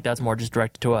 but I think that's more just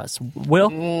directed to us.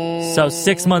 Will? So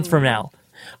 6 months from now.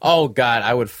 Oh, God,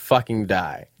 I would fucking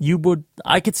die.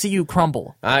 I could see you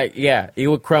crumble. Yeah, it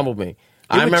would crumble me.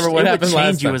 I remember what happened last time. It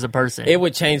would change you as a person. It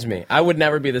would change me. I would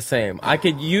never be the same.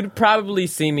 You'd probably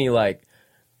see me like,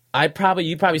 you'd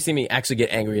probably see me actually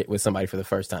get angry with somebody for the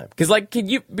first time. Because, like, could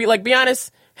you be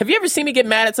honest? Have you ever seen me get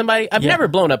mad at somebody? I've never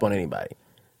blown up on anybody.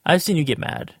 I've seen you get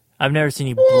mad. I've never seen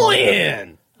you blow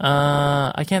up.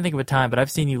 I can't think of a time, but I've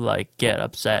seen you, like, get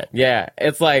upset. Yeah,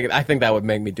 it's like, I think that would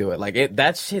make me do it. Like,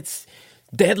 that shit's,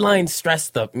 deadline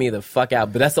stressed me the fuck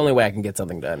out, but that's the only way I can get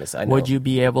something done. I know. Would you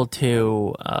be able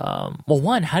to,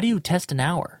 how do you test an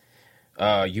hour?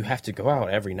 You have to go out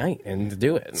every night and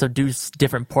do it. So do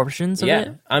different portions of it?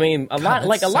 Yeah, I mean, a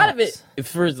lot of it,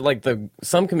 for, like,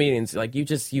 some comedians, like,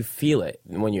 you feel it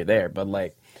when you're there, but,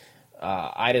 like,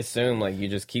 I'd assume, like, you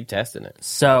just keep testing it.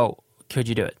 So, could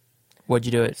you do it? Would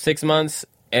you do it? 6 months,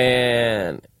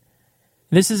 and...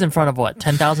 This is in front of what,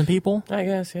 10,000 people? I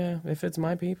guess, yeah, if it's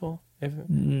my people.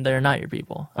 They're not your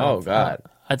people. Oh, God.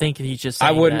 I think he's just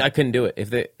saying I couldn't do it. If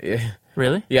they...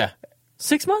 Really? Yeah.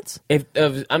 6 months? If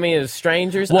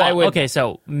strangers, well, I would... Okay,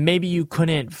 so maybe you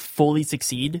couldn't fully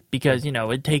succeed because,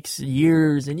 it takes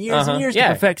years and years and years to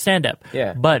perfect stand-up.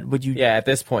 Yeah. But would you... Yeah, at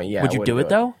this point, yeah. Would you do it,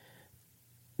 though?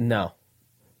 No.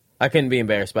 I couldn't be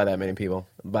embarrassed by that many people.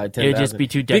 By 10,000. It would just be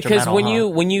too detrimental.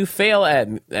 Because when you fail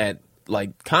at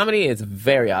like comedy, it's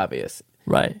very obvious.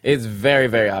 Right. It's very,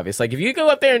 very obvious. Like, if you go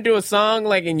up there and do a song,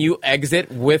 like, and you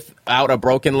exit without a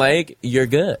broken leg, you're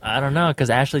good. I don't know, because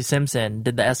Ashley Simpson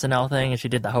did the SNL thing, and she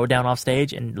did the hoedown off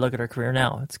stage, and look at her career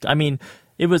now.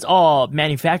 It was all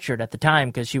manufactured at the time,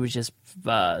 because she was just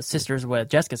sisters with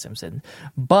Jessica Simpson.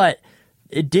 But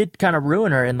it did kind of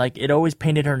ruin her, and, like, it always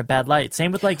painted her in a bad light.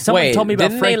 Same with, like, someone told me about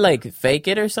didn't they, like, fake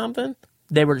it or something?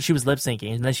 She was lip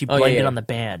syncing, and then she blamed it on the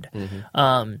band.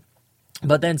 Mm-hmm.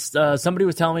 But then somebody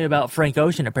was telling me about Frank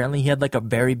Ocean. Apparently, he had like a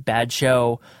very bad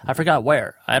show. I forgot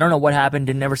where. I don't know what happened.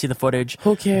 Didn't ever see the footage.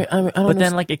 Okay, I don't know.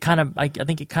 Then, like, I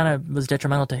think it kind of was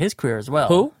detrimental to his career as well.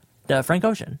 Who? Frank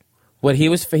Ocean. What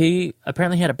he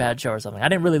apparently he had a bad show or something. I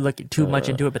didn't really look too much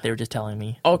into it, but they were just telling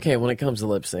me. Okay, when it comes to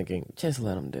lip syncing, just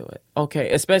let them do it.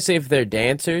 Okay, especially if they're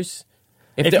dancers.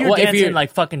 If you're dancing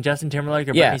like fucking Justin Timberlake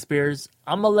or Britney Spears,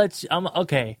 I'm gonna let you.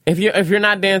 Okay. If you're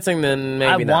not dancing, then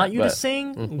maybe not. I want you to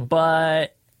sing,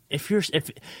 but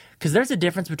because there's a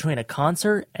difference between a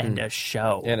concert and a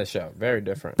show. And a show, very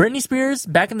different. Britney Spears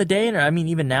back in the day, and I mean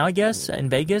even now, I guess in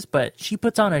Vegas, but she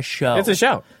puts on a show. It's a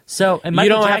show. So and you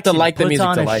don't Jackson have to like the music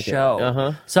on to a like show. it.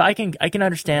 Uh-huh. So I can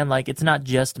understand, like, it's not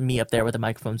just me up there with a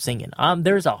microphone singing.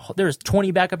 There's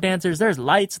 20 backup dancers. There's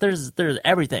lights. There's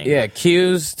everything. Yeah,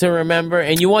 cues to remember,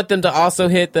 and you want them to also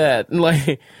hit that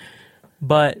like.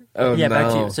 But back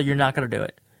to you. So you're not gonna do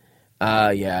it.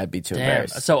 Yeah, I'd be too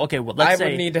embarrassed. So, okay, well, let's say... I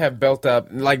would need to have built up,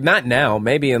 like, not now,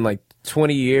 maybe in, like,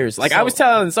 20 years. Like, I was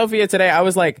telling Sophia today, I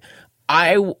was like,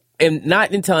 I am not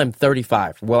until I'm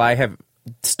 35 will I have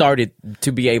started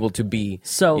to be able to be,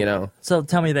 So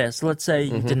tell me this. Let's say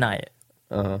you deny it.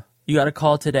 Uh-huh. You got a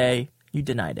call today, you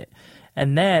denied it.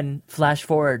 And then, flash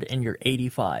forward, and you're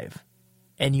 85,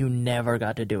 and you never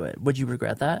got to do it. Would you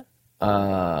regret that?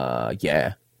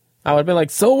 Yeah. I would be like,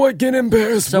 so what? Get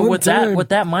embarrassed. So with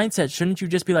that mindset, shouldn't you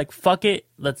just be like, fuck it,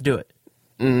 let's do it?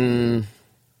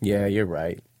 Yeah, you're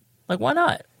right. Like, why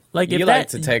not? Like, you like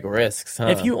to take risks, huh?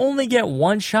 If you only get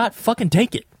one shot, fucking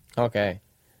take it. Okay.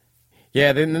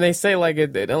 Yeah, then they say like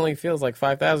it only feels like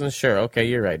 5,000. Sure, okay,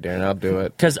 you're right, Darren. I'll do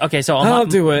it. I'll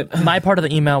do it. My part of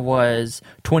the email was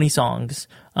 20 songs,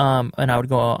 and I would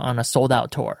go on a sold out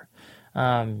tour.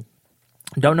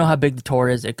 Don't know how big the tour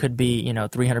is. It could be,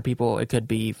 300 people. It could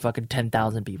be fucking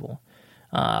 10,000 people.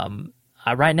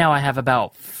 Right now I have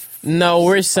about... No,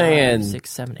 we're saying... 6,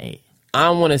 7, 8. I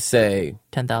want to say...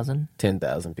 10,000?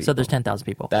 10,000 people. So there's 10,000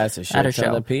 people. That's a shit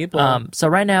ton of people. So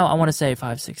right now I want to say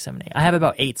 5, 6, 7, 8. I have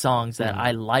about 8 songs that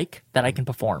I like that I can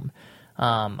perform.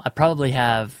 I probably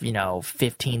have,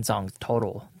 15 songs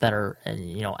total that are,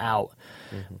 out.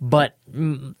 Mm-hmm. But,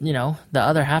 the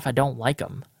other half, I don't like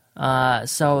them.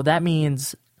 So that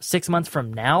means 6 months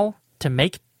from now to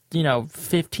make,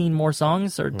 15 more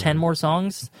songs or 10 more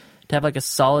songs to have like a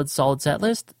solid set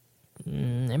list,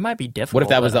 it might be difficult. What if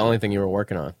that was the only thing you were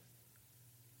working on?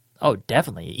 Oh,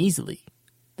 definitely. Easily.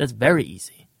 That's very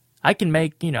easy. I can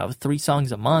make, 3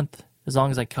 songs a month as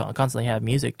long as I constantly have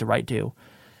music to write to.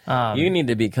 You need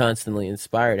to be constantly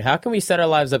inspired. How can we set our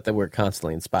lives up that we're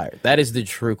constantly inspired? That is the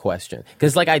true question.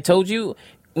 Because like I told you,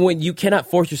 when you cannot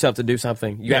force yourself to do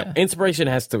something, inspiration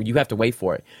you have to wait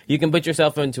for it. You can put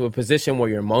yourself into a position where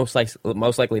you're most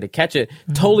likely to catch it.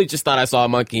 Mm-hmm. Totally just thought I saw a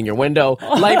monkey in your window.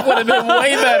 Life would have been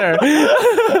way better.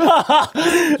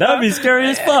 That would be scary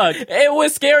as fuck. It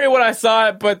was scary when I saw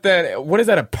it, but then, what is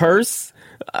that, a purse?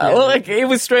 Like it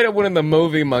was straight up one of the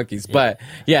movie monkeys. Yeah. But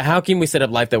yeah, how can we set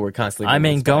up life that we're constantly? I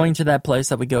mean, going to that place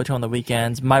that we go to on the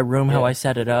weekends, my room, how I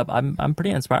set it up, I'm pretty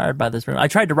inspired by this room. I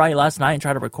tried to write last night and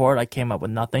try to record. I came up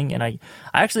with nothing, and I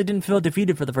actually didn't feel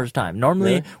defeated for the first time.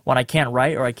 Normally, when I can't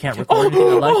write or I can't record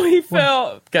anything, he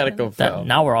fell. Gotta go fell.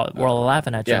 Now we're all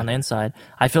laughing at you on the inside.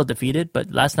 I feel defeated,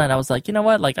 but last night I was like, you know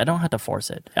what? Like I don't have to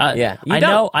force it. I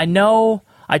know.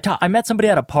 I met somebody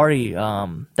at a party,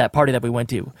 that party that we went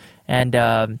to,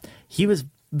 and he was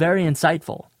very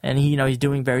insightful, and he's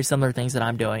doing very similar things that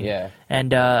I'm doing. Yeah.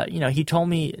 And he told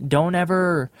me don't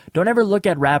ever look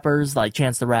at rappers like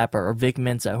Chance the Rapper or Vic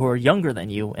Mensa who are younger than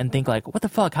you and think like, what the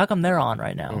fuck? How come they're on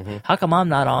right now? Mm-hmm. How come I'm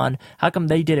not on? How come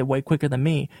they did it way quicker than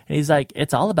me? And he's like,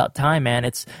 it's all about time, man.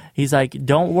 He's like,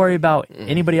 don't worry about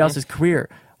anybody else's career.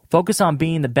 Focus on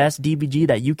being the best DBG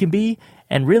that you can be,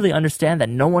 and really understand that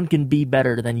no one can be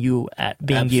better than you at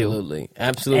being you.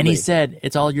 Absolutely. And he said,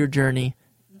 it's all your journey.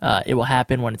 It will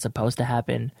happen when it's supposed to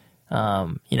happen.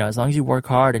 As long as you work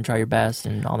hard and try your best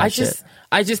and all that shit.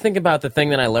 I just think about the thing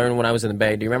that I learned when I was in the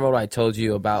Bay. Do you remember what I told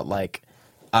you about, like,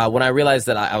 when I realized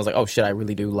that I was like, oh shit, I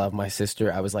really do love my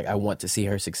sister. I was like, I want to see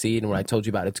her succeed. And when I told you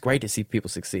about it, it's great to see people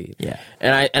succeed. Yeah.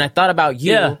 And I thought about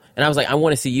you, and I was like, I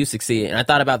want to see you succeed. And I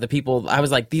thought about the people. I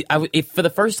was like, for the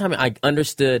first time, I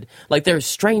understood, like, there are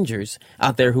strangers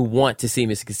out there who want to see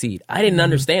me succeed. I didn't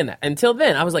understand that until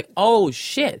then. I was like, oh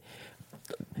shit.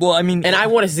 Well, I mean, and I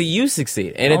want to see you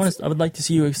succeed. And I would like to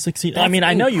see you succeed. I mean,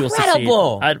 I know you will succeed.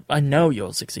 I know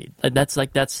you'll succeed.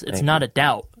 It's not a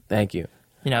doubt. Thank you.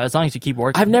 As long as you keep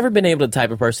working. I've never been able to the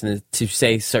type of person to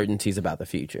say certainties about the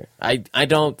future. I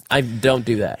don't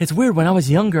do that. It's weird. When I was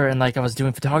younger and like I was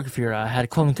doing photography or I had a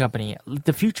clothing company,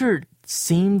 the future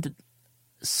seemed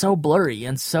so blurry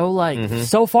and so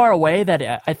so far away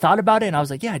that I thought about it and I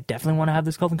was like, yeah, I definitely want to have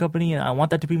this clothing company and I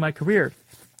want that to be my career.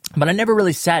 But I never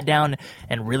really sat down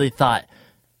and really thought,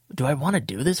 do I want to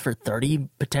do this for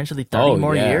potentially 30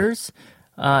 more years?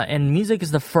 And music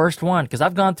is the first one because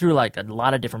I've gone through like a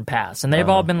lot of different paths and they've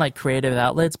all been like creative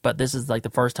outlets, but this is like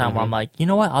the first time where I'm like, you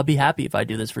know what? I'll be happy if I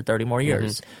do this for 30 more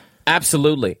years.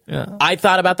 Absolutely. Yeah. I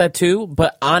thought about that too,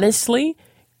 but honestly,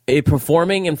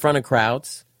 performing in front of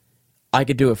crowds, I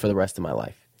could do it for the rest of my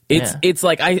life. It's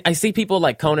like I see people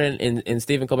like Conan and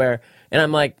Stephen Colbert, and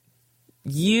I'm like,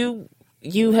 you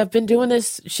have been doing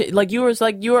this shit. Like you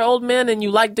were old men and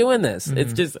you like doing this.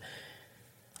 It's just.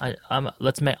 I'm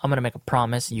gonna make a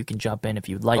promise. You can jump in if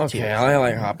you'd like to. Okay, I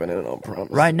like hopping in on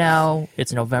promise. Right now,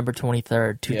 it's November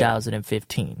 23rd,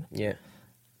 2015. Yeah.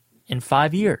 In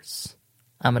 5 years,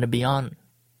 I'm gonna be on.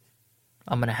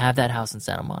 I'm gonna have that house in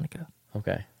Santa Monica.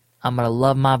 Okay. I'm gonna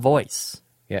love my voice.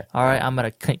 Yeah. All right. I'm gonna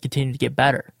continue to get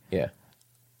better. Yeah.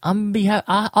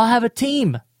 I'll have a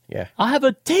team. Yeah. I'll have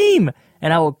a team,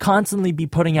 and I will constantly be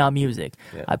putting out music.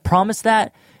 Yeah. I promise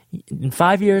that. In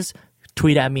 5 years.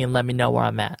 Tweet at me and let me know where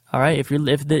I'm at. All right.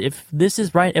 If this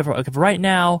is right, if right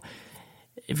now,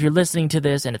 if you're listening to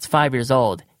this and it's 5 years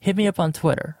old, hit me up on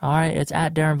Twitter. All right. It's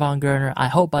at Darren Von Gerner. I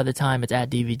hope by the time it's at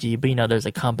DVG, but there's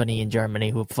a company in Germany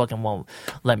who fucking won't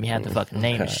let me have the fucking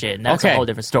name and shit. And that's a whole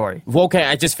different story. Well, okay.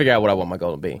 I just figured out what I want my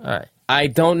goal to be. All right. I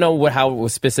don't know how it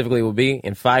specifically will be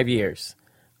in 5 years.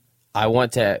 I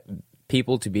want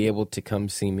people to be able to come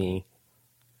see me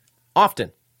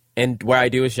often and where I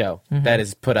do a show that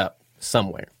is put up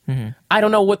somewhere. I don't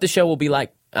know what the show will be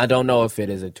like. I don't know if it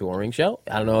is a touring show.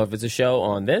 I don't know if it's a show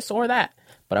on this or that,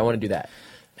 but I want to do that.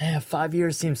 Man, 5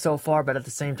 years seems so far, but at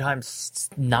the same time, it's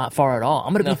not far at all.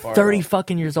 I'm going to be 30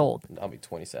 fucking years old. I'll be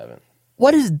 27.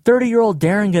 What is 30-year-old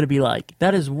Darren going to be like?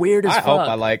 That is weird as fuck. I hope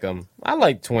I like him. I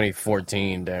like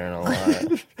 2014 Darren a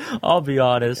lot. I'll be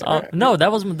honest. No,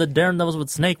 that was the Darren that was with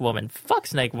Snake Woman. Fuck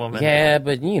Snake Woman. Yeah,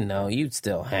 but you'd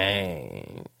still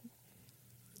hang.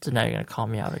 So now you're going to call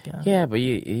me out again. Yeah, but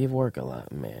you work a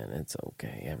lot, man. It's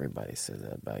okay. Everybody says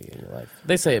that about you in your life.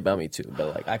 They say it about me too,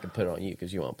 but like I can put it on you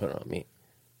because you won't put it on me.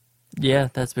 Yeah,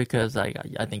 that's because I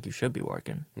think you should be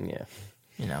working. Yeah.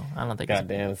 I don't think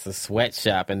goddamn, it's a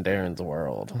sweatshop in Darren's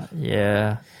world.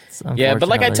 Yeah. Yeah, but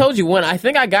like I told you, when I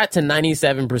think I got to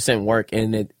 97% work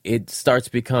and it starts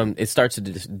to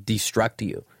destruct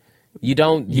you.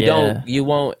 You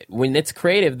won't, when it's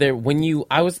creative there,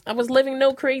 I was living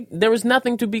there was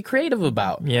nothing to be creative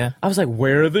about. Yeah. I was like,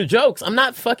 where are the jokes? I'm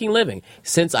not fucking living.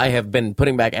 Since I have been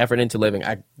putting back effort into living,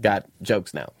 I got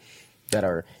jokes now that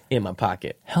are in my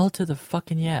pocket. Hell to the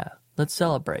fucking yeah. Let's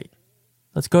celebrate.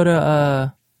 Let's go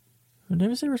to, did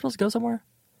we say we were supposed to go somewhere?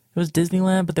 It was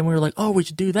Disneyland, but then we were like, oh, we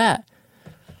should do that.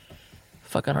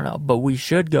 Fuck, I don't know. But we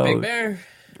should go. Big Bear.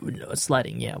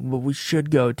 Sledding, yeah. But we should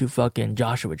go to fucking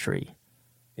Joshua Tree.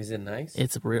 Is it nice?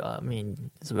 It's real. I mean,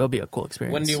 it'll be a cool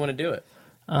experience. When do you want to do it?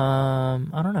 I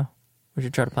don't know. We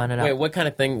should try to find it out. Wait, what kind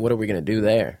of thing? What are we gonna do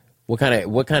there? What kind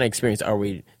of experience? Are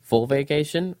we full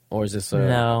vacation or is this?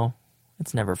 No,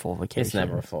 it's never full vacation. It's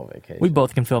never a full vacation. We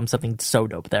both can film something so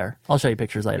dope there. I'll show you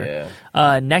pictures later.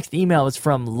 Yeah. Next email is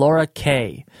from Laura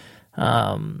K.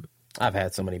 I've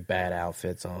had so many bad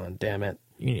outfits on. Damn it.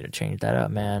 You need to change that up,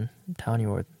 man. I'm telling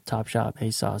you, we're Top Shop. Hey,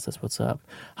 Sauce, that's what's up.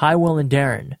 Hi, Will and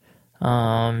Darren.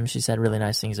 She said really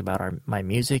nice things about my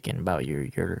music and about your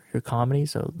comedy.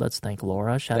 So let's thank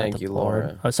Laura. Shout out to Lauren.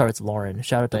 Laura. Oh, sorry, it's Lauren.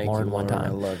 Shout out to Lauren one time. I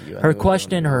love you. Her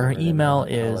question, her email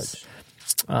is,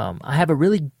 I have a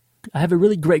really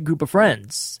great group of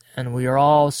friends, and we are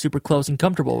all super close and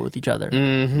comfortable with each other.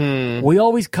 Mm-hmm. We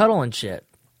always cuddle and shit.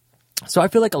 So I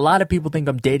feel like a lot of people think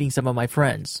I'm dating some of my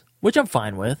friends, which I'm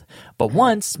fine with. But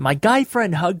once, my guy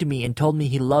friend hugged me and told me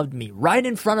he loved me right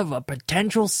in front of a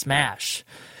potential smash.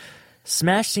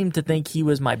 Smash seemed to think he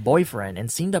was my boyfriend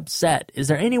and seemed upset. Is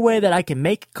there any way that I can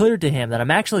make it clear to him that I'm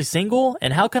actually single?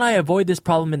 And how can I avoid this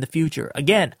problem in the future?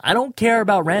 Again, I don't care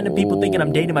about random people thinking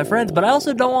I'm dating my friends, but I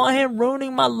also don't want him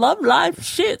ruining my love life.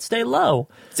 Shit, stay low.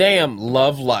 Damn,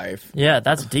 love life. Yeah,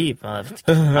 that's deep.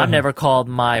 I've never called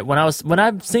when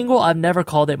I'm single, I've never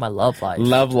called it my love life.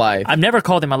 Love life. I've never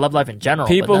called it my love life in general.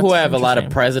 People who have a lot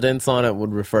of presidents on it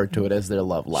would refer to it as their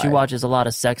love life. She watches a lot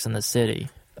of Sex in the City.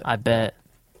 I bet.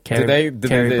 Do they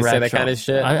say that kind of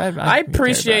shit? I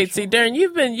appreciate. See, Darren,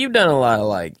 you've done a lot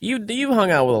of you've hung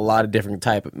out with a lot of different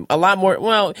a lot more.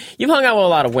 Well, you've hung out with a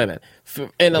lot of women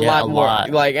and a lot more.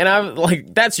 And I'm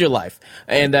like, that's your life.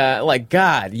 And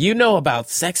God, you know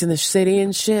about Sex in the City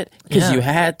and shit because you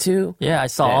had to. Yeah, I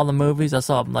saw all the movies. I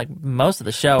saw most of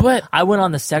the show. But I went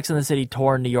on the Sex in the City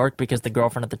tour in New York because the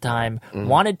girlfriend at the time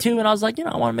wanted to, and I was like,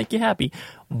 I want to make you happy.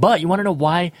 But you want to know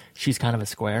why she's kind of a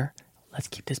square? Let's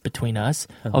keep this between us.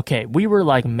 Okay, we were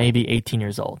maybe 18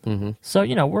 years old. Mm-hmm. So,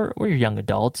 we're young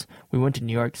adults. We went to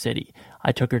New York City.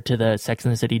 I took her to the Sex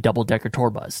and the City double-decker tour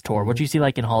bus tour. Mm-hmm. What you see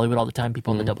in Hollywood all the time,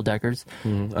 people on the double-deckers.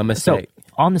 Mm-hmm. A mistake. So,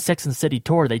 on the Sex and the City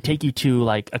tour, they take you to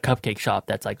a cupcake shop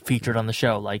that's featured on the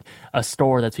show, a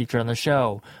store that's featured on the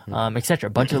show, etc. A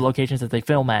bunch of locations that they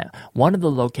film at. One of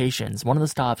the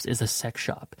stops is a sex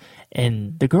shop.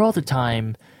 And the girl at the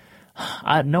time,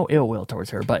 I had no ill will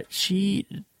towards her, but she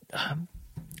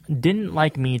didn't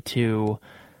like me to,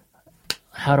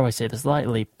 how do I say this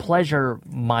lightly, pleasure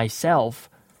myself.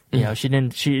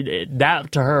 That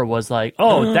to her was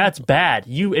that's bad.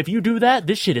 If you do that,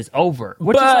 this shit is over.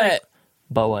 But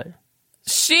what?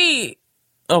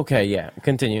 Okay, yeah,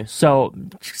 continue. So,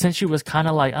 since she was kind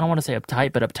of I don't want to say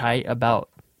uptight, but uptight about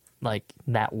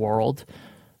that world,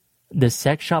 the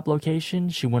sex shop location,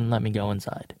 she wouldn't let me go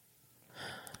inside.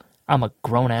 I'm a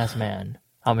grown-ass man.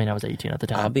 I mean, I was 18 at the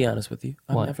time. I'll be honest with you.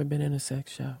 I've never been in a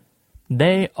sex shop.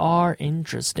 They are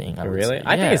interesting. Really?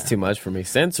 I think it's too much for me.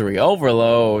 Sensory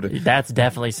overload. That's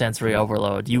definitely sensory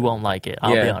overload. You won't like it.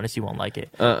 I'll be honest, you won't like it.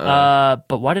 But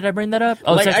why did I bring that up?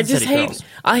 Oh,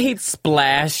 I hate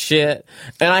splash shit,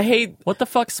 and I hate what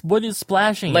is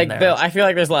splashing in there? I feel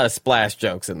like there's a lot of splash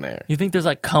jokes in there. You think there's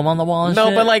cum on the wall and shit?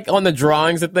 No, but on the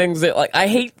drawings of things, I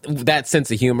hate that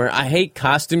sense of humor. I hate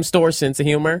costume store sense of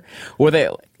humor where they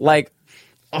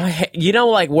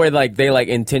where they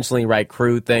intentionally write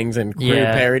crude things and crude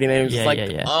parody names.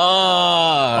 Yeah.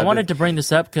 I wanted to bring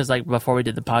this up because before we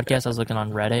did the podcast, I was looking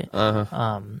on Reddit.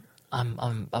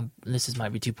 This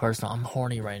might be too personal. I'm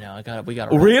horny right now. We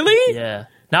got. Really? Yeah.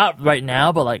 Not right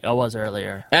now, but I was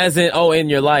earlier. As in, in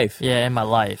your life? Yeah, in my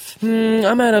life.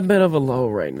 I'm at a bit of a low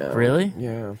right now. Really?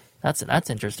 Yeah. That's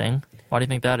interesting. Why do you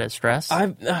think that is? Stress?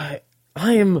 I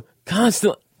am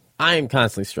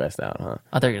constantly stressed out, huh?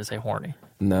 I thought you were gonna say horny.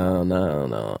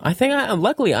 No. I think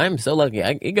luckily, I'm so lucky.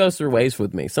 It goes through waves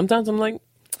with me. Sometimes I'm like,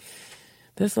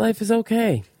 this life is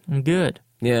okay. I'm good.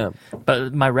 Yeah.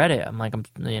 But my Reddit,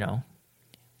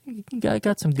 I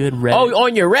got some good Reddit. Oh,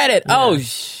 on your Reddit? Yeah. Oh,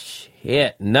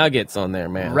 shit. Nuggets on there,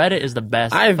 man. Reddit is the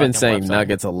best. I've been saying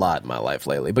nuggets a lot in my life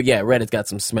lately. But yeah, Reddit's got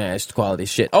some smashed quality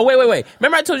shit. Oh, wait.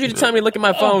 Remember I told you to tell me to look at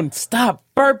my phone? Stop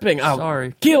burping. I'll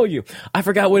Sorry. Kill you. I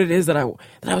forgot what it is that I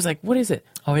was like, what is it?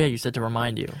 Oh, yeah, you said to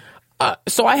remind you.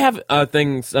 So I have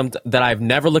things that I've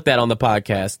never looked at on the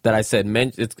podcast that I said,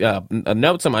 it's a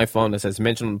notes on my phone that says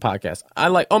mention on the podcast.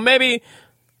 I maybe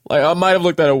I might have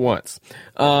looked at it once.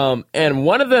 And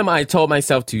one of them I told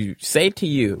myself to say to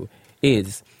you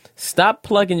is stop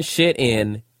plugging shit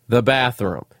in the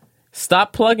bathroom.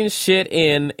 Stop plugging shit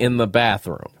in the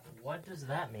bathroom. What does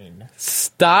that mean?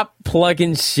 Stop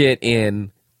plugging shit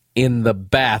in the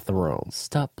bathroom.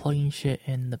 Stop plugging shit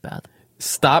in the bathroom.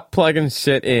 Stop plugging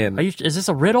shit in. Is this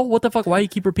a riddle? What the fuck? Why do you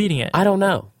keep repeating it? I don't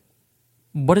know.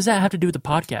 What does that have to do with the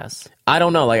podcast? I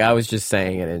don't know. I was just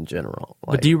saying it in general.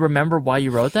 But do you remember why you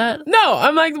wrote that? No,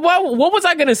 I'm like, what was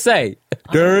I going to say?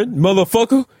 Darren,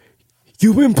 motherfucker,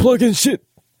 you been plugging shit.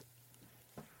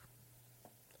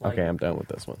 Okay, I'm done with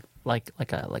this one. Like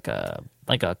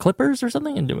a Clippers or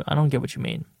something? And I don't get what you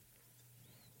mean.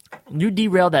 You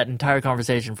derailed that entire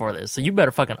conversation for this, so you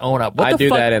better fucking own up. I do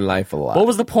that in life a lot. What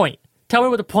was the point? Tell me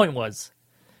what the point was.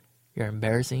 You're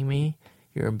embarrassing me.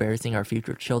 You're embarrassing our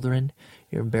future children.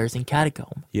 You're embarrassing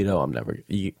Catacomb. I'm never...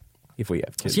 if we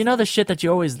have kids. So you know the shit that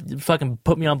you always fucking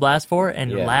put me on blast for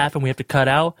and laugh and we have to cut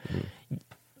out?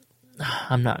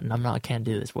 I can't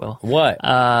do this, Will. What?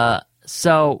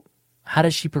 So how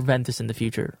does she prevent this in the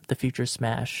future? The future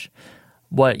smash.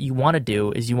 What you want to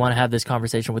do is you want to have this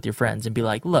conversation with your friends and be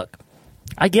like, look,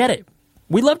 I get it.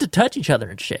 We love to touch each other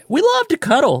and shit. We love to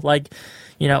cuddle.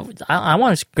 I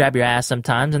want to grab your ass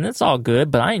sometimes, and it's all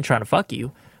good, but I ain't trying to fuck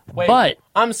you. Wait, but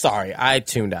I'm sorry. I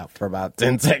tuned out for about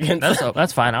 10 seconds.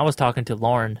 That's fine. I was talking to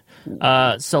Lauren.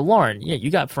 So Lauren,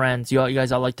 you got friends. You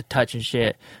guys all like to touch and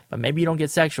shit, but maybe you don't get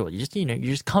sexual. You're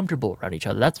just comfortable around each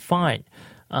other. That's fine.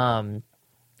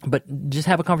 But just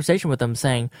have a conversation with them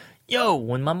saying, yo,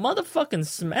 when my motherfucking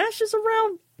smash is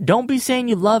around, don't be saying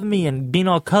you love me and being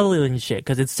all cuddly and shit,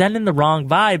 because it's sending the wrong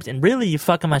vibes, and really you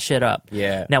fucking my shit up.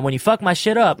 Yeah. Now, when you fuck my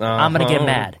shit up, I'm going to get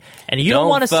mad. And you don't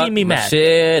want to see me mad.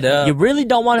 Shit up. You really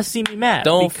don't want to see me mad.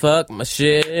 Don't fuck my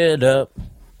shit up.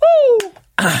 Woo!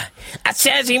 I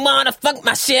said you want to fuck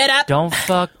my shit up. Don't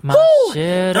fuck my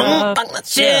shit up. Don't fuck my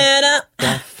shit up.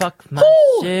 Don't fuck my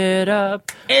shit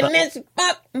up. And then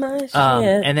fuck my shit.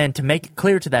 And then to make it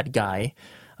clear to that guy,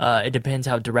 it depends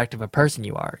how direct of a person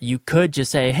you are. You could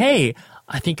just say, hey,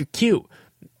 I think you're cute.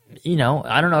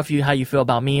 I don't know how you feel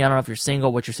about me. I don't know if you're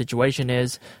single, what your situation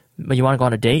is, but you want to go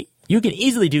on a date? You can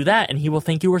easily do that, and he will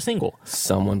think you were single.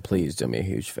 Someone please do me a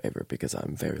huge favor, because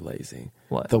I'm very lazy.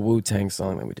 What? The Wu-Tang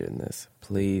song that we did in this.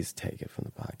 Please take it from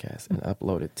the podcast and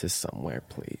upload it to somewhere,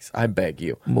 please. I beg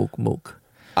you. Mook, mook.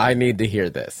 I need to hear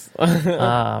this.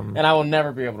 And I will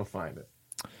never be able to find it.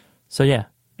 So,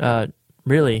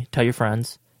 really, tell your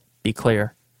friends. Be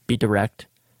clear. Be direct.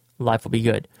 Life will be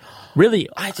good. Really,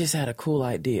 I just had a cool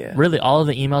idea. Really, all of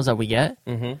the emails that we get,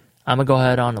 I'm going to go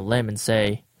ahead on a limb and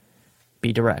say,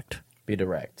 be direct. Be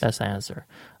direct. That's the answer.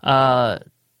 The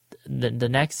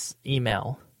next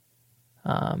email.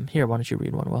 Here, why don't you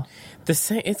read one, Will? The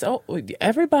same.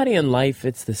 Everybody in life.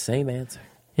 It's the same answer.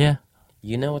 Yeah.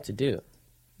 You know what to do.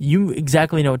 You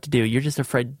exactly know what to do. You're just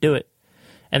afraid to do it.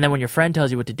 And then when your friend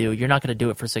tells you what to do, you're not going to do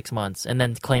it for 6 months and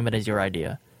then claim it as your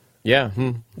idea. Yeah.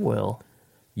 Will.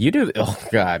 You do. Oh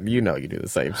God. You know you do the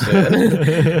same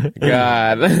shit.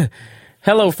 God.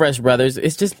 Hello, Fresh Brothers.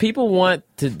 It's just people want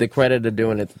the credit of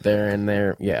doing it there and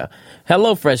there. Yeah.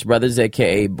 Hello, Fresh Brothers,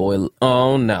 a.k.a. Boy...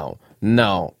 Oh, no.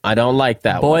 No, I don't like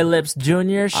that Boy one. Lips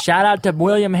Jr. Shout out to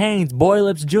William Haynes. Boy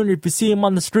Lips Jr. If you see him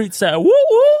on the street, say, woo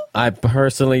woo. I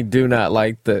personally do not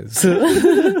like this.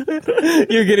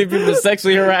 You're getting people to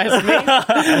sexually harass me?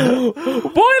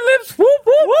 Boy Lips, whoop,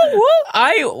 whoop, whoop, whoop.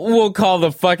 I will call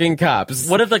the fucking cops.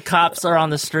 What if the cops are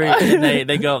on the street and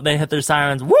they hit their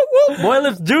sirens, whoop, whoop, Boy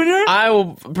Lips Jr.? I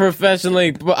will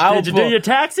professionally... Did you do your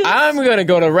taxes? I'm going to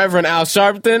go to Reverend Al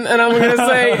Sharpton and I'm going to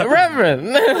say,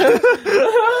 Reverend.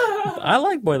 I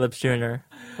like Boy Lips Jr.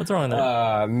 What's wrong with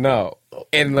that? No.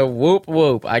 In the whoop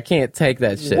whoop, I can't take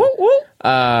that shit. Whoop whoop.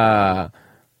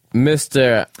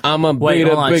 Mr. I'm a Wait, be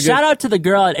hold the on. biggest... Shout out to the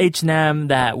girl at H&M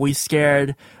that we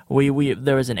scared.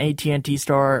 There was an AT&T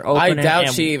store opening. I doubt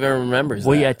she even remembers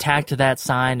we that. attacked that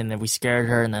sign, and then we scared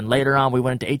her, and then later on we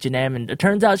went to H&M, and it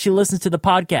turns out she listens to the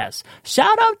podcast.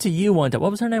 Shout out to you one time.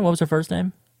 What was her name? What was her first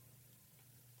name?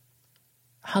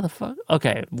 How the fuck?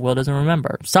 Okay, Will doesn't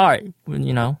remember. Sorry,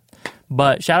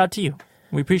 but shout out to you.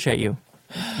 We appreciate you.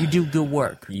 You do good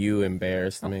work. You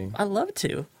embarrassed me. I love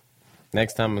to.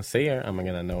 Next time I see her, I'm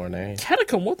gonna know her name.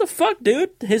 Catacomb, what the fuck, dude?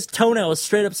 His toenail is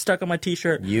straight up stuck on my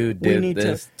t-shirt. You did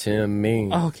this to me.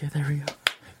 Oh, okay, there we go.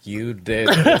 You did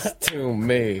this to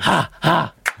me. Ha,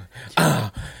 ha.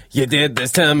 You did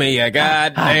this to me, you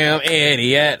goddamn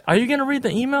idiot. Are you going to read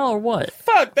the email or what?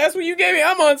 Fuck, that's what you gave me.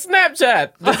 I'm on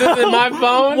Snapchat. This isn't my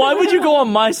phone. Why would you go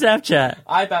on my Snapchat?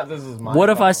 I thought this was my What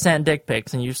phone. if I sent dick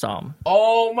pics and you saw them?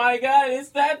 Oh my god, it's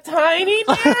that tiny,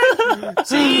 man.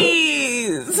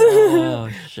 Jeez. Oh,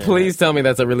 shit. Please tell me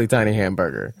that's a really tiny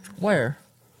hamburger. Where?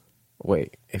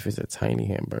 Wait, if it's a tiny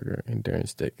hamburger and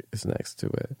Darren's dick is next to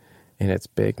it, and it's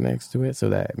big next to it, so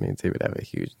that means he would have a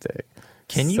huge dick.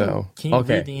 Can you okay.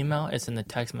 read the email? It's in the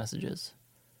text messages.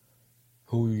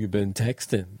 Who you been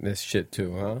texting this shit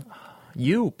to, huh?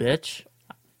 You, bitch.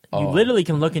 You literally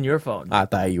can look in your phone. I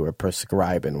thought you were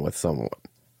prescribing with someone.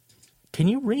 Can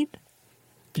you read?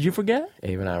 Did you forget?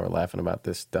 Abe and I were laughing about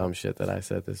this dumb shit that I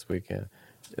said this weekend.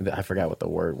 I forgot what the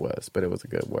word was, but it was a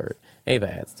good word. Ava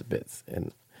adds to bits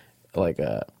and like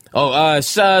so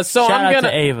Shout out to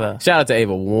Ava. Shout out to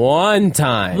Ava one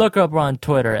time. Look her up on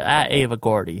Twitter at Ava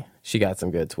Gordy. She got some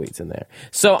good tweets in there.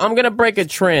 So I'm gonna break a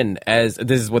trend, as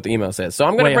this is what the email says. So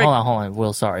I'm gonna hold on,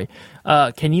 Will. Sorry.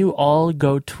 Can you all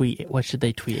go tweet? What should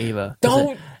they tweet Ava?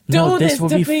 Don't do this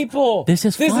to people. This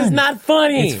is fun. This is not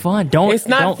funny. It's fun. It's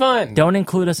not fun. Don't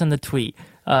include us in the tweet.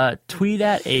 Tweet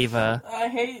at Ava. I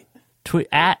hate. Tweet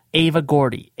at Ava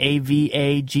Gordy.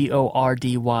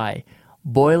 AVAGORDY.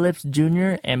 Boy Lips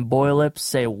Jr. and Boy Lips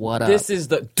say what up. This is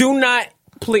the. Do not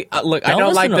please look. I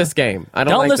don't like this game. I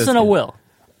don't like this listen to Will.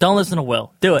 Don't listen to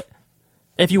Will. Do it.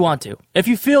 If you want to. If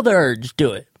you feel the urge,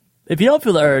 do it. If you don't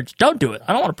feel the urge, don't do it.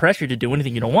 I don't want to pressure you to do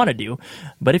anything you don't want to do.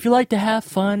 But if you like to have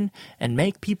fun and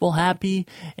make people happy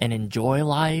and enjoy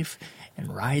life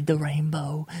and ride the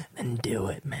rainbow, then do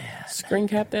it, man. Screen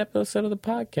cap the episode of the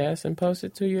podcast and post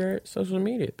it to your social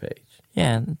media page.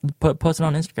 Yeah, post it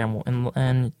on Instagram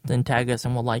and then tag us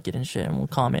and we'll like it and shit and we'll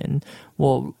comment and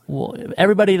we'll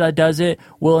everybody that does it,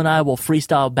 Will and I will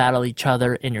freestyle battle each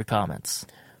other in your comments.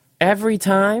 Every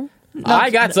time?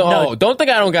 No, don't think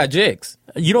I don't got jigs.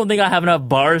 You don't think I have enough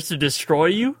bars to destroy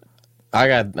you? I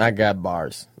got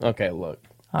bars. Okay, look.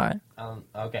 All right.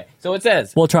 Okay. So it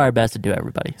says. We'll try our best to do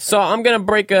everybody. So I'm going to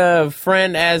break a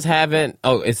friend as haven't.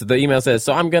 Oh, the email says.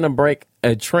 So I'm going to break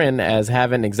a trend as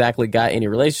haven't exactly got any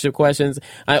relationship questions.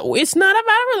 It's not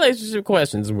about relationship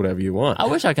questions, whatever you want. I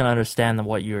wish I could understand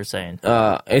what you were saying.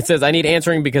 It says, I need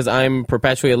answering because I'm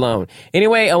perpetually alone.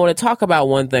 Anyway, I want to talk about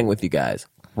one thing with you guys.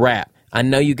 Rap. I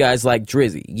know you guys like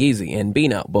Drizzy, Yeezy, and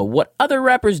Bino, but what other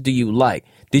rappers do you like?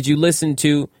 Did you listen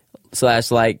to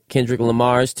 / like Kendrick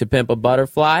Lamar's To Pimp a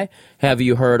Butterfly? Have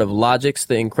you heard of Logic's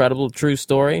The Incredible True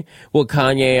Story? Will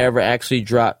Kanye ever actually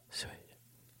drop?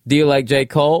 Do you like J.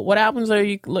 Cole? What albums are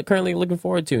you currently looking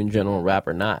forward to in general, rap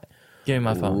or not? Give me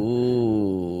my phone.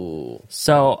 Ooh.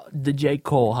 So, the J.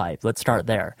 Cole hype. Let's start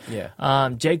there. Yeah.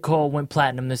 J. Cole went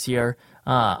platinum this year.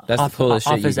 That's the coolest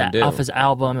shit you can do. Off his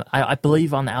album. I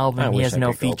believe on the album he has no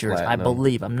could go features. I platinum.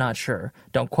 believe. I'm not sure.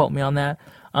 Don't quote me on that.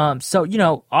 So,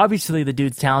 obviously the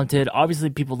dude's talented. Obviously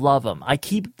people love him.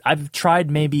 I've tried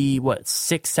maybe,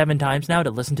 6-7 times now to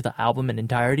listen to the album in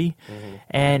entirety. Mm-hmm.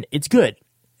 And it's good.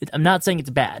 I'm not saying it's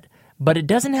bad. But it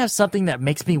doesn't have something that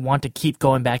makes me want to keep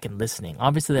going back and listening.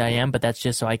 Obviously I am, but that's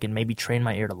just so I can maybe train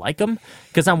my ear to like him.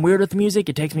 Because I'm weird with music.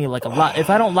 It takes me like a lot.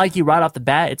 If I don't like you right off the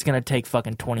bat, it's going to take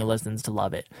fucking 20 listens to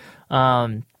love it.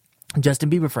 Justin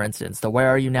Bieber, for instance, the Where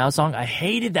Are You Now song, I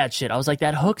hated that shit. I was like,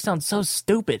 that hook sounds so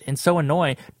stupid and so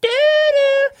annoying.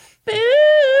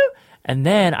 And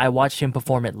then I watched him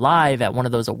perform it live at one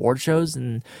of those award shows,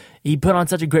 and he put on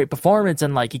such a great performance,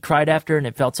 and like he cried after, and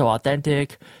it felt so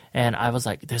authentic. And I was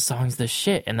like, this song's the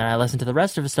shit. And then I listened to the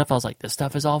rest of his stuff. I was like, this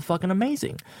stuff is all fucking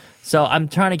amazing. So I'm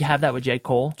trying to have that with J.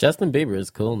 Cole. Justin Bieber is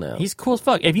cool now. He's cool as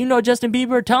fuck. If you know Justin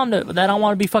Bieber, tell him that I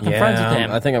want to be fucking friends with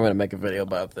him. I think I'm going to make a video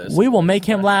about this. We will make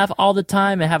him laugh all the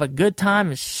time and have a good time.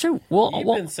 And shoot, You've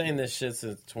been saying this shit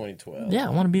since 2012. Yeah,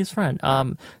 I want to be his friend.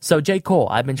 So J. Cole,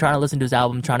 I've been trying to listen to his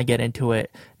album, trying to get into it.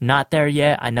 Not there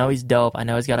yet. I know he's dope. I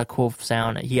know he's got a cool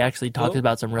sound. He actually talks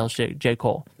about some real shit, J.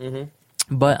 Cole. Mm-hmm.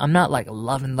 But I'm not like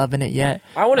loving it yet.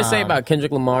 I want to say about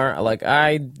Kendrick Lamar, like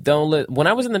when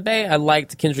I was in the Bay, I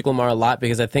liked Kendrick Lamar a lot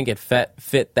because I think it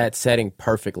fit that setting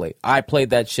perfectly. I played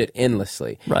that shit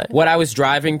endlessly. Right. What I was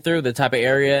driving through, the type of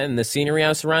area and the scenery I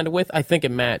was surrounded with, I think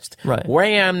it matched. Right. Where I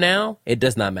am now, it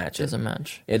does not match it. Doesn't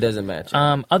match. It doesn't match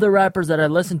it. Other rappers that I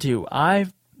listen to, I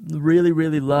really,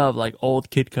 really love like old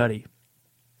Kid Cudi.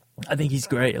 I think he's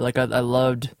great. Like I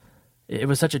loved it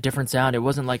was such a different sound. It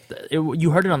wasn't like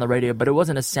you heard it on the radio, but it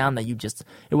wasn't a sound that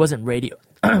it wasn't radio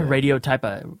radio type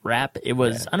of rap. It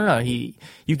was I don't know.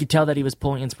 You could tell that he was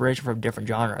pulling inspiration from different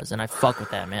genres, and I fuck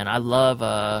with that, man. I love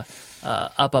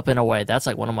Up and Away. That's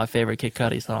like one of my favorite Kid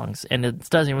Cudi songs, and it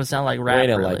doesn't even sound like rap.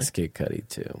 Raina really. likes Kid Cudi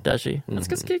too. Does she? That's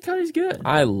because Kid Cudi's good.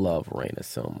 I love Raina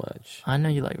so much. I know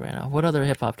you like Raina. What other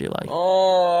hip hop do you like?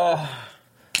 Oh,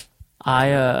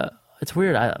 It's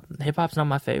weird. Hip hop's not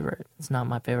my favorite. It's not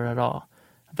my favorite at all.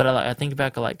 But I think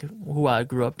back to like who I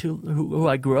grew up to, who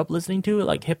I grew up listening to,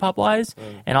 like hip hop wise,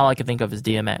 and all I can think of is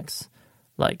DMX.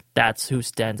 Like that's who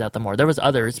stands out the more. There was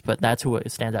others, but that's who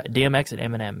stands out. DMX and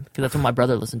Eminem, because that's what my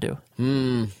brother listened to.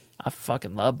 I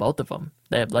fucking love both of them.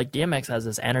 They have, like DMX has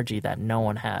this energy that no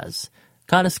one has.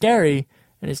 Kind of scary.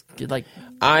 And it's like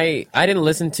I didn't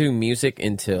listen to music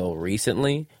until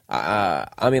recently.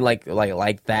 I mean, like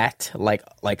that. Like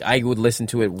I would listen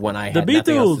to it when I had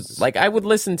nothing else. Like I would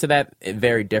listen to that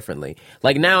very differently.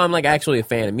 Like now I'm like actually a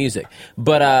fan of music.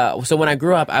 But so when I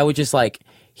grew up, I would just like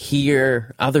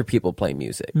hear other people play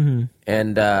music,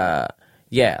 and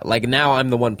yeah, like now I'm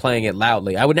the one playing it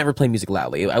loudly. I would never play music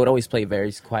loudly. I would always play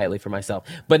very quietly for myself.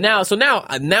 But now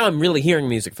I'm really hearing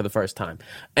music for the first time.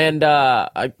 And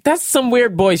that's some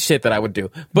weird boy shit that I would do.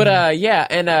 But yeah,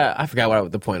 and I forgot what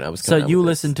the point I was coming So you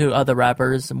listen to other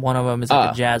rappers. One of them is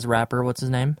like a jazz rapper. What's his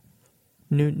name?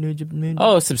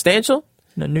 Substantial?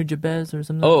 No, Nujabes or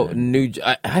something Oh, like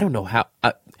that. I don't know how.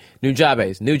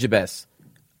 Nujabes.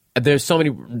 There's so many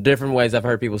different ways I've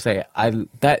heard people say it.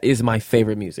 That is my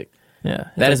favorite music. Yeah,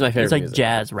 that is my favorite. It's like music.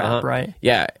 jazz rap, right?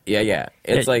 Yeah.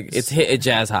 It's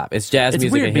jazz hop. It's jazz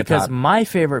music weird and hip hop. because my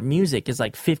favorite music is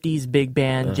like 50s big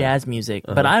band jazz music,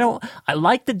 but I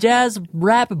like the jazz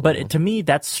rap, but to me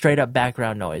that's straight up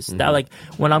background noise. That like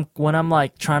when I'm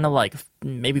like trying to like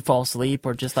maybe fall asleep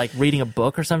or just like reading a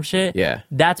book or some shit. Yeah,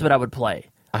 that's what I would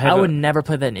play. I would never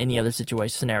play that in any other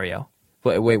scenario.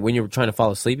 Wait, when you were trying to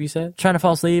fall asleep, you said? Trying to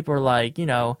fall asleep or like,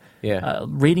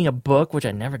 reading a book, which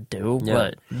I never do,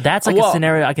 but that's like a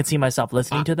scenario I can see myself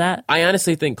listening to that. I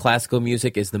honestly think classical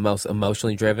music is the most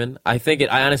emotionally driven. I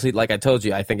honestly, like I told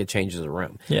you, I think it changes a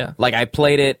room. Yeah. Like I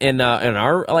played it in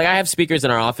our, like I have speakers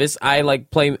in our office. I'm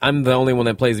the only one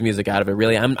that plays the music out of it,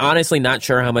 really. I'm honestly not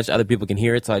sure how much other people can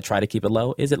hear it, so I try to keep it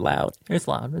low. Is it loud? It's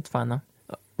loud. It's fine though.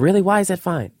 Really? Why is that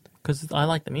fine? Because I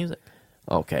like the music.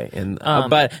 Okay, and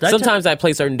but sometimes I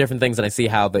play certain different things and I see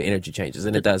how the energy changes,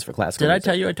 and it does for classical music. Did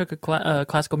I tell you I took a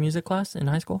classical music class in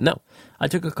high school? No. I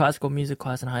took a classical music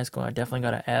class in high school, and I definitely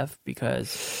got an F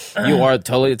because... You are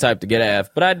totally the type to get an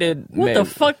F, but I did... What the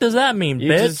fuck does that mean,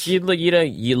 bitch? You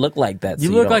look like that.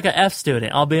 You look like an F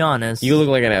student, I'll be honest. You look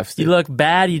like an F student. You look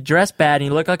bad, you dress bad, and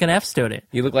you look like an F student.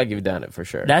 You look like you've done it, for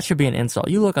sure. That should be an insult.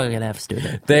 You look like an F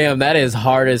student. Damn, that is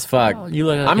hard as fuck. Oh, you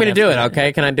look like I'm going to do it,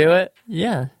 okay? Can I do it?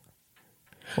 Yeah.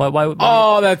 Why?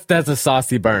 Oh, that's a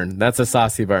saucy burn. That's a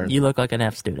saucy burn. You look like an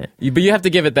F student. But you have to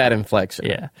give it that inflection.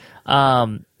 Yeah.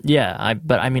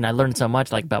 But I mean, I learned so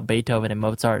much like about Beethoven and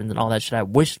Mozart and all that shit. I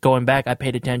wish going back I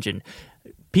paid attention.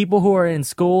 People who are in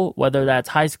school, whether that's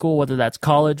high school, whether that's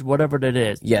college, whatever it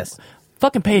is. Yes.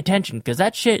 Fucking pay attention, because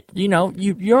that shit,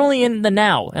 you're only in the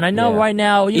now. And I know right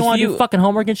now you don't want to do fucking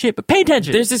homework and shit, but pay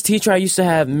attention. There's this teacher I used to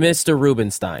have, Mr.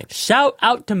 Rubenstein. Shout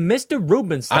out to Mr.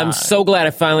 Rubenstein. I'm so glad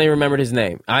I finally remembered his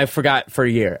name. I forgot for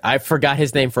a year. I forgot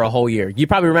his name for a whole year. You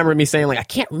probably remember me saying, like, I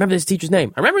can't remember this teacher's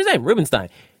name. I remember his name, Rubenstein.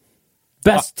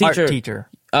 Best teacher. Art teacher.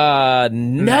 No.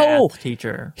 Math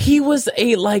teacher. He was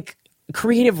a, like,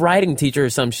 creative writing teacher or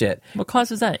some shit. What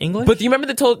class is that? English? But do you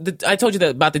remember I told you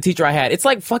about the teacher I had? It's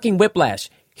like fucking Whiplash.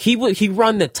 He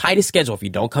run the tightest schedule. If you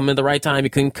don't come in the right time, you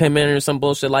couldn't come in or some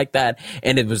bullshit like that.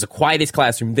 And it was the quietest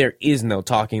classroom. There is no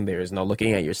talking. There is no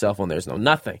looking at your cell phone. There's no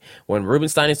nothing. When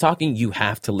Rubenstein is talking, you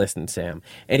have to listen to him.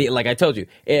 And like I told you,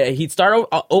 he'd start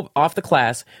off the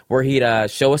class where he'd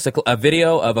show us a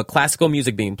video of a classical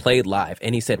music being played live.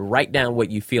 And he said, write down what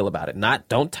you feel about it.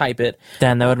 Don't type it.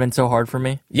 Damn, that would have been so hard for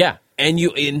me. Yeah.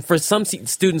 And for some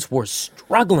students were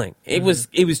struggling. It was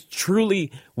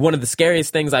truly one of the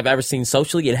scariest things I've ever seen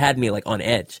socially. It had me like on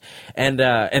edge, and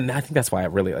I think that's why I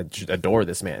really adore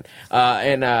this man.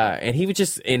 And he would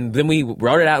and then we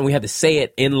wrote it out and we had to say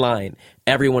it in line.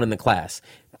 Everyone in the class.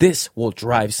 This will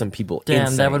drive some people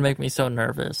insane. That would make me so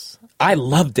nervous. I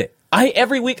loved it.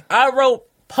 Every week I wrote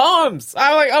poems.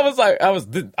 I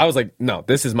was like, no,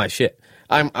 this is my shit.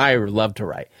 I love to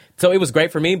write. So it was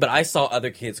great for me, but I saw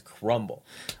other kids crumble.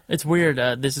 It's weird.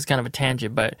 This is kind of a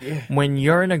tangent, but when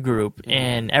you're in a group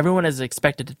and everyone is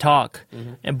expected to talk,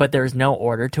 but there's no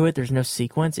order to it, there's no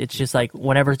sequence. It's just like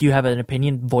whenever you have an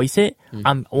opinion, voice it.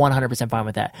 I'm 100% fine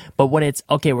with that. But when it's,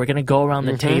 okay, we're going to go around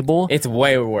the table. It's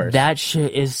way worse. That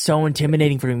shit is so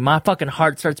intimidating for me. My fucking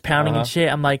heart starts pounding and shit.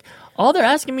 I'm like, all they're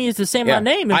asking me is to say my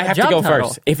name and I my have to job go title.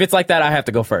 first. If it's like that, I have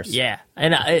to go first. Yeah.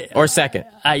 And Or second.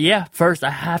 first. I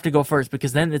have to go first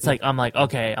because then it's like, I'm like,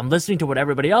 okay, I'm listening to what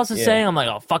everybody else is saying. I'm like,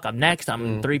 oh, fuck, I'm next.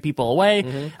 I'm 3 people away.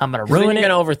 I'm going to ruin it. You're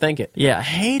going to overthink it. Yeah, I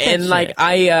hate that And shit.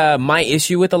 like my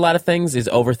issue with a lot of things is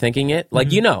overthinking it. Like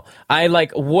I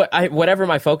like whatever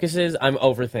my focus is, I'm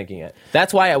overthinking it.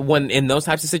 That's why when in those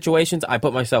types of situations, I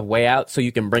put myself way out so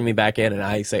you can bring me back in, and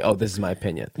I say, oh, this is my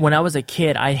opinion. When I was a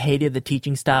kid, I hated the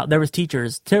teaching style. There was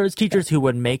teachers who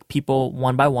would make people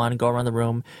one by one go around the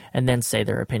room and then say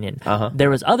their opinion. There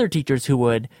was other teachers who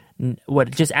would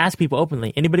just ask people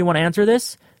openly, anybody want to answer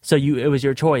this? So it was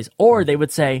your choice. Or they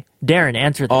would say, Darren,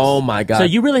 answer this. Oh my God. So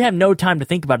you really have no time to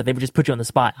think about it. They would just put you on the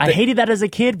spot. I hated that as a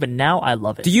kid, but now I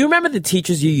love it. Do you remember the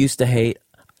teachers you used to hate?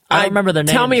 I don't remember their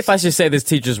names. Tell me if I should say this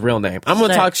teacher's real name. I'm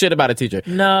going to talk shit about a teacher.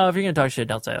 No, if you're going to talk shit,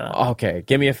 don't say that. Okay,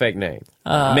 give me a fake name.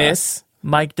 Miss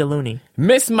Mike DeLooney.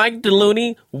 Miss Mike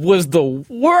DeLooney was the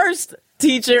worst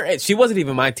teacher. She wasn't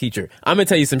even my teacher. I'm going to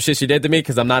tell you some shit she did to me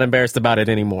because I'm not embarrassed about it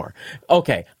anymore.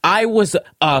 Okay, I was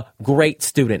a great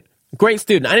student. Great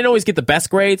student. I didn't always get the best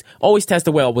grades. Always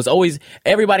tested well. Was always,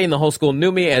 everybody in the whole school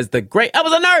knew me as the great. I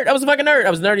was a nerd. I was a fucking nerd. I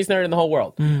was the nerdiest nerd in the whole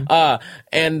world.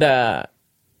 And I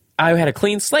had a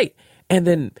clean slate. And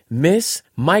then Miss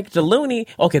Mike DeLooney,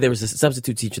 okay, there was a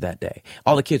substitute teacher that day.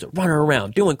 All the kids were running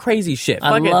around doing crazy shit.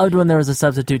 I loved when there was a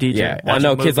substitute teacher. Yeah, I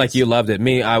know kids like you loved it.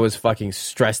 Me, I was fucking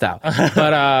stressed out.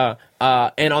 But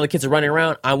and all the kids are running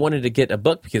around. I wanted to get a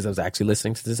book because I was actually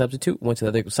listening to the substitute. Went to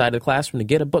the other side of the classroom to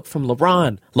get a book from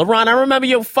LeBron. LeBron, I remember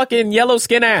your fucking yellow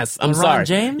skin ass. I'm LeBron sorry.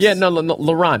 James? Yeah, no,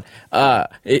 LeBron.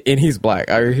 And he's black.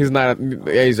 He's not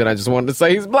Asian. I just wanted to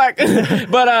say he's black.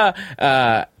 But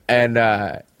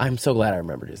I'm so glad I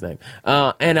remembered his name.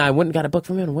 And I went and got a book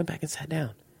from him and went back and sat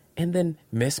down. And then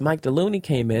Miss Mike DeLooney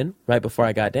came in right before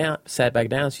I got down, sat back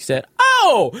down. She said,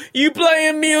 oh, you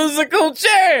playing musical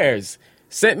chairs.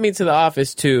 Sent me to the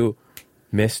office to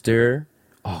Mr.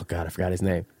 Oh, God, I forgot his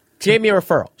name. She gave me a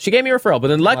referral. But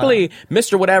then luckily,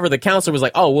 Mr. Whatever, the counselor was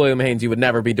like, oh, William Haynes, you would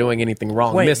never be doing anything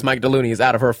wrong. Wait. Miss Mike DeLooney is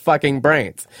out of her fucking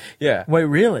brains. Yeah. Wait,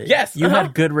 really? Yes. You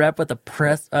had good rep with the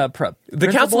The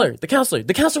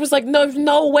counselor was like,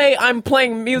 no way I'm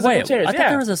playing musical chairs. I thought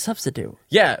there was a substitute.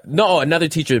 Yeah, no, another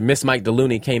teacher, Miss Mike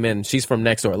DeLooney, came in. She's from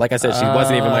next door. Like I said, she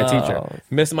wasn't even my teacher.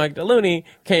 Miss Mike DeLooney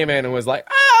came in and was like,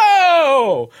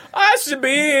 oh, I should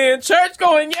be in church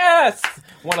going, yes.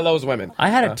 One of those women. I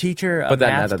had a teacher, a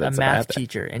that's math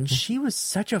teacher, and she was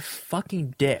such a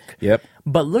fucking dick. Yep.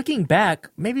 But looking back,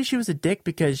 maybe she was a dick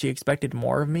because she expected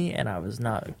more of me, and I was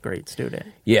not a great student.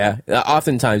 Yeah,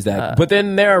 oftentimes that. But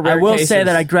then there are rare I will cases. say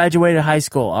that I graduated high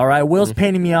school. All right, Will's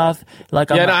painting me off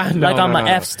like I'm an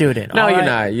F student. No, all you're right?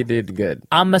 not. You did good.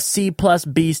 I'm a C plus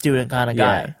B student kind of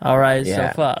guy. All right,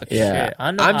 Yeah. so fuck. Yeah. Shit.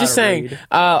 I know I'm how just to saying.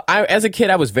 read. As a kid,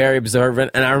 I was very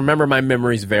observant, and I remember my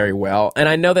memories very well. And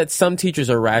I know that some teachers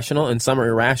are rational and some are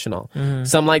irrational.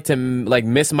 Some like to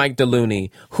Miss Mike DeLooney.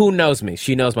 Who knows me?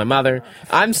 She knows my mother.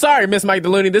 I'm sorry, Miss Mike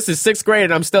DeLooney. This is 6th grade,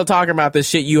 and I'm still talking about this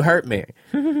shit. You hurt me.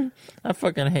 I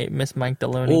fucking hate Miss Mike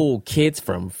DeLooney. Oh, kids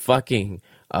from fucking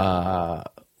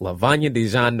Lavanya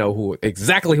Dijon know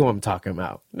exactly who I'm talking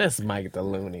about. Miss Mike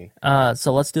DeLooney.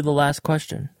 So let's do the last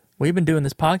question. We've been doing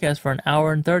this podcast for an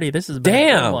hour and 30. This is a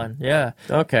good one. Yeah.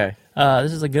 Okay.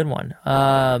 This is a good one.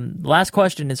 Last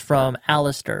question is from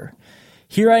Alistair.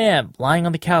 Here I am, lying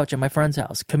on the couch at my friend's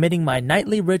house, committing my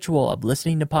nightly ritual of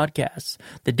listening to podcasts.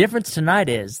 The difference tonight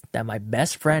is that my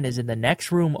best friend is in the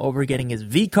next room over getting his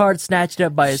V-card snatched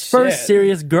up by his first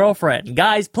serious girlfriend.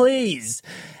 Guys, please!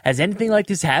 Has anything like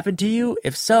this happened to you?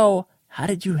 If so, how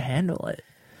did you handle it?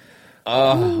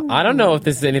 I don't know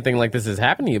if anything like this has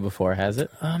happened to you before, has it?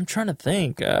 I'm trying to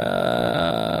think.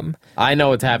 I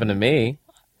know it's happened to me,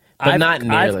 but not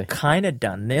nearly. I've kind of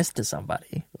done this to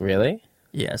somebody. Really?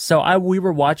 Yeah, so we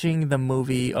were watching the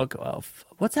movie.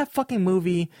 What's that fucking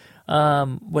movie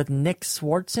with Nick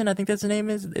Swartzen? I think that's the name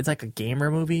is. It's like a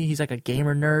gamer movie. He's like a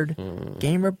gamer nerd.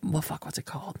 Gamer. Well, fuck, what's it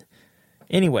called?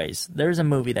 Anyways, there's a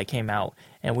movie that came out,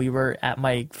 and we were at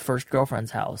my first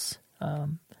girlfriend's house.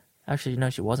 Actually, no,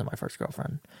 she wasn't my first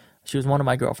girlfriend. She was one of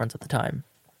my girlfriends at the time,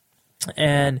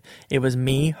 and it was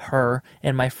me, her,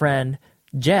 and my friend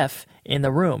Jeff in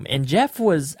the room, and Jeff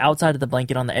was outside of the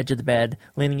blanket on the edge of the bed,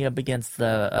 leaning up against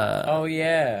the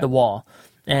the wall.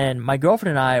 And my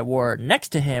girlfriend and I were next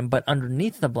to him, but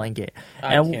underneath the blanket.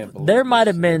 can't And believe there might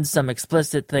this. have been some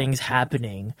explicit things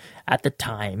happening at the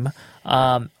time.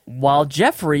 While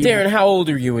Jeffrey, Darren, how old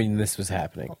are you when this was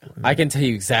happening? I can tell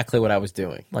you exactly what I was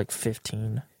doing. like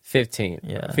 15. 15.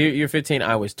 Yeah. If you're 15,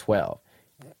 I was 12.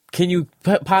 Can you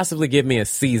possibly give me a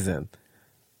season?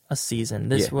 A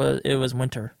season. It was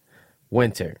winter.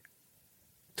 Winter.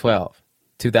 12.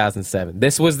 2007.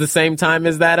 This was the same time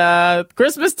as that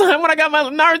Christmas time when I got my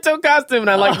Naruto costume and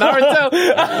I like Naruto.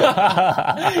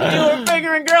 You were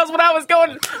figuring girls when I was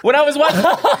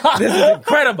watching. This is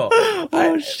incredible.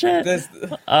 Oh shit. This,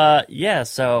 Yeah,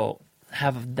 so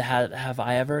have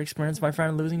I ever experienced my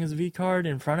friend losing his V card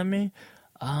in front of me?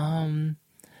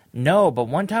 No, but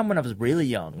one time when I was really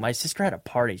young, my sister had a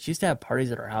party. She used to have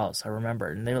parties at her house, I remember,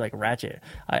 and they were like ratchet.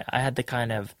 I had the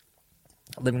kind of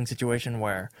living situation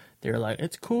where they were like,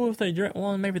 it's cool if they drink.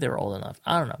 Well, maybe they were old enough.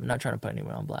 I don't know. I'm not trying to put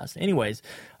anyone on blast. Anyways,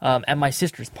 at my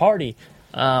sister's party,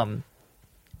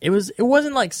 it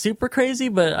wasn't like super crazy,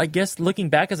 but I guess looking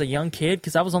back as a young kid,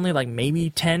 because I was only like maybe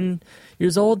 10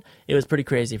 years old, it was pretty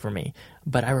crazy for me.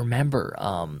 But I remember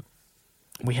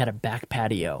we had a back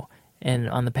patio, and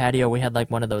on the patio we had like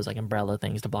one of those like umbrella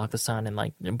things to block the sun and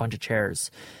like a bunch of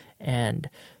chairs, and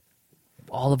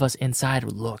all of us inside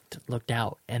looked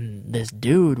out, and this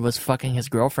dude was fucking his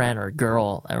girlfriend or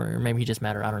girl, or maybe he just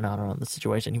met her. I don't know the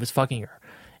situation. He was fucking her.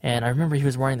 And I remember he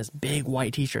was wearing this big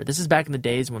white t-shirt. This is back in the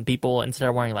days when people, instead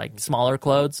of wearing like smaller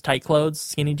clothes, tight clothes,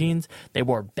 skinny jeans, they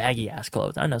wore baggy ass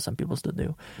clothes. I know some people still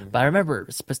do. But I remember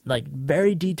like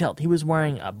very detailed. He was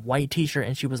wearing a white t-shirt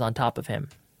and she was on top of him.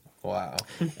 wow.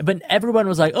 But everyone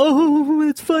was like, oh,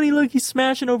 it's funny, look, he's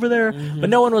smashing over there. But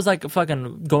no one was like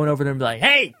fucking going over there and be like,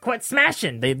 hey, quit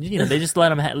smashing. They just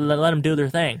let him do their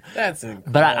thing. That's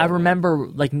incredible. But I remember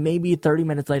like maybe 30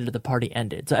 minutes later the party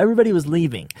ended. So everybody was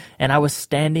leaving and I was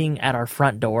standing at our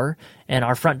front door, and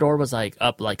our front door was like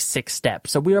up like 6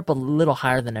 steps. So we were up a little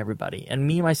higher than everybody. And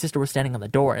me and my sister were standing on the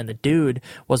door, and the dude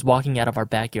was walking out of our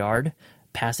backyard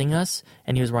passing us,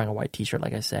 and he was wearing a white t-shirt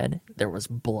like I said. There was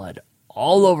blood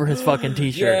all over his fucking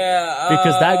t-shirt.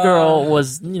 Because that girl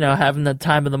was, having the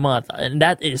time of the month, and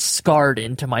that is scarred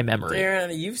into my memory.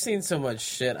 Darren, you've seen so much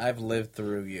shit. I've lived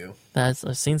through you. I've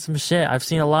seen some shit. I've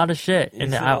seen a lot of shit,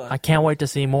 and I can't wait to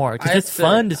see more because it's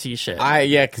fun to see shit.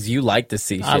 Because you like to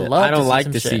see shit. I don't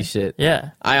like to see shit.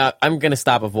 Yeah, I'm gonna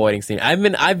stop avoiding seeing.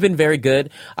 I've been very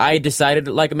good. I decided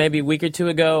like maybe a week or two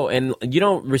ago, and you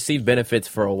don't receive benefits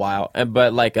for a while,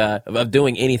 but like of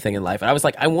doing anything in life. And I was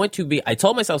like, I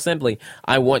told myself simply,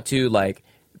 I want to like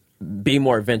be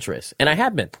more adventurous, and I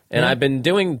have been, and I've been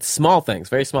doing small things,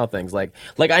 very small things. Like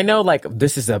I know like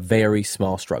this is a very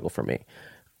small struggle for me.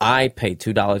 I pay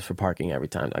 $2 for parking every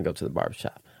time I go to the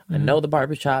barbershop. I know the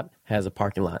barbershop has a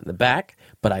parking lot in the back,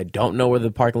 but I don't know where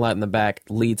the parking lot in the back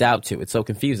leads out to. It's so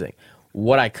confusing.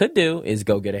 What I could do is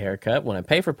go get a haircut when I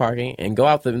pay for parking and go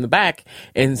out in the back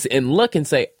and look and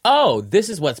say, oh, this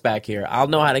is what's back here. I'll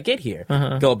know how to get here.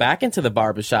 Go back into the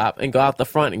barbershop and go out the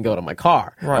front and go to my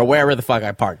car or wherever the fuck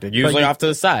I parked it, usually off to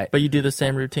the side. But you do the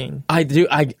same routine. I do.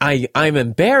 I'm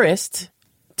embarrassed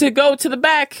to go to the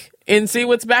back and see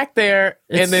what's back there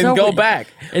and then go back.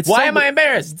 Why am I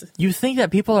embarrassed? You think that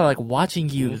people are like watching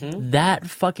you that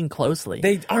fucking closely.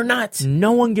 They are not.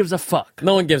 No one gives a fuck.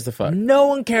 No one gives a fuck. No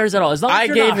one cares at all. As long as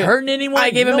you're not hurting anyone. I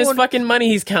gave him his fucking money.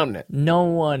 He's counting it. No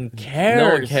one cares. No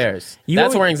one cares.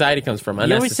 That's where anxiety comes from.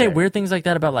 You always say weird things like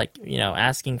that about like,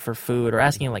 asking for food or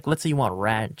asking like, let's say you want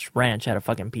ranch at a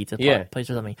fucking pizza place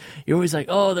or something. You're always like,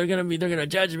 oh, they're gonna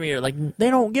judge me, or like they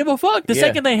don't give a fuck. The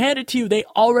second they hand it to you, they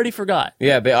already forgot.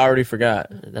 Yeah, they already forgot.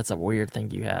 That's a weird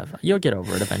thing you have. You'll get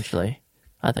over it eventually.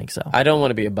 I think so. I don't want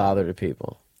to be a bother to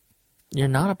people. You're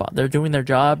not a bother. They're doing their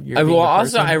job.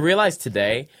 I realized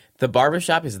today the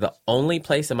barbershop is the only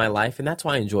place in my life, and that's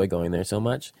why I enjoy going there so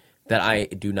much, that I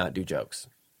do not do jokes.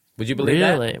 Would you believe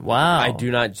that? Really? Wow. I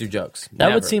do not do jokes.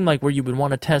 That would seem like where you would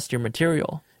want to test your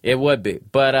material. It would be,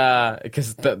 but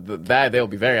because they'll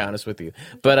be very honest with you.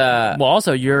 But well,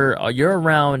 also you're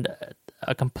around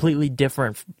a completely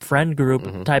different friend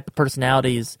group type of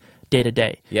personalities day to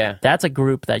day. Yeah. That's a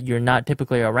group that you're not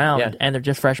typically around, and they're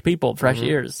just fresh people, fresh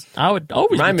ears. I would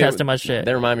always be testing my shit.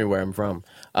 They remind me where I'm from.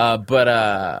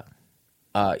 But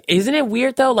isn't it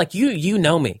weird though? Like you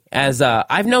know me as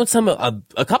I've known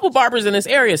a couple barbers in this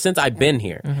area since I've been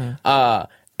here.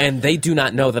 And they do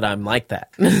not know that I'm like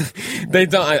that. They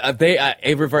don't.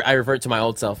 I revert to my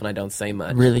old self, and I don't say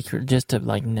much. Really, just to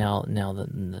like nail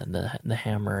the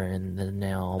hammer and the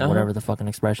nail, whatever the fucking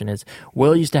expression is.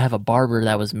 Will used to have a barber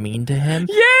that was mean to him.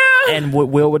 Yeah. and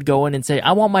Will would go in and say,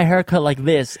 "I want my haircut like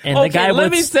this," and the guy would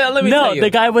let me tell you. the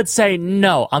guy would say,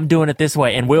 "No, I'm doing it this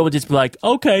way," and Will would just be like,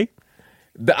 "Okay."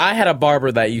 I had a barber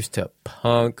that used to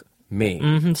punk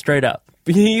me. Straight up.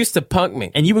 He used to punk me.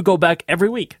 And you would go back every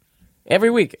week. Every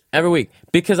week.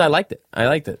 Because I liked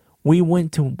it. We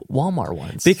went to Walmart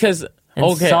once. Because...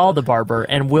 And saw the barber,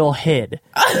 and Will hid.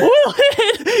 Will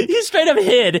hid. He straight up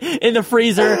hid in the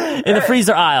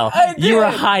freezer aisle. You were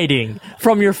hiding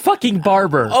from your fucking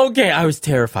barber. Okay, I was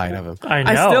terrified of him. I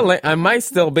know. I might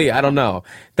still be. I don't know.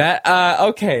 That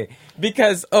okay.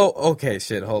 Because okay,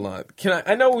 shit, hold on.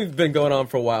 I know we've been going on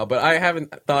for a while, but I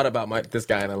haven't thought about this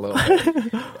guy in a little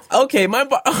bit.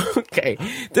 Okay,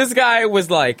 this guy was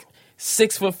like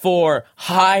 6'4",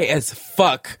 high as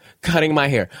fuck, cutting my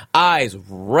hair, eyes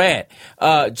red,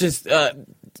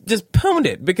 just pooned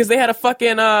it because they had a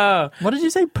fucking What did you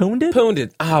say? Pooned it? Pooned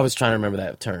it. I was trying to remember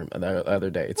that term the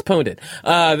other day. It's pooned it.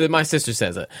 My sister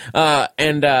says it.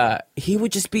 And he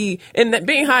would just be, and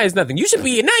being high is nothing. You should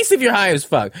be nice if you're high as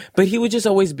fuck. But he would just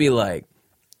always be like.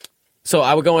 So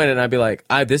I would go in and I'd be like,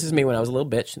 this is me when I was a little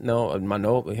bitch. No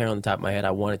hair on the top of my head.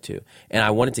 I wanted to. And I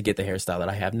wanted to get the hairstyle that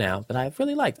I have now that I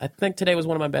really liked. I think today was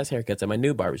one of my best haircuts at my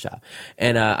new barbershop.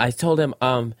 And I told him,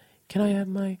 can I have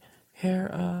my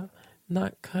hair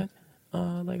not cut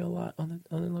like a lot on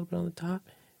a little bit on the top?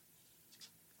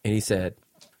 And he said,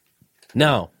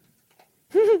 no.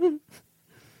 Then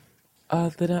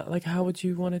how would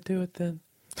you want to do it then?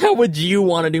 How would you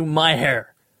want to do my hair?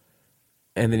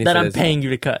 And then he that says, I'm paying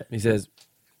you to cut. He says,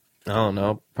 I don't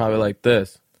know, probably like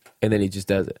this. And then he just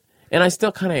does it. And I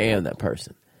still kind of am that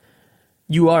person.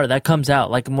 You are. That comes out.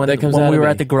 Like when we were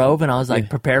at the Grove and I was like,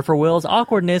 prepare for Will's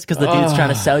awkwardness because the dude's trying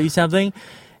to sell you something.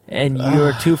 And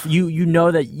you're you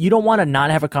know that you don't want to not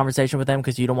have a conversation with them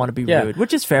because you don't want to be rude,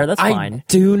 which is fair. That's fine. I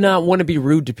do not want to be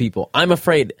rude to people. I'm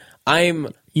afraid.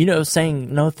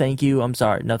 Saying no thank you, I'm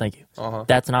sorry, no thank you.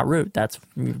 That's not rude. That's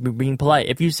being polite.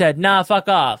 If you said, nah, fuck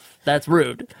off, that's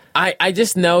rude. I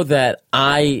just know that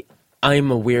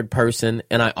I'm a weird person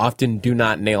and I often do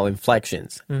not nail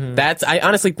inflections. I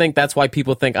honestly think that's why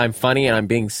people think I'm funny and I'm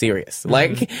being serious.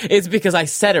 Like, it's because I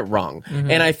said it wrong.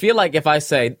 And I feel like if I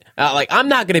say, I'm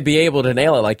not going to be able to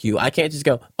nail it like you, I can't just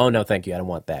go, oh, no, thank you, I don't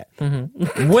want that.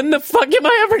 When the fuck am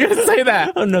I ever going to say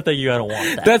that? Oh, no, thank you, I don't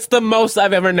want that. That's the most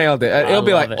I've ever nailed it. It'll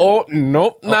be like, oh,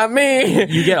 nope, not me.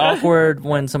 You get awkward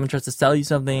when someone tries to sell you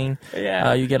something.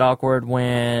 Yeah. You get awkward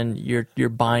when you're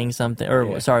buying something,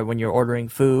 when you're ordering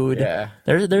food. Yeah.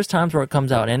 There's times where it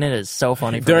comes out, and it is so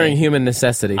funny for during me. human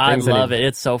necessity. I love it.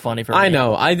 It's so funny for me. I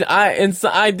know.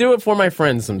 I do it for my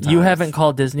friends sometimes. You haven't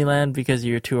called Disneyland because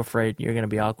you're too afraid you're going to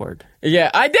be awkward. Yeah,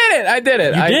 I did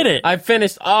it. You did it. I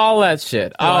finished all that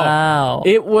shit. Wow.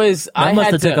 It was. That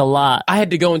must have took a lot. I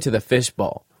had to go into the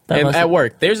fishbowl at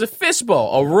work. There's a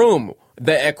fishbowl, a room.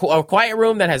 A quiet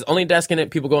room that has only desk in it,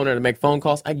 people go in there to make phone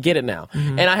calls. I get it now.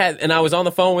 And I was on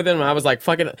the phone with him and I was like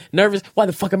fucking nervous. Why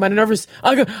the fuck am I nervous?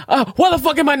 I go, why the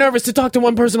fuck am I nervous to talk to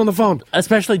one person on the phone?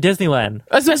 Especially Disneyland.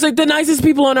 Especially the nicest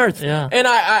people on earth. Yeah. And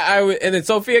and then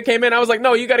Sophia came in. I was like,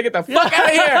 no, you gotta get the fuck out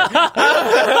of here.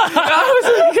 I was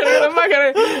like, you gotta get the fuck out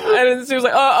of here. And then she was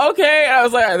like, oh, okay. And I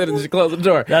was like, all right, then she closed the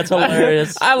door. That's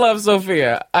hilarious. I love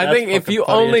Sophia. I think if you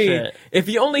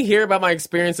only hear about my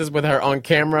experiences with her on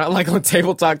camera, like on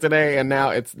Table Talk today, and now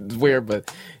it's weird,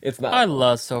 but it's not. I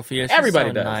love Sophia. She's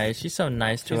Everybody so does. Nice. She's so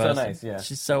nice to us. She's so nice, yeah.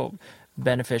 She's so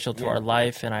beneficial to our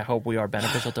life, and I hope we are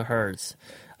beneficial to hers.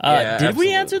 Did absolutely.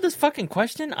 we answer this fucking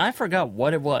question? I forgot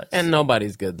what it was. And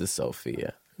nobody's good to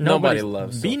Sophia. Nobody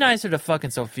loves Sophia. Be nicer to fucking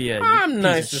Sophia. I'm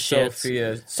nice to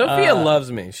Sophia. Sophia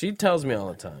loves me. She tells me all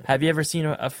the time. Have you ever seen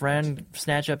a friend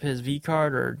snatch up his V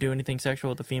card or do anything sexual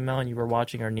with a female and you were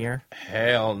watching or near?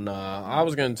 Hell no. I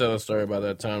was going to tell a story about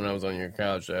that time when I was on your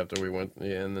couch after we went,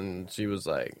 and then she was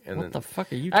like... What the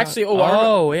fuck are you actually,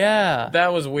 talking? Yeah.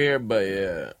 That was weird, but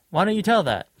yeah. Why don't you tell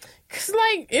that? Because,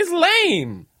 it's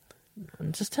lame.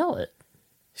 Just tell it.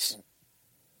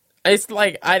 It's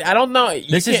like, I don't know.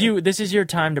 This is your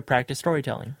time to practice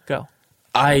storytelling. Go.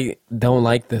 I don't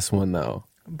like this one, though.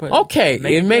 But okay,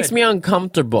 it makes me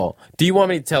uncomfortable. Do you want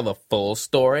me to tell the full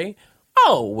story?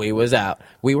 Oh, we were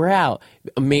out.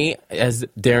 Me as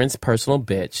Darren's personal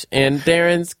bitch and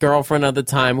Darren's girlfriend at the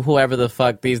time, whoever the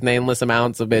fuck these nameless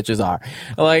amounts of bitches are.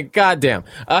 Like, goddamn.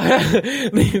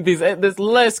 This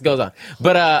list goes on.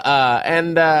 But,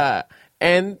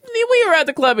 and we were at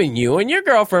the club and you and your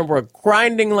girlfriend were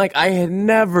grinding like I had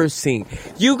never seen.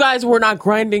 You guys were not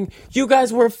grinding. You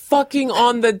guys were fucking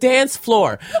on the dance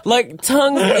floor. Like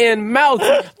tongues in mouth.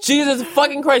 Jesus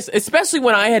fucking Christ. Especially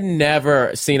when I had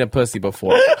never seen a pussy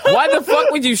before. Why the fuck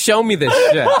would you show me this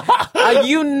shit? I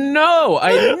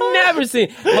never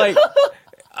seen. Like...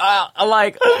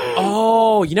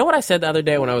 you know what I said the other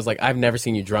day when I was like, I've never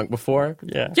seen you drunk before?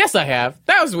 Yeah. Yes, I have.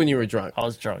 That was when you were drunk. I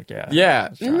was drunk, yeah. Yeah.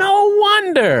 No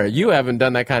wonder. You haven't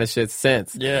done that kind of shit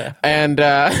since. Yeah. And,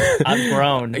 I've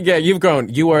grown. Yeah, you've grown.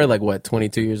 You were like, what,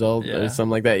 22 years old Yeah. or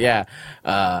something like that? Yeah.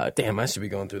 Damn, I should be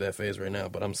going through that phase right now,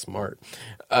 but I'm smart.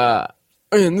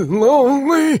 And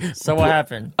lonely. So what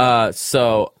happened?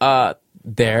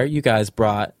 There you guys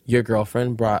your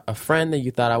girlfriend brought a friend that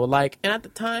you thought I would like. And at the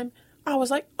time, I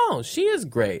was like, oh, she is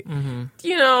great. Mm-hmm.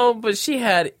 You know, but she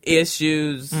had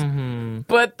issues. Mm-hmm.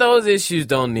 But those issues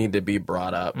don't need to be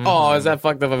brought up. Mm-hmm. Oh, is that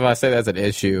fucked up if I say that's an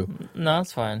issue? No,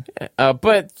 it's fine.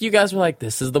 But you guys were like,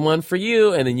 this is the one for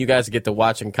you. And then you guys get to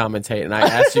watch and commentate. And I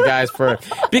asked you guys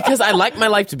because I like my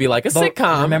life to be like a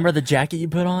sitcom. Remember the jacket you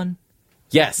put on?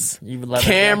 Yes. You love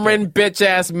Cameron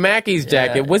bitch-ass Mackey's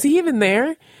jacket. Yeah. Was he even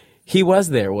there? He was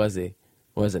there, was he?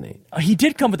 Wasn't he? He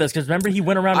did come with us because remember he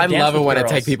went around. I and danced love it with when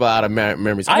girls. I take people out of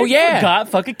memories. I Oh yeah, forgot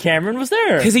fucking Cameron was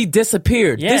there because he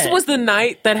disappeared. Yeah. This was the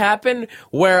night that happened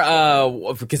where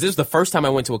because this was the first time I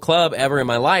went to a club ever in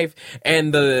my life,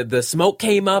 and the smoke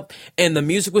came up and the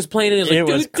music was playing, and It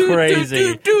was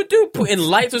crazy. And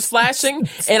lights were flashing,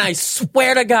 and I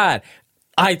swear to God,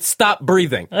 I stopped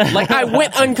breathing. Like, I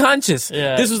went unconscious.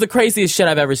 Yeah. This was the craziest shit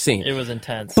I've ever seen. It was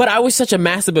intense. But I was such a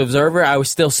massive observer, I was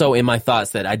still so in my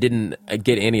thoughts that I didn't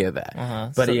get any of that.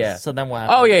 But so, yeah. So then what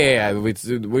happened? Oh, yeah.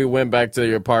 We went back to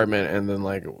your apartment, and then,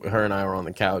 like, her and I were on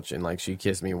the couch, and, like, she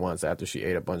kissed me once after she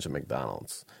ate a bunch of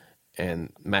McDonald's.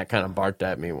 And Matt kind of barked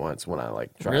at me once when I,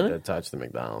 like, tried to touch the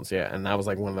McDonald's. Yeah, and that was,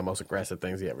 like, one of the most aggressive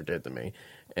things he ever did to me.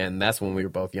 And that's when we were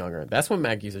both younger. That's when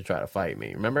Mac used to try to fight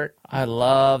me. Remember? I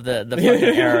love the fucking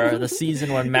era, the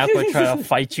season when Mac would try to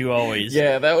fight you always.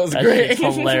 Yeah, that was That great.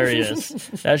 shit's hilarious.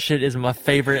 That shit is my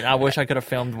favorite. I wish I could have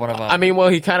filmed one of them. I mean, well,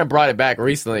 he kind of brought it back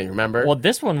recently, remember? Well,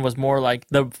 this one was more like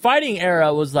the fighting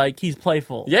era was like he's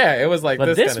playful. Yeah, it was like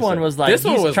But this kind of one shit. was like This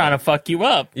one he's was trying to fuck you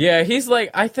up. Yeah, he's like,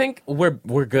 I think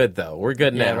we're good though. We're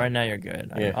good Yeah, now. right now you're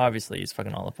good. I mean, Yeah. obviously, he's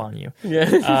fucking all up on you.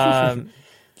 Yeah.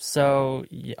 So,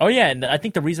 oh yeah, and I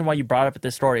think the reason why you brought up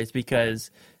this story is because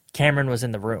Cameron was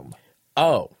in the room.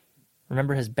 Oh.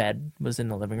 Remember his bed was in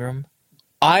the living room?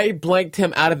 I blanked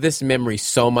him out of this memory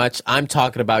so much. I'm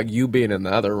talking about you being in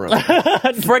the other room.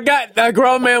 Forgot that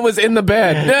grown man was in the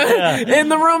bed. In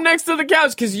the room next to the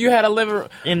couch because you had a living room.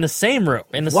 In the same room.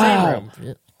 In the Wow. same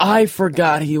room. I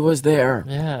forgot he was there.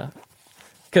 Yeah.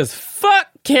 Because fuck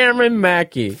Cameron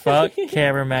Mackey. Fuck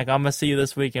Cameron Mack. I'm going to see you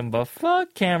this weekend, but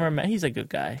fuck Cameron Mack. He's a good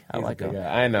guy. I like him.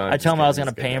 I know. I told him I was going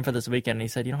to pay him for this weekend, and he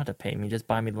said, you don't have to pay me. Just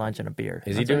buy me lunch and a beer.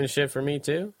 Is he doing shit for me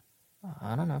too?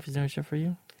 I don't know if he's doing shit for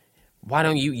you. Why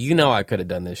don't you? You know I could have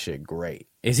done this shit great.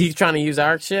 Is he trying to use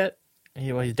our shit?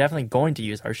 He's definitely going to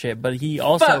use our shit, but he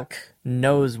also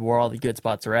knows where all the good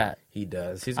spots are at. He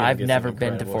does. I've never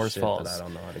been to Forest Falls. I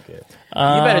don't know how to get.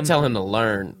 You better tell him to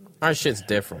learn. Our shit's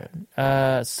different.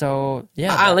 So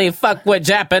yeah, I only fuck with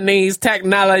Japanese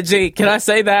technology. Can I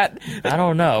say that? I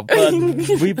don't know, but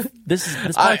this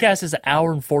podcast is an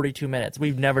hour and 42 minutes.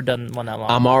 We've never done one that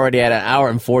long. I'm already at an hour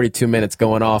and 42 minutes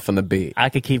going off on the beat. I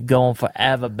could keep going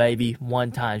forever, baby.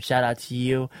 One time. Shout out to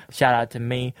you. Shout out to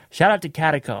me. Shout out to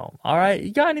Catacomb. All right,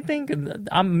 you got anything?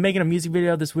 I'm making a music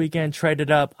video this weekend. Trade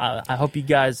it up. I hope you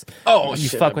guys.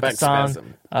 Fuck with the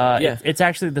song. It's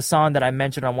actually the song that I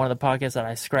mentioned on one of the podcasts that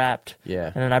I scrapped. Yeah.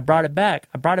 And then I brought it back.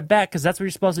 because that's what you're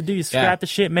supposed to do. You scrap the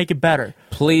shit, make it better.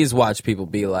 Please watch people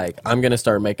be like, I'm going to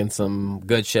start making some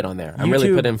good shit on there. I'm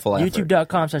really putting in full effort.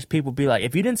 YouTube.com/people be like.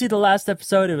 If you didn't see the last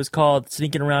episode, it was called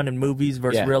Sneaking Around in Movies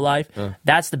versus Real Life.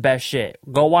 That's the best shit.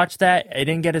 Go watch that. It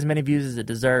didn't get as many views as it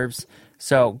deserves.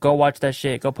 So go watch that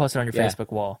shit. Go post it on your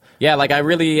Facebook wall. Yeah, like I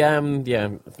really am.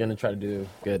 I'm going to try to do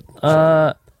good.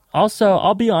 Also,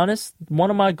 I'll be honest, one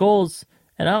of my goals,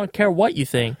 and I don't care what you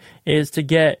think, is to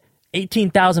get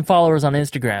 18,000 followers on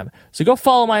Instagram. So go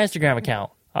follow my Instagram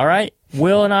account, all right?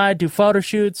 Will and I do photo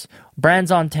shoots,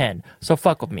 brands on 10. So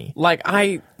fuck with me. Like,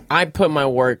 I put my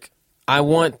work,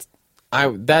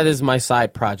 that is my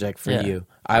side project for you.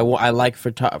 I like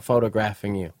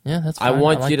photographing you. Yeah, that's fine. I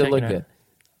want like you to look it. good.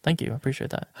 Thank you. I appreciate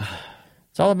that.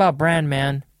 It's all about brand,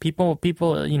 man. People,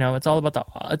 it's all about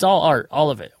it's all art,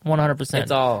 all of it, 100%. It's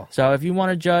all. So if you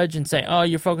want to judge and say, oh,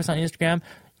 you're focused on Instagram,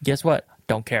 guess what?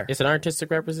 Don't care. It's an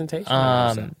artistic representation.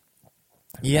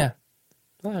 Yeah.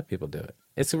 A lot of people do it.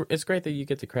 It's great that you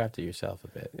get to craft it yourself a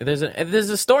bit. There's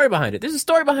a story behind it. There's a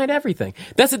story behind everything.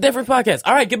 That's a different podcast.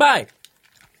 All right, goodbye.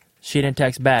 She didn't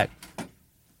text back.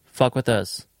 Fuck with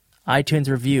us. iTunes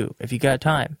review if you got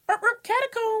time.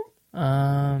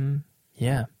 Catacomb.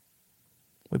 Yeah.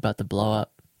 We about to blow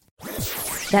up.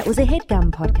 That was a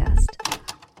HeadGum podcast.